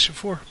PlayStation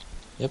 4.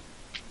 Yep.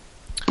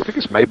 I think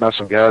it's made by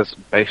some guys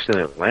based in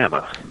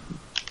Atlanta.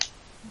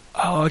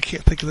 Oh, I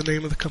can't think of the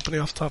name of the company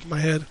off the top of my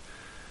head.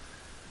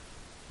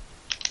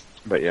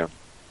 But yeah.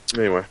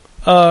 Anyway.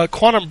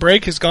 Quantum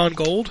Break has gone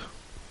gold.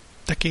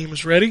 That game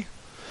is ready.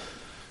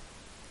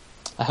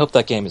 I hope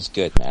that game is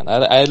good, man.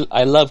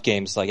 I love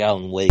games like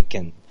Alan Wake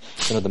and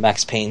the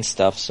Max Payne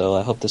stuff, so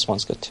I hope this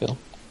one's good too.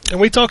 And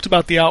we talked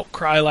about the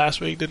Outcry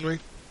last week, didn't we?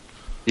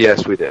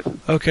 Yes, we did.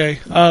 Okay.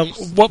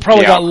 What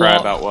probably The got outcry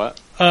about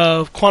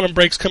what? Quantum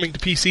Break's coming to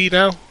PC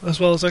now, as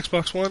well as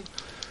Xbox One.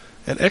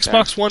 And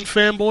Xbox One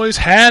fanboys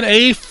had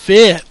a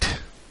fit.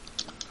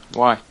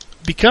 Why?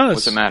 Because.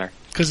 What's the matter?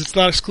 Because it's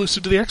not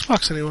exclusive to the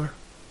Xbox anymore.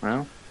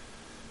 Well,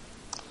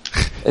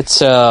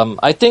 it's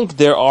I think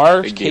there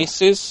are Big deal.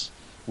 cases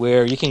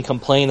where you can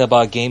complain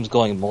about games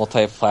going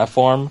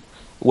multi-platform,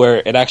 where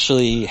it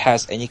actually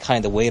has any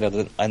kind of weight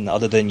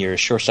other than your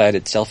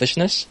short-sighted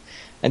selfishness,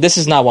 and this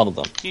is not one of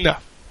them. No.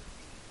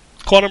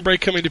 Quantum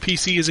Break coming to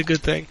PC is a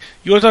good thing.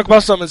 You want to talk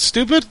about something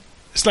stupid?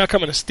 It's not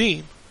coming to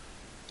Steam.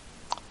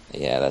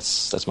 Yeah,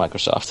 that's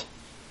Microsoft.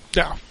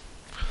 No.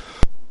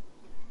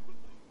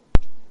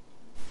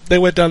 They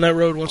went down that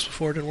road once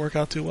before. It didn't work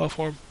out too well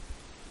for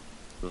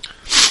them.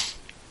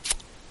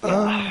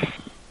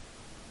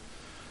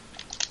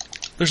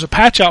 There's a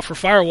patch out for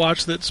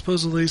Firewatch that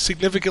supposedly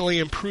significantly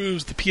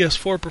improves the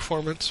PS4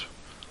 performance.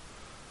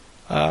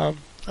 I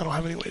don't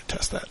have any way to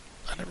test that.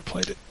 I never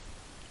played it.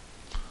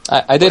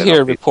 I did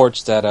hear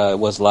reports that it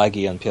was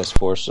laggy on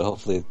PS4, so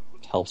hopefully it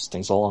helps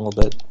things along a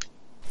little bit.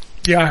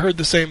 Yeah, I heard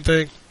the same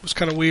thing. It was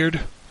kind of weird.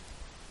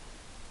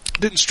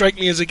 Didn't strike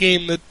me as a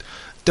game that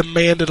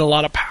demanded a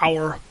lot of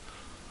power.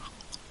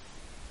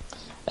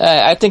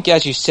 I think,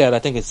 as you said, I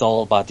think it's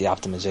all about the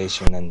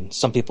optimization, and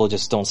some people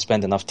just don't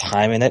spend enough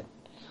time in it,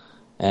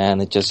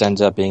 and it just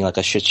ends up being like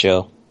a shit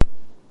show.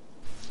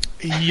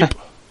 Yep.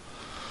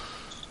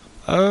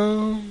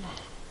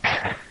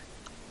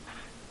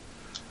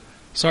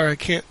 Sorry, I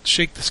can't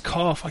shake this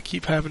cough. I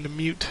keep having to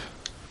mute.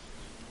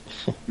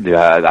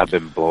 Yeah, I've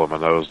been blowing my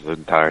nose the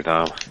entire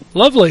time.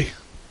 Lovely.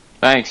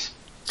 thanks.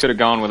 Could have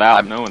gone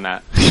without knowing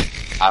that.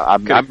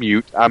 I'm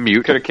mute.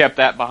 Could have kept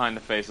that behind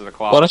the face of the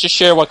closet. Why don't you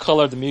share what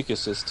color the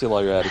mucus is too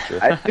while you're at it, Drew?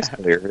 It's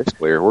clear. It's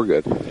clear. We're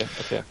good. Yeah,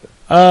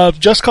 okay.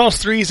 Just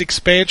Cause 3's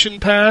expansion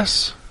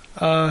pass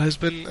has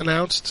been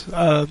announced.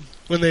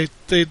 When they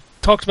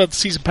talked about the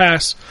season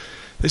pass,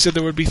 they said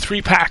there would be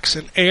 3 packs: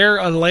 an air,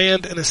 a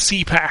land, and a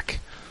sea pack.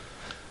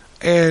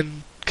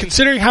 And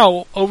considering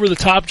how over the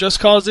top Just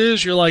Cause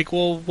is, you're like,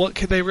 well, what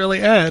could they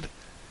really add?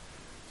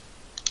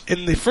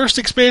 In the first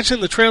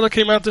expansion, the trailer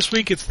came out this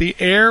week. It's the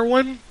air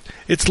one.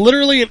 It's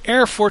literally an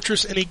air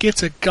fortress, and he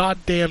gets a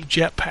goddamn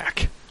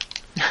jetpack.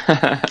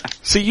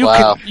 So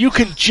you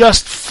can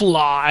just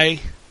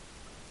fly,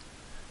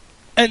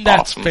 and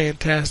that's awesome.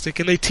 Fantastic.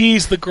 And they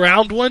tease the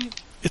ground one.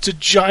 It's a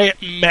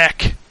giant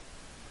mech.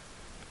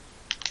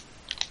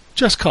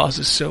 Just Cause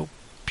is so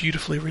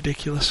beautifully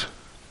ridiculous.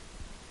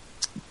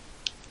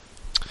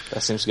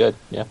 That seems good,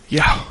 yeah.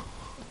 Yeah.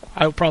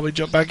 I will probably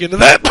jump back into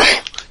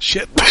that.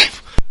 Shit.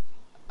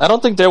 I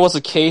don't think there was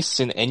a case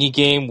in any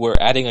game where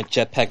adding a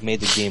jetpack made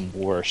the game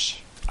worse.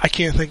 I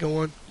can't think of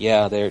one.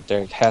 Yeah,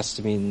 there has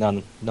to be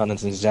none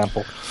as an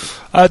example.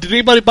 Did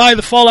anybody buy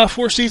the Fallout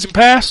 4 Season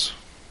Pass?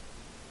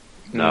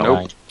 No.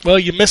 Nope. Well,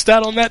 you missed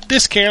out on that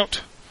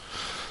discount.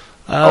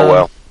 Oh,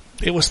 well.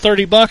 It was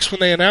 $30 when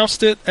they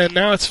announced it, and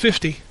now it's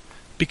 $50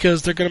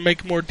 because they're going to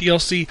make more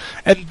DLC.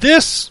 And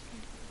this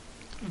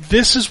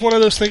is one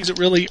of those things that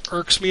really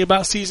irks me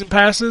about season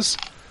passes.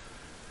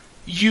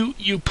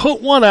 You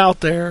put one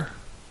out there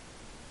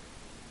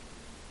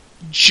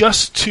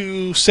just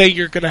to say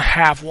you're going to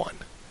have one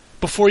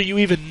before you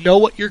even know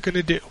what you're going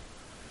to do.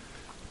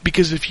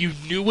 Because if you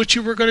knew what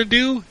you were going to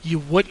do, you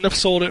wouldn't have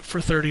sold it for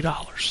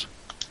 $30.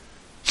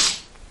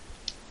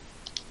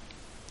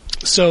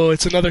 So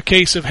it's another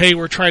case of, hey,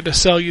 we're trying to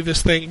sell you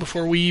this thing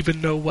before we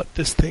even know what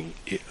this thing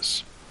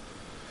is.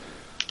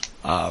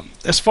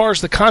 As far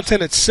as the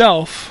content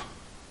itself,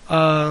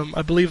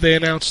 I believe they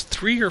announced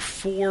 3 or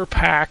 4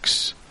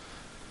 packs.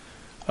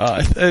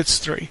 It's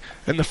 3.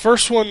 And the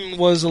first one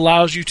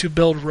allows you to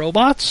build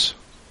robots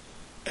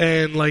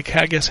and, like,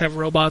 I guess have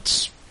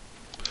robots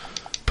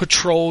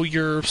patrol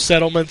your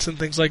settlements and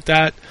things like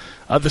that.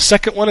 The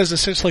second one is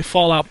essentially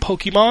Fallout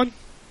Pokemon.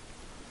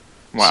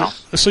 Wow.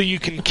 So you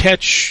can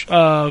catch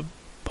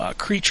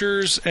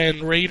creatures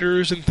and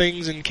raiders and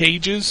things in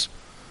cages.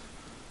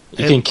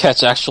 You can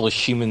catch actual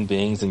human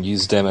beings and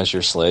use them as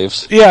your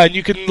slaves. Yeah, and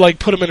you can like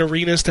put them in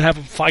arenas to have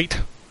them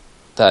fight.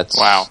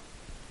 Wow.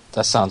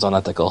 That sounds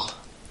unethical.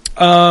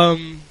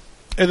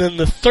 And then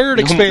the third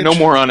expansion... No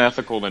more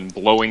unethical than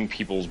blowing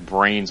people's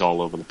brains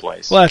all over the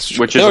place. Well, that's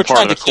true. Which They is were a part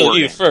trying of to the kill core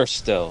you game.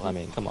 first, though. I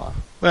mean, come on.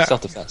 Yeah.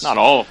 Self-defense. Not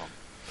all of them.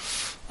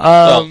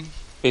 Well,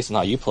 based on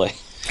how you play.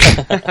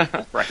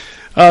 Right.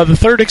 The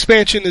third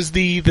expansion is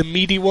the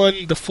meaty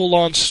one, the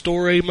full-on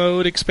story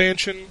mode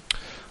expansion.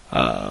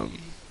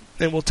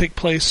 And will take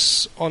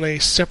place on a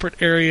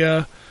separate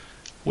area,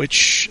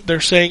 which they're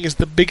saying is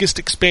the biggest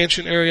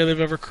expansion area they've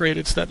ever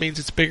created, so that means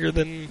it's bigger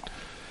than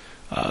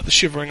the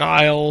Shivering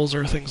Isles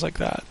or things like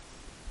that.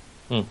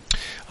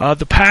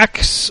 The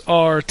packs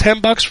are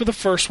 $10 for the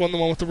first one, the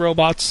one with the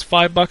robots,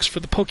 $5 for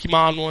the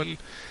Pokemon one,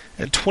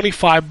 and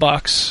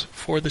 $25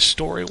 for the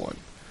story one.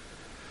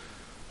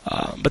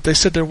 But they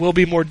said there will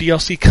be more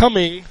DLC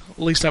coming, at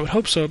least I would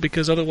hope so,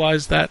 because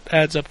otherwise that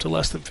adds up to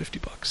less than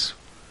 $50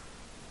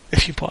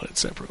 if you bought it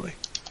separately.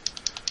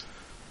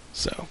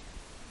 So,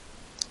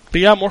 but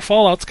yeah, more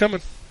Fallout's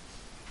coming.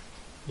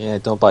 Yeah,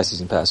 don't buy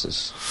season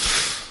passes.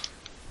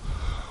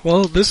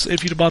 Well,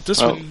 if you'd bought this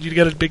one, you'd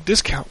get a big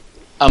discount.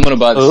 I'm going to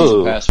buy the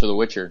season pass for The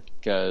Witcher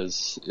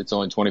because it's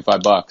only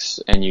 $25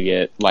 and you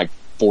get like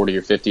 40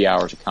 or 50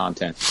 hours of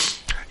content.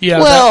 Yeah.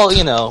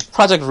 Well,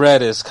 Project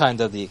Red is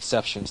kind of the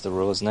exception to the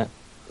rule, isn't it?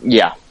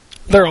 Yeah.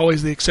 They're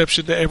always the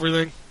exception to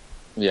everything.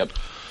 Yep.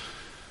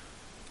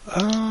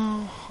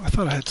 Oh, I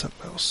thought I had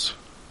something else.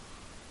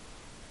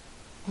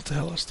 What the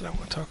hell else did I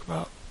want to talk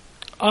about?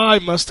 I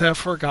must have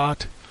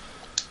forgot.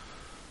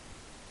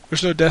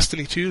 There's no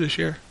Destiny 2 this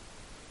year.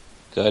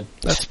 Good.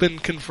 That's been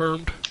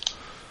confirmed.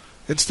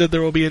 Instead,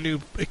 there will be a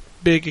new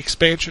big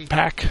expansion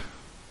pack.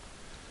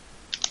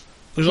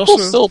 There's People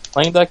also still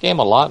playing that game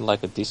a lot,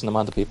 like a decent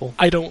amount of people?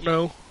 I don't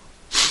know.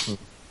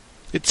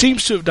 It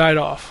seems to have died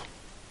off.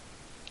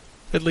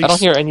 At least I don't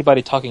hear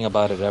anybody talking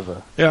about it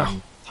ever. Yeah.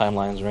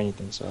 Timelines or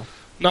anything, so.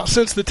 Not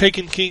since The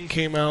Taken King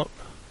came out.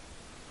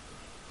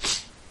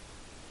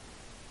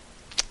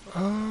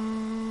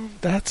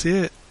 That's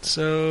it.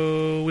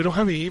 So, we don't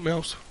have any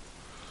emails.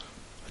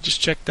 I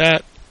just checked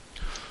that.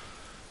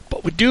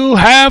 But we do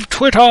have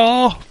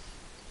Twitter.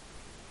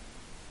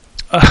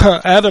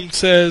 Adam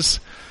says,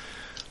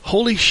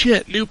 holy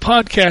shit, new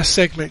podcast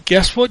segment.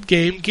 Guess what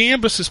game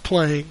Gambus is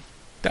playing?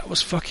 That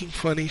was fucking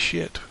funny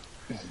shit.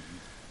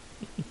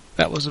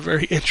 That was a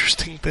very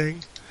interesting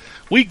thing.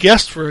 We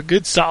guessed for a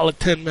good solid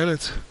 10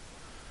 minutes.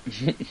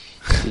 Did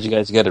you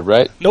guys get it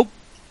right? Nope.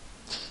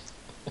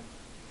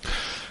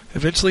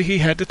 Eventually he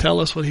had to tell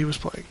us what he was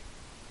playing.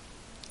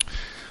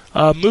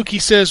 Mookie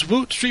says,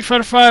 Woot, Street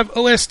Fighter V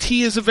OST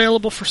is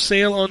available for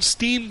sale on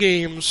Steam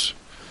Games.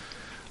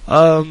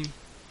 That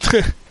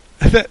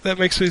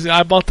makes me...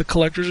 I bought the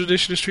collector's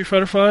edition of Street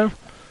Fighter V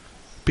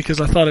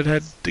because I thought it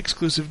had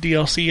exclusive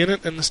DLC in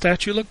it and the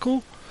statue looked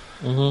cool.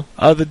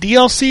 Mm-hmm. The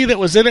DLC that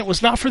was in it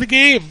was not for the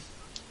game.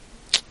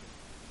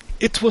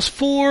 It was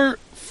for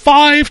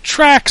 5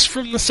 tracks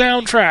from the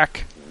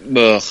soundtrack.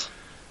 Ugh.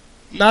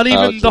 Not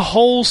even the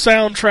whole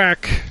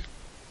soundtrack.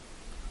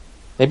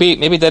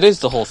 Maybe that is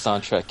the whole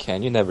soundtrack,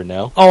 Ken. You never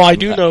know. Oh, I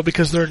do know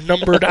because they're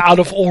numbered out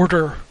of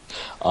order.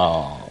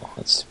 Oh,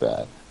 that's too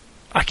bad.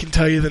 I can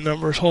tell you the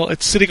numbers.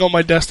 It's sitting on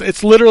my desk.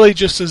 It's literally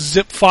just a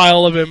zip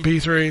file of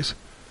MP3s.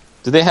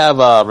 Do they have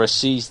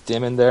Rashid's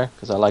theme in there?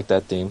 Because I like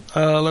that theme.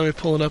 Let me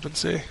pull it up and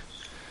see.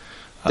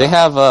 They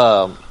have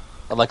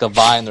like a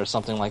Vine or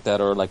something like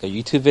that, or like a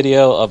YouTube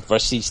video of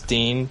Rashid's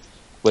theme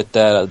with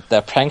that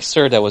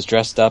prankster that was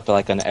dressed up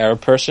like an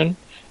Arab person,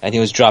 and he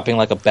was dropping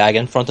like a bag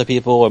in front of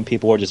people, and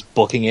people were just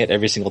booking it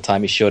every single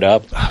time he showed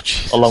up, Oh,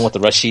 Jesus. along with the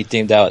Rashid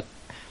theme. That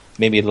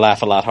made me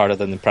laugh a lot harder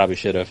than they probably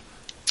should have.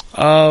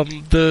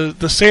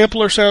 The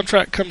sampler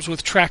soundtrack comes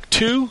with track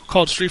 2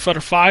 called Street Fighter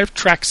V,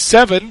 track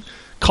 7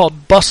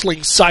 called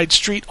Bustling Side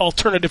Street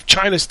Alternative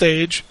China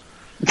Stage.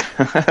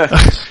 Disc.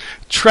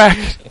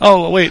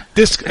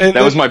 And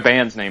That was my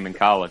band's name in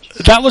college.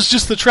 That was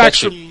just the tracks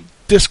from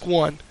disc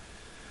 1.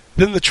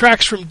 Then the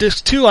tracks from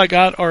disc 2 I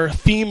got are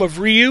Theme of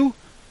Ryu,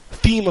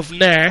 Theme of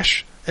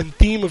Nash, and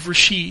Theme of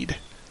Rashid.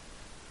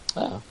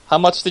 Oh. How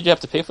much did you have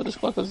to pay for this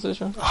book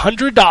edition?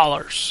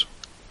 $100.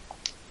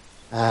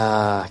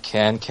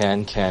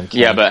 Can.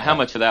 Yeah, but how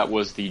much of that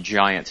was the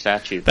giant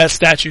statue? That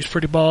statue's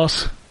pretty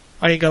boss.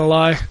 I ain't gonna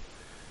lie.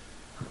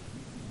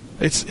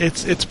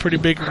 It's pretty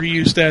big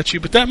Ryu statue,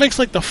 but that makes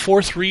like the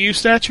 4th Ryu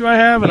statue I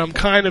have, and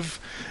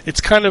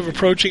it's kind of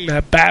approaching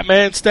that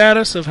Batman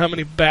status of how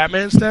many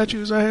Batman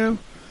statues I have.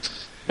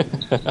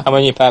 How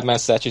many Batman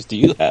statues do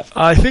you have?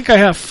 I think I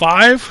have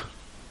 5.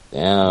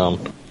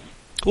 Damn.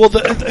 Well,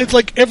 it's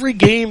like every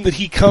game that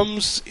he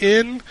comes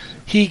in,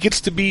 he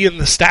gets to be in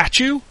the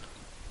statue.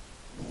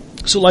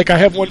 So, like, I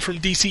have one from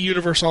DC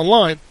Universe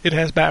Online. It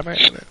has Batman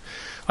in it.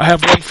 I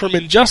have one from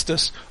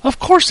Injustice. Of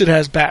course it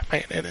has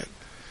Batman in it.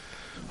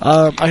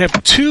 I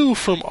have 2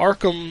 from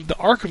the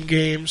Arkham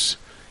games.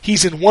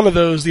 He's in one of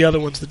those, the other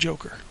one's the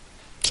Joker.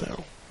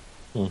 So,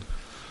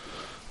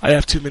 I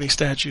have too many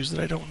statues that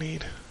I don't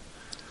need.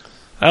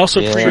 I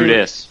also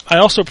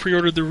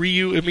pre-ordered the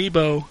Ryu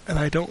amiibo, and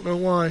I don't know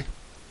why.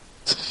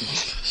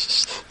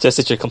 Just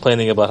that you're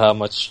complaining about how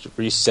much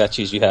Ryu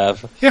statues you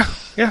have. Yeah,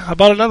 I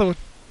bought another one.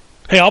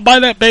 Hey, I'll buy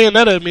that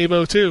Bayonetta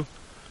amiibo too.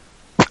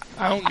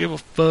 I don't give a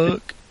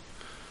fuck.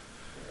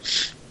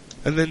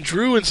 And then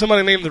Drew and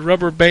somebody named the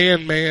Rubber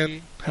Band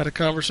Man had a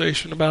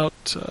conversation about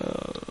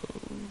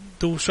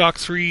DualShock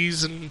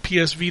 3s and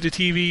PS Vita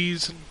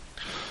TVs. And,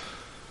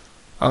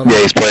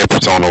 Yeah, he's playing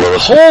Persona with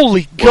us.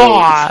 Holy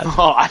God!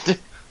 God.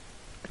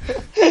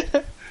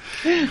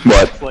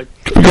 What?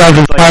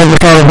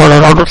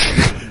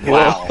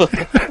 Wow.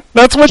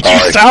 That's what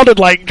you sounded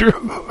like,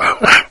 Drew.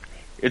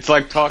 It's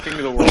like talking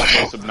to the world's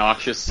most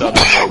obnoxious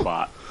southern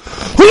robot.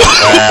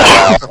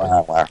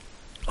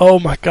 Oh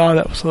my God,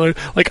 that was hilarious.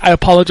 Like, I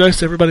apologize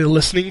to everybody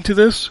listening to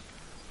this,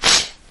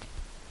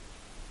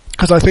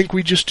 because I think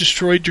we just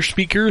destroyed your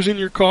speakers in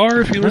your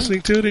car, if you're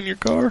listening to it in your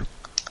car.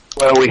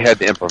 Well, we had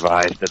to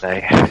improvise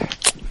today.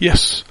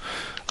 Yes.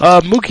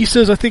 Mookie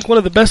says, I think one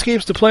of the best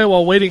games to play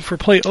while waiting for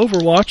Play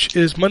Overwatch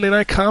is Monday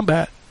Night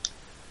Combat.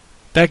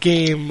 That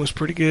game was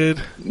pretty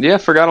good. Yeah,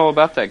 forgot all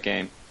about that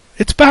game.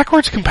 It's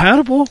backwards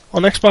compatible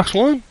on Xbox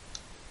One.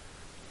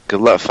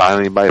 Good luck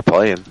finding anybody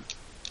playing.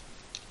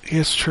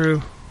 It's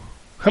true.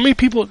 How many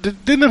people...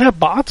 Didn't it have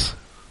bots?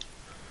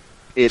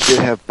 It did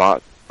have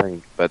bot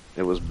things, but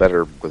it was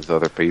better with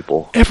other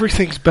people.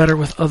 Everything's better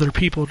with other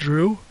people,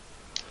 Drew.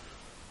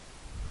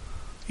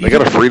 They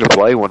got a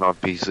free-to-play one on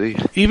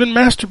PC. Even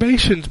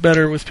masturbation's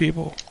better with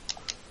people.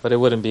 But it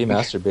wouldn't be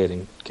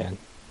masturbating, Ken.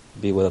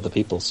 It'd be with other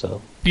people,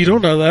 so... You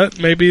don't know that.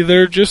 Maybe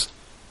they're just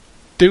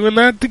doing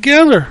that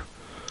together.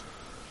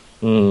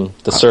 The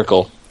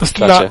circle.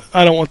 Gotcha.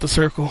 I don't want the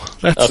circle.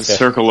 That's the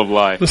circle of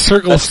life. The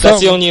circle of That's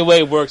the only way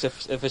it works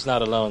if it's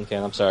not alone,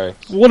 Ken. I'm sorry.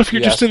 What if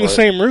you're just in the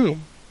same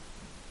room?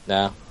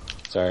 Nah.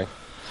 Sorry.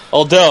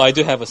 Although, I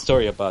do have a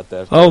story about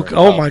that.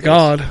 Oh my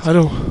God. I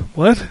don't...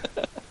 What?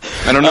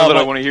 I don't know that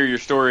I want to hear your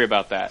story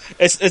about that.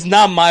 It's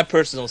not my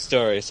personal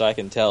story, so I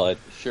can tell it.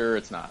 Sure,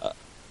 it's not.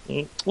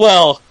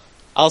 Well,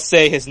 I'll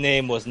say his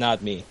name was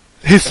not me.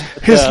 His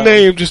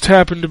name just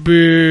happened to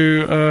be...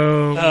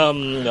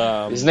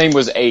 his name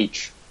was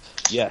H.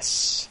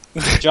 Yes.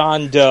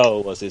 John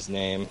Doe was his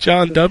name.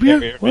 John W?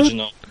 Very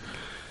original.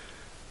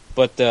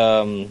 What?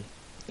 But,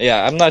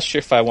 yeah, I'm not sure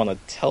if I want to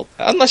tell...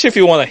 I'm not sure if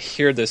you want to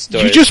hear this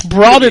story. You just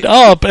brought it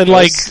up and,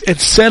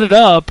 and set it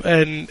up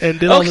and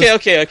did all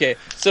this... Okay.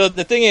 So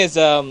the thing is,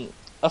 a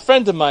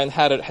friend of mine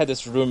had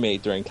this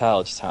roommate during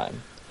college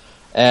time.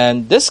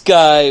 And this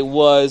guy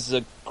was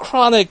a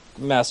chronic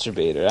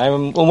masturbator.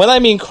 When I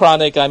mean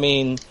chronic, I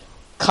mean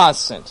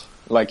constant.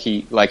 Like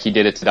he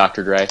did it to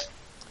Dr. Dre?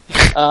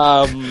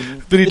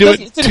 Did he do it?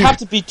 It didn't have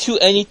to be to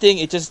anything.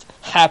 It just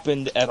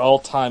happened at all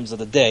times of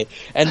the day.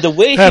 And the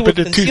way he happened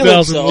would in conceal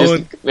 2001.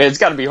 himself... It's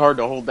got to be hard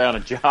to hold down a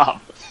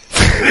job.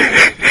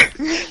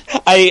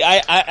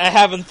 I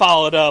haven't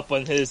followed up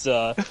on his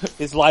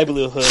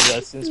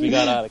livelihood since we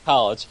got out of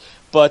college.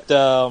 But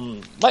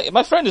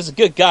my friend is a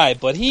good guy,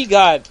 but he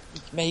got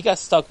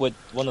stuck with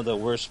one of the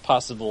worst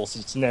possible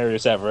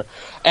scenarios ever.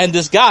 And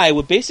this guy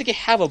would basically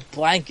have a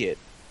blanket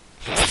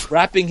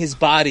wrapping his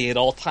body at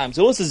all times.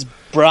 It was this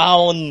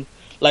brown,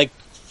 like,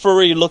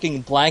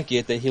 furry-looking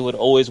blanket that he would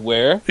always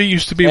wear. It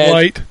used to be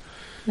white.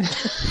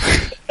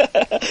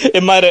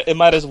 It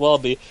might as well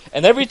be.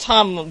 And every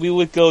time we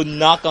would go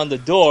knock on the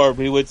door,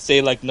 we would say,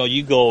 like, no,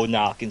 you go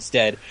knock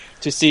instead,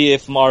 to see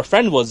if our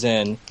friend was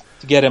in,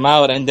 to get him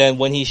out. And then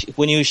when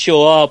you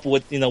show up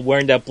with,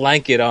 wearing that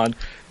blanket on,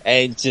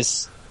 and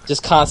just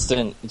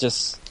constant,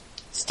 just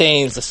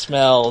stains, the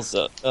smells,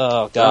 oh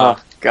God. Oh,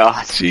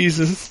 God.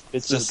 Jesus.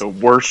 It's just the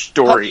worst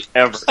story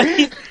ever.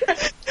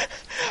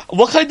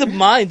 What kind of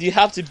mind do you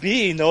have to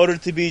be in order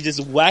to be just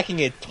whacking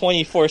it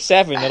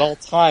 24/7 at all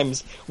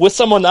times with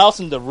someone else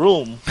in the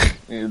room?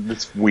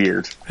 It's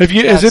weird.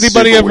 Has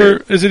anybody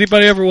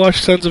ever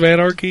watched Sons of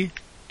Anarchy?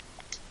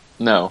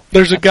 No.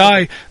 There's a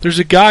guy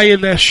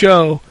in that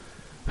show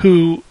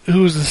who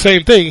was the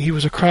same thing. He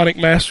was a chronic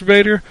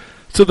masturbator,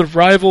 so the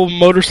rival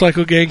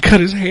motorcycle gang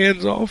cut his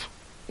hands off.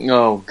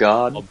 Oh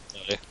God.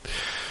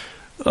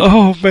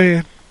 Oh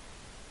man.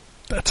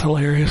 That's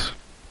hilarious.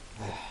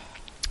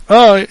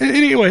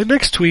 Anyway,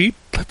 next tweet.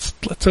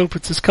 Let's hope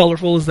it's as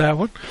colorful as that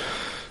one.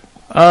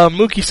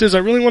 Mookie says, I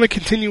really want to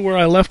continue where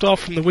I left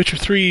off from The Witcher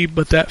 3,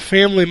 but that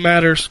Family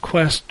Matters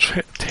quest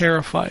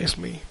terrifies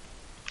me.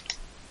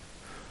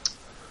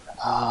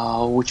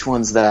 Oh, which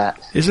one's that?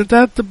 Isn't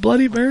that the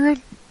Bloody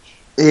Baron?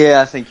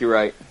 Yeah, I think you're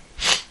right.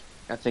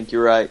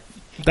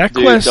 That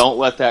Dude, quest. don't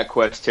let that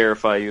quest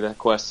terrify you. That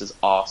quest is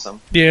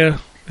awesome. Yeah,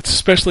 it's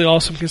especially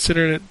awesome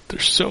considering that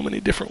there's so many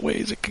different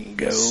ways it can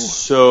go.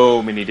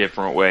 So many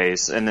different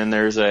ways. And then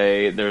there's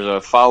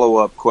a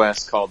follow-up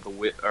quest called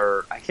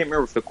I can't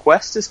remember if the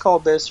quest is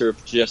called this or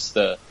if just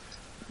the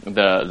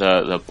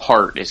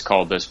part is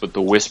called this, but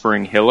the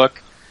Whispering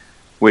Hillock,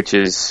 which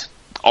is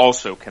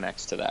also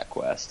connects to that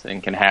quest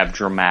and can have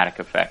dramatic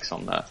effects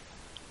on the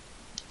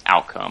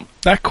outcome.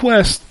 That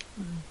quest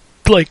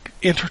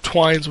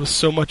intertwines with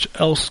so much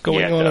else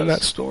going on in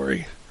that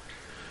story.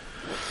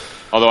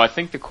 Although I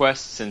think the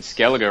quests in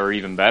Skellige are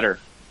even better.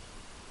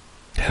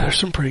 Yeah, there's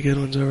some pretty good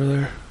ones over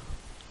there.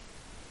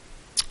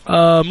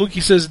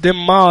 Mookie says, them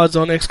mods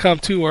on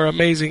XCOM 2 are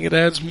amazing. It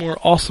adds more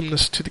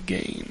awesomeness to the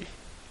game.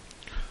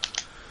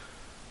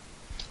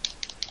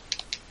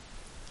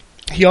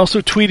 He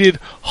also tweeted,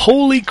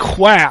 holy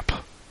crap,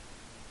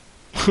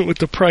 with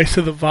the price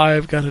of the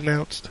Vive got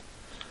announced.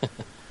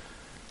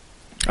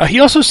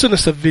 He also sent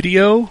us a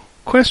video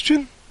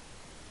question,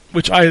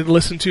 which I had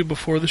listened to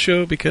before the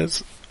show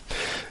because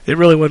it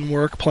really wouldn't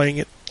work playing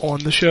it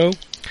on the show.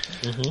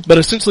 Mm-hmm. But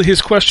essentially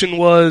his question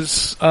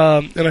was,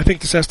 and I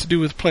think this has to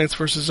do with Plants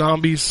vs.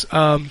 Zombies,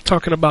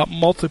 talking about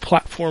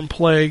multi-platform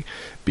play,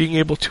 being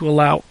able to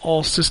allow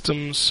all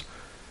systems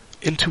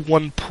into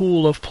one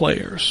pool of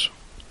players.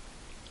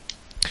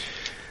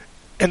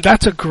 And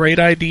that's a great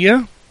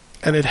idea,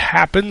 and it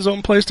happens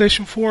on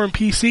PlayStation 4 and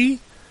PC.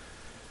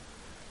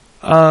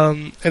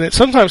 And it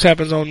sometimes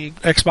happens on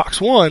Xbox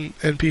One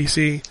and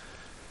PC,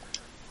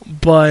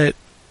 but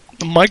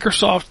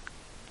Microsoft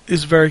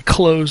is very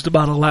closed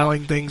about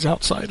allowing things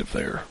outside of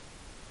there.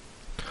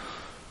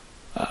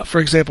 For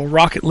example,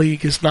 Rocket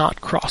League is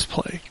not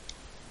cross-play.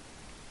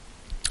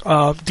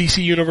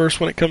 DC Universe,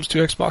 when it comes to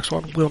Xbox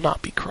One, will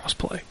not be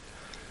cross-play.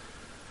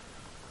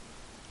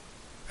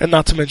 And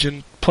not to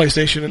mention,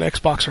 PlayStation and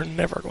Xbox are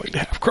never going to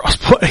have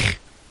cross-play.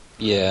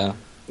 Yeah.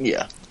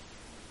 Yeah.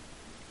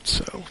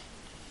 So,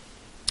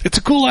 it's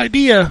a cool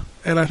idea,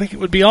 and I think it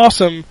would be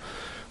awesome,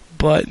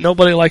 but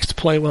nobody likes to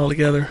play well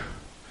together.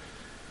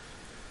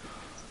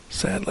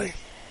 Sadly.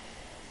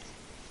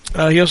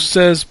 He also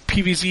says,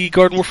 PvZ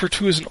Garden Warfare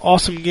 2 is an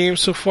awesome game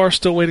so far,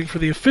 still waiting for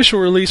the official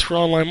release for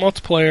online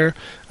multiplayer,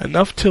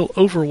 enough till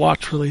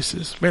Overwatch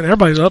releases. Man,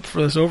 everybody's up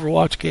for this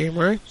Overwatch game,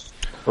 right?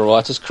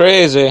 Overwatch is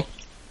crazy.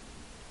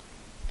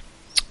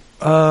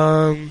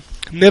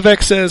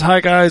 Nivek says, hi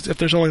guys, if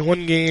there's only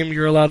one game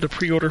you're allowed to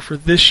pre-order for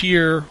this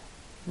year,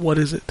 what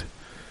is it?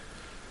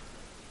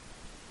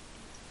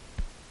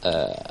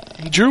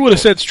 Drew would have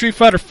said Street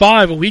Fighter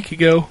V a week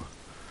ago.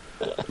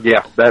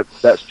 Yeah,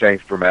 that's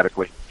changed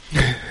dramatically.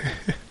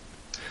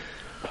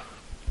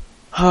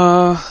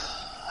 I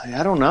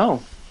don't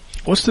know.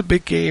 What's the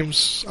big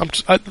games?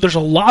 There's a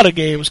lot of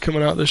games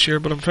coming out this year,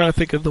 but I'm trying to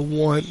think of the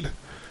one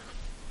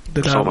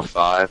that Persona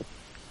 5.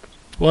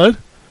 What?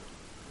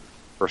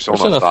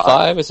 Persona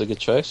 5 is a good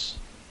choice.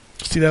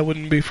 See, that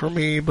wouldn't be for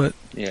me, but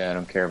Yeah, I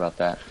don't care about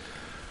that.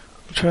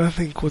 I'm trying to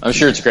think what. I'm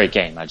sure it's a great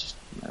game. I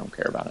don't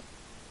care about it.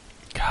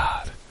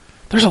 God.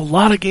 There's a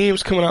lot of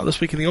games coming out this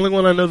week, and the only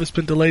one I know that's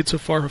been delayed so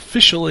far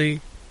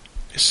officially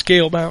is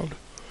Scalebound.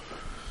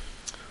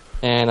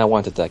 And I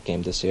wanted that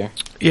game this year.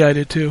 Yeah, I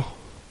did too.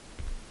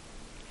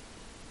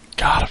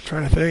 God, I'm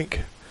trying to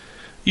think.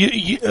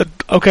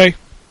 Okay.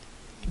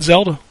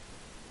 Zelda.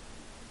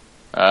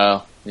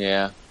 Oh,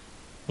 yeah.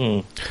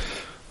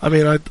 I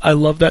mean, I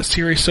love that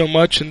series so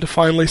much, and to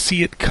finally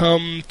see it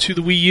come to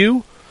the Wii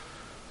U,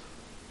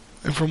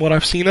 and from what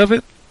I've seen of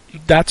it,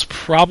 that's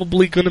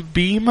probably going to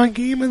be my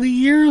game of the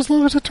year as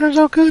long as it turns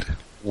out good.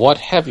 What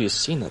have you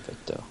seen of it,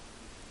 though?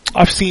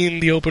 I've seen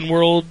the open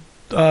world,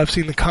 I've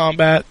seen the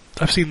combat,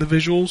 I've seen the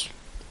visuals.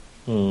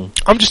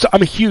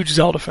 I'm a huge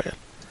Zelda fan.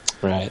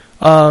 Right.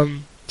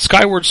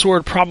 Skyward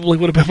Sword probably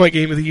would have been my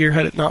game of the year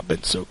had it not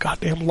been so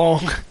goddamn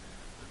long.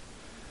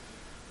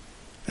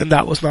 And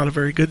that was not a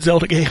very good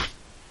Zelda game.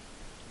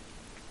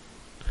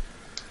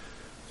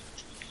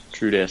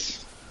 True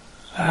this.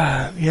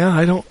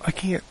 Yeah, I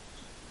can't.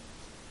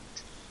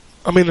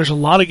 I mean, there's a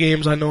lot of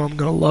games I know I'm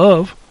going to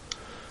love.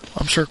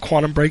 I'm sure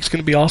Quantum Break's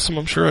going to be awesome.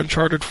 I'm sure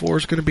Uncharted 4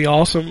 is going to be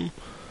awesome.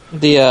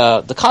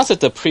 The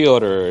concept of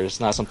pre-order is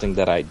not something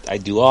that I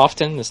do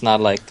often. It's not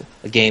like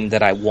a game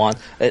that I want.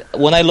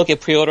 When I look at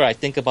pre-order, I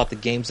think about the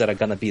games that are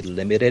going to be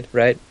limited,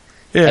 right?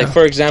 Yeah. Like,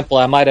 for example,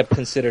 I might have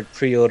considered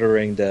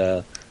pre-ordering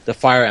the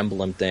Fire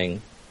Emblem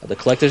thing, the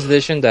collector's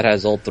edition that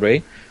has all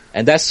 3,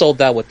 and that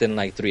sold out within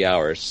like 3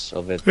 hours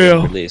of it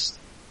being released.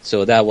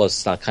 So that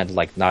was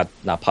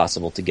not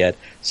possible to get.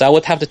 So I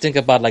would have to think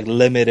about like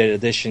limited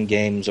edition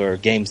games or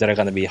games that are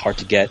going to be hard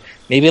to get.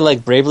 Maybe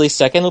like Bravely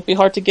Second would be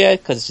hard to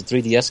get because it's a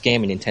 3DS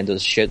game and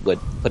Nintendo's shit with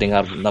putting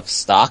out enough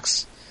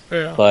stocks.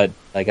 Yeah. But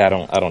like I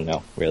don't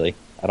know really.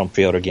 I don't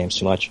pre-order games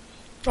too much.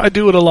 I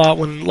do it a lot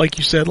when, like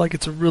you said, like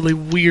it's a really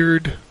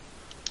weird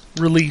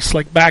release.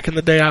 Like back in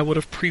the day, I would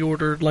have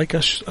pre-ordered like a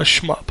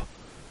shmup,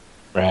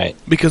 right?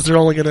 Because they're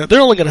only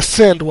gonna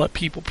send what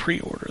people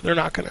pre-order. They're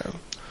not gonna.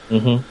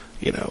 Mm-hmm.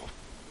 You know,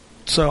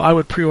 so I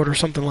would pre-order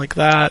something like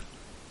that.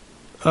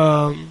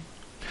 I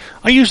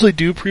usually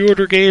do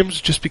pre-order games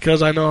just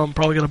because I know I'm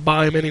probably going to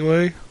buy them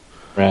anyway.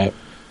 Right.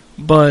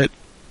 But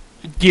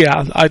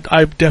yeah,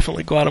 I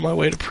definitely go out of my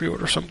way to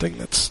pre-order something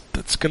that's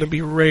going to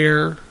be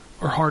rare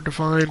or hard to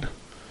find.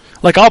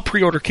 Like I'll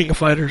pre-order King of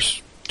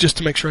Fighters just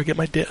to make sure I get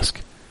my disc,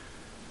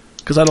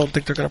 because I don't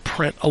think they're going to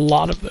print a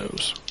lot of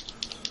those.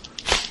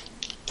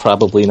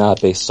 Probably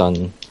not, based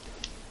on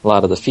a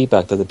lot of the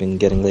feedback that they've been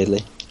getting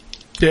lately.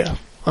 Yeah,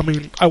 I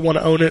mean, I want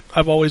to own it.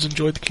 I've always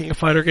enjoyed the King of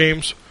Fighter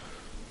games,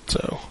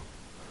 so.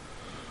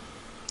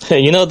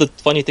 You know, the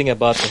funny thing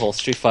about the whole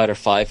Street Fighter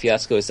V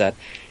fiasco is that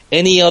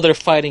any other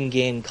fighting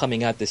game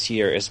coming out this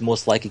year is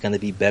most likely going to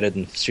be better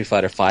than Street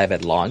Fighter V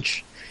at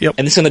launch. Yep.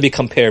 And it's going to be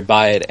compared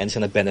by it, and it's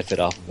going to benefit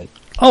off of it.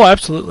 Oh,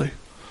 absolutely.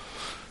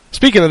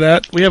 Speaking of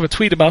that, we have a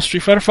tweet about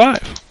Street Fighter V.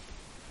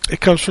 It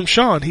comes from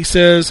Sean. He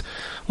says,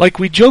 like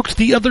we joked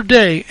the other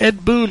day,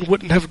 Ed Boon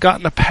wouldn't have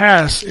gotten a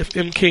pass if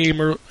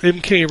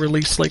MK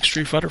released like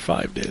Street Fighter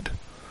V did.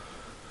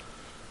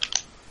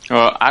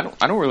 I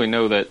don't really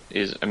know that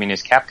is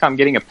Capcom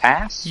getting a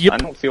pass? Yep. I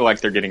don't feel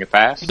like they're getting a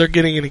pass. They're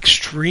getting an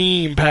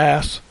extreme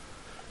pass.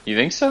 You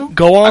think so?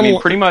 Go on. I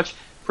mean, pretty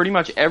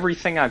much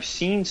everything I've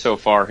seen so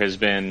far has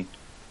been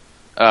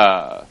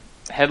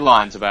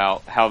headlines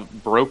about how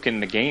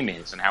broken the game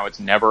is and how it's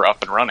never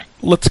up and running.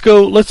 Let's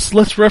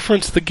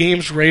reference the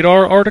Games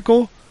Radar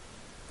article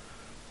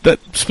that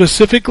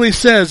specifically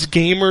says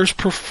gamers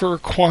prefer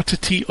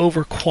quantity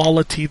over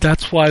quality.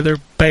 That's why they're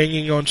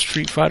banging on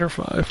Street Fighter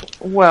V.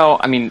 Well,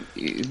 I mean,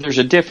 there's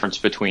a difference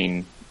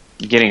between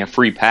getting a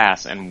free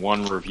pass and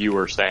one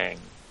reviewer saying.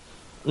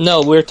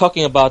 No, we're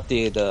talking about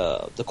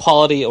the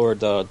quality or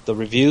the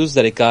reviews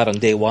that it got on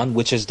day one,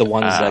 which is the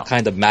ones that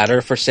kind of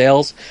matter for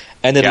sales.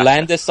 And it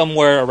landed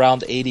somewhere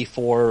around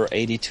 84 or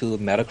 82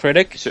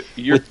 Metacritic. So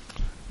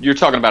you're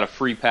talking about a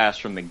free pass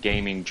from the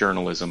gaming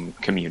journalism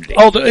community.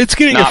 Oh, it's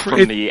getting not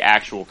from the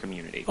actual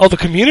community. Oh, the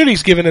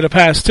community's giving it a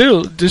pass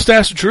too. Just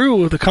ask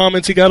Drew the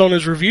comments he got on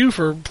his review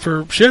for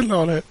shitting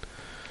on it.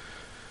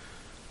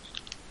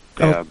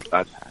 Yeah,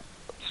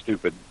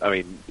 stupid. I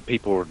mean,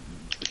 people are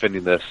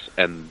defending this,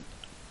 and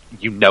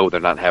you know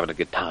they're not having a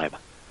good time.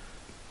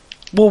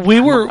 Well,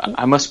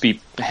 I must be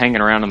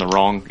hanging around in the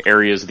wrong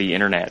areas of the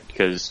internet,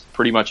 because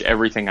pretty much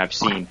everything I've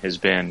seen has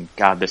been,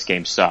 God, this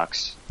game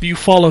sucks. You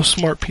follow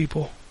smart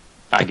people,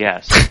 I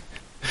guess.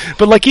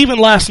 But like even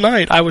last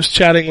night, I was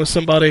chatting with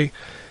somebody,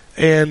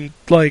 and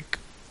like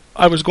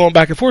I was going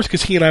back and forth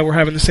because he and I were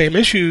having the same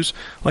issues.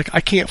 Like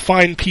I can't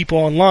find people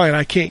online,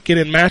 I can't get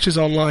in matches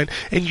online,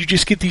 and you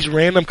just get these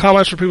random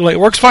comments from people like, "It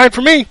works fine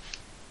for me.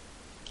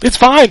 It's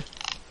fine.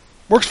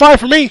 Works fine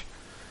for me."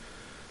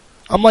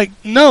 I'm like,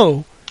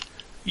 no.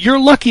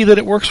 You're lucky that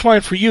it works fine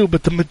for you,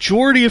 but the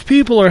majority of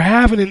people are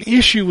having an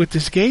issue with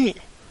this game.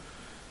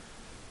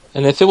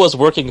 And if it was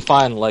working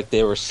fine like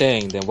they were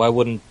saying, then why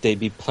wouldn't they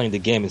be playing the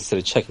game instead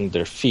of checking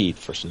their feed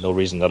for no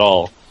reason at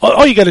all?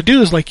 All you gotta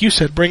do is, like you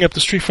said, bring up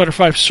the Street Fighter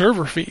V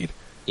server feed.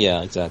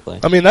 Yeah, exactly.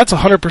 I mean, that's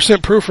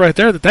 100% proof right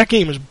there that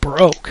game is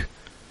broke.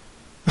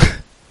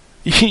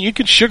 You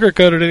can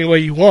sugarcoat it any way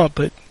you want,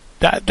 but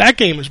that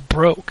game is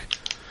broke.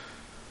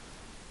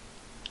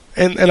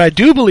 And I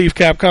do believe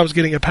Capcom's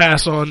getting a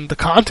pass on the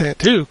content,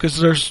 too,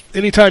 because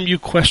anytime you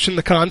question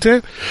the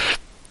content,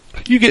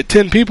 you get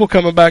 10 people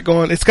coming back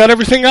going, "It's got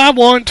everything I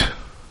want."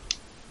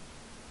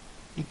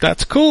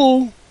 That's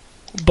cool,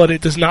 but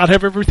it does not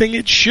have everything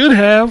it should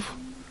have.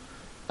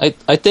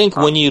 I think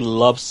when you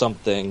love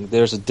something,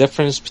 there's a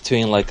difference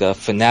between like a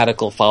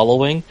fanatical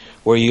following,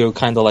 where you're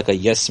kind of like a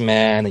yes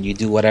man and you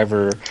do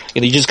whatever,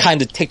 you just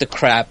kind of take the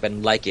crap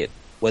and like it,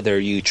 whether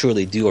you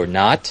truly do or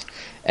not.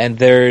 And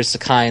there's the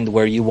kind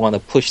where you want to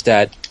push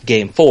that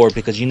game forward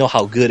because you know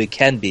how good it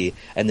can be,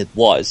 and it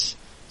was.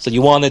 So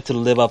you want it to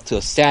live up to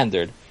a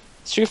standard.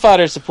 Street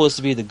Fighter is supposed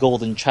to be the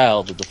golden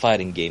child of the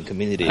fighting game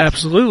community.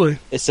 Absolutely.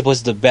 It's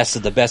supposed to be the best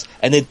of the best,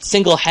 and it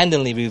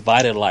single-handedly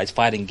revitalized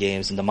fighting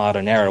games in the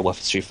modern era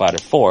with Street Fighter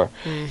 4.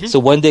 Mm-hmm. So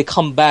when they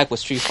come back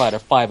with Street Fighter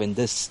 5 in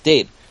this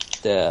state,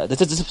 the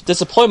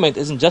disappointment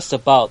isn't just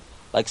about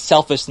like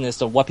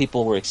selfishness or what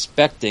people were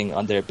expecting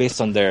based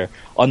on their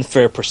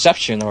unfair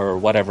perception or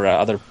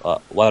whatever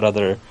what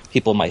other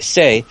people might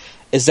say.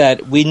 is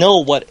that we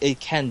know what it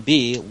can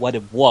be, what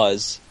it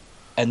was,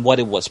 and what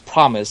it was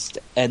promised,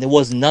 and it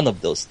was none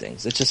of those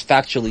things. It's just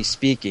factually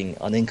speaking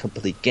an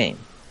incomplete game.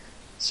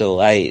 So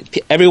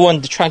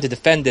everyone trying to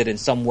defend it in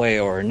some way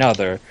or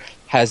another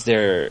has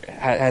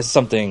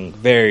something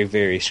very,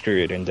 very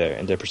screwed in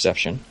their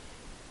perception.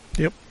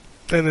 Yep,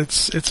 and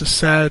it's a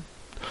sad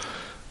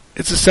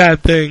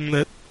thing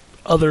that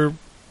other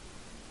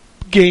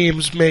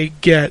games may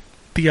get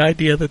the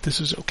idea that this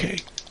is okay.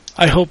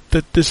 I hope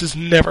that this is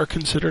never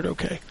considered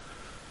okay.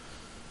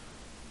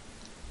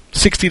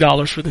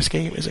 $60 for this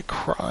game is a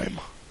crime.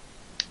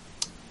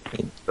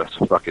 That's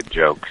a fucking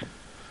joke.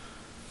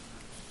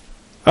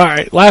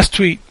 Alright, last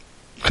tweet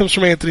comes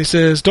from Anthony.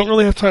 Says, don't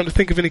really have time to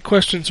think of any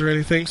questions or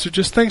anything, so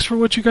just thanks for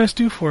what you guys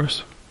do for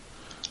us.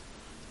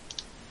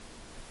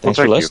 Thanks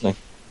for listening.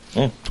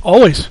 Yeah.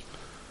 Always.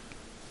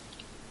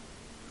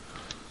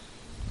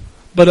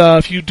 But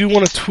if you do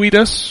want to tweet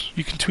us,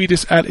 you can tweet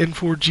us at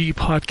N4G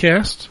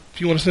Podcast.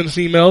 If you want to send us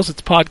emails,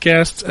 it's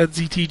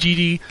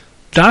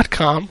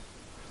podcasts@ztgd.com.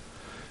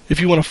 If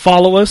you want to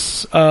follow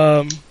us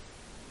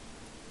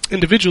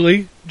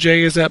individually,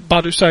 Jay is at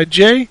Badusai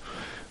J,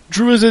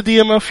 Drew is at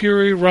DML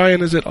Fury,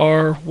 Ryan is at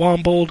R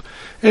Wombold,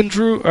 and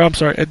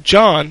at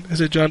John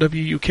is at John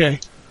WUK.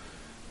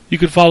 You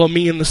can follow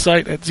me in the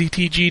site at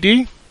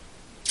ZTGD.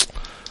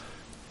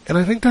 And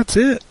I think that's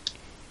it.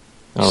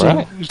 All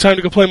right. It's time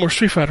to go play more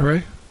Street Fighter,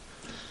 right?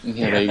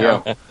 Yeah, there you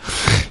go.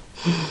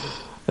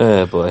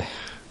 Oh, boy.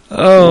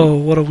 Oh,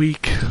 what a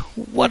week.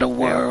 What a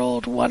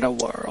world. What a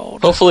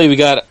world. Hopefully we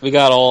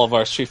got all of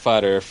our Street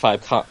Fighter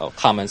 5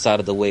 comments out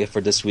of the way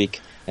for this week,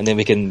 and then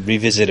we can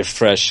revisit it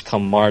fresh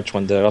come March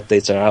when the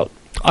updates are out.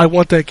 I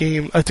want that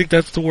game. I think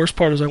that's the worst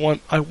part is I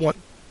want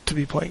to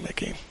be playing that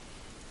game.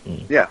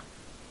 Yeah.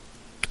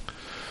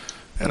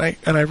 And I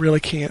really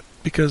can't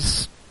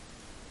because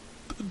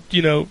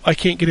I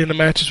can't get into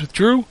matches with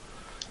Drew.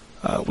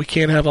 We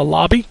can't have a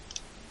lobby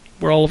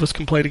where all of us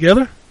can play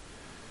together.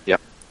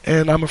 Yep.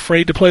 And I'm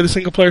afraid to play the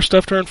single player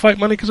stuff to earn fight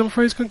money because I'm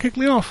afraid it's going to kick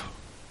me off.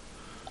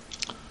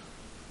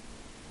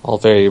 All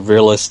very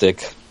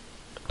realistic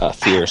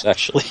fears,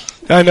 actually.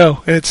 I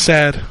know, and it's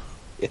sad.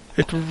 Yeah.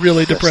 It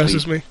really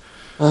depresses me.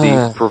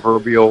 The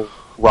proverbial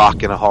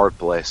rock in a hard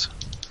place.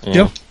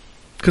 Yeah.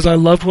 Because I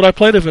loved what I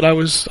played of it. I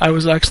was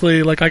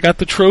actually, I got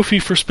the trophy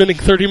for spending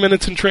 30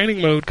 minutes in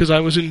training mode because I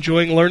was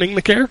enjoying learning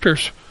the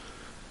characters.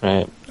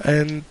 Right.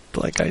 And,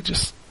 I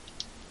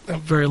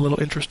have very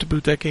little interest to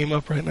boot that game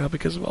up right now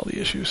because of all the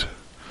issues.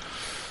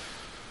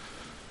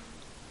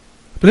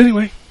 But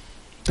anyway,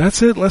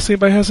 that's it, unless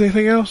anybody has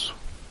anything else.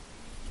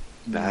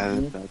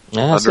 That's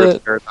Under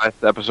it. Paradise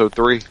episode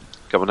 3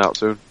 coming out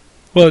soon.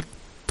 What,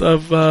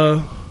 of,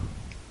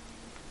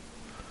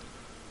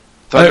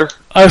 Thunder?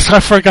 I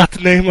forgot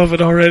the name of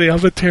it already.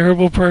 I'm a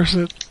terrible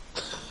person.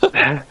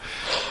 I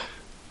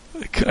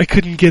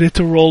couldn't get it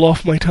to roll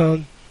off my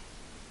tongue.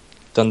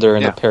 Thunder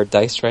and a pair of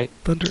dice, right?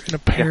 Thunder and a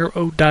pair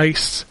of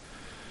dice.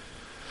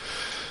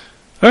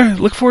 Alright,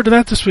 look forward to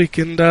that this week,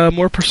 and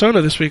more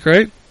Persona this week,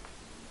 right?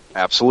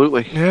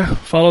 Absolutely. Yeah,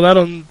 follow that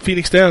on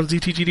Phoenix Down,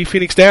 ZTGD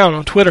Phoenix Down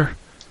on Twitter.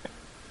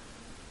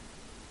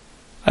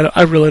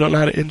 I really don't know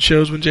how to end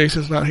shows when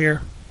Jason's not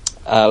here.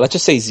 Let's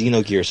just say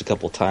Xenogears a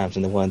couple times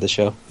in the one of the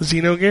show.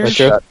 Xenogears? Right,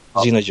 sure.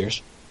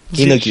 Xenogears.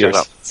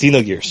 Xenogears.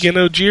 Xenogears.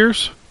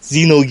 Xenogears?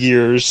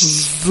 Xenogears.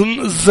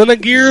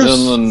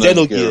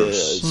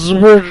 Xenogears?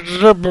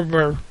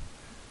 Xenogears.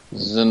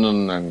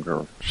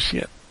 Xenogears.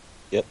 Shit.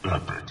 Yep.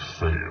 Epic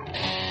fail.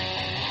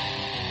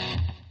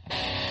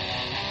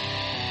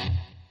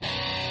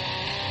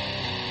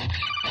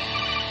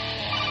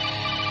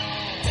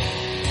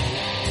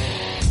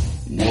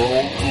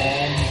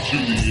 Welcome to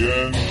the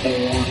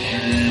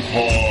N4G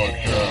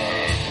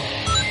Podcast.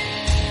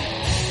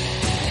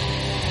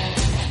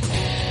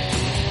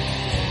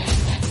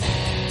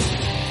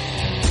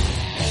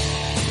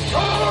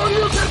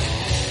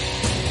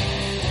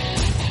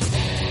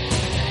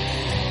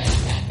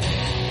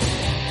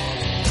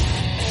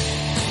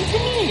 It's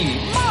me,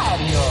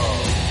 Mario.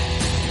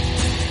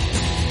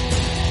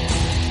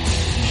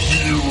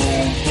 Zero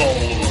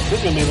tolerance. This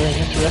is going to be a very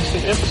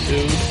interesting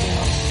episode.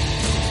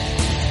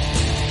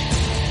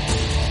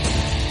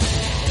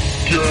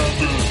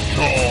 Gather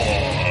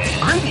time.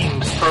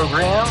 Greetings,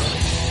 programs.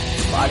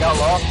 I got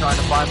lost trying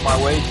to find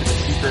my way to the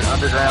secret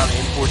underground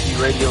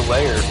N4G Radio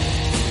lair.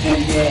 The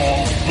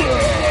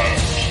Wombat.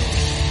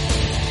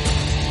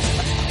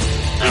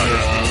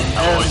 And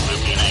always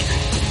moved me angry.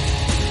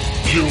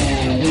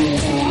 Killer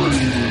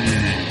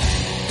Wolverine.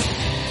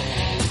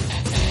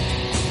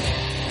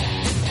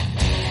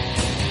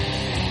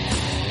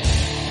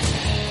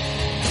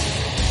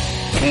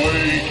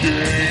 Play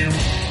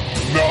games,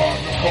 not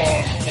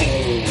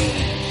consoles.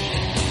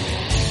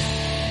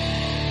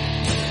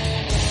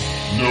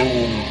 No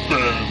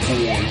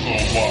fanboys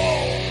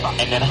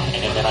allowed. And then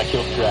I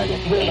killed the dragon.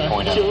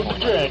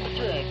 8.0.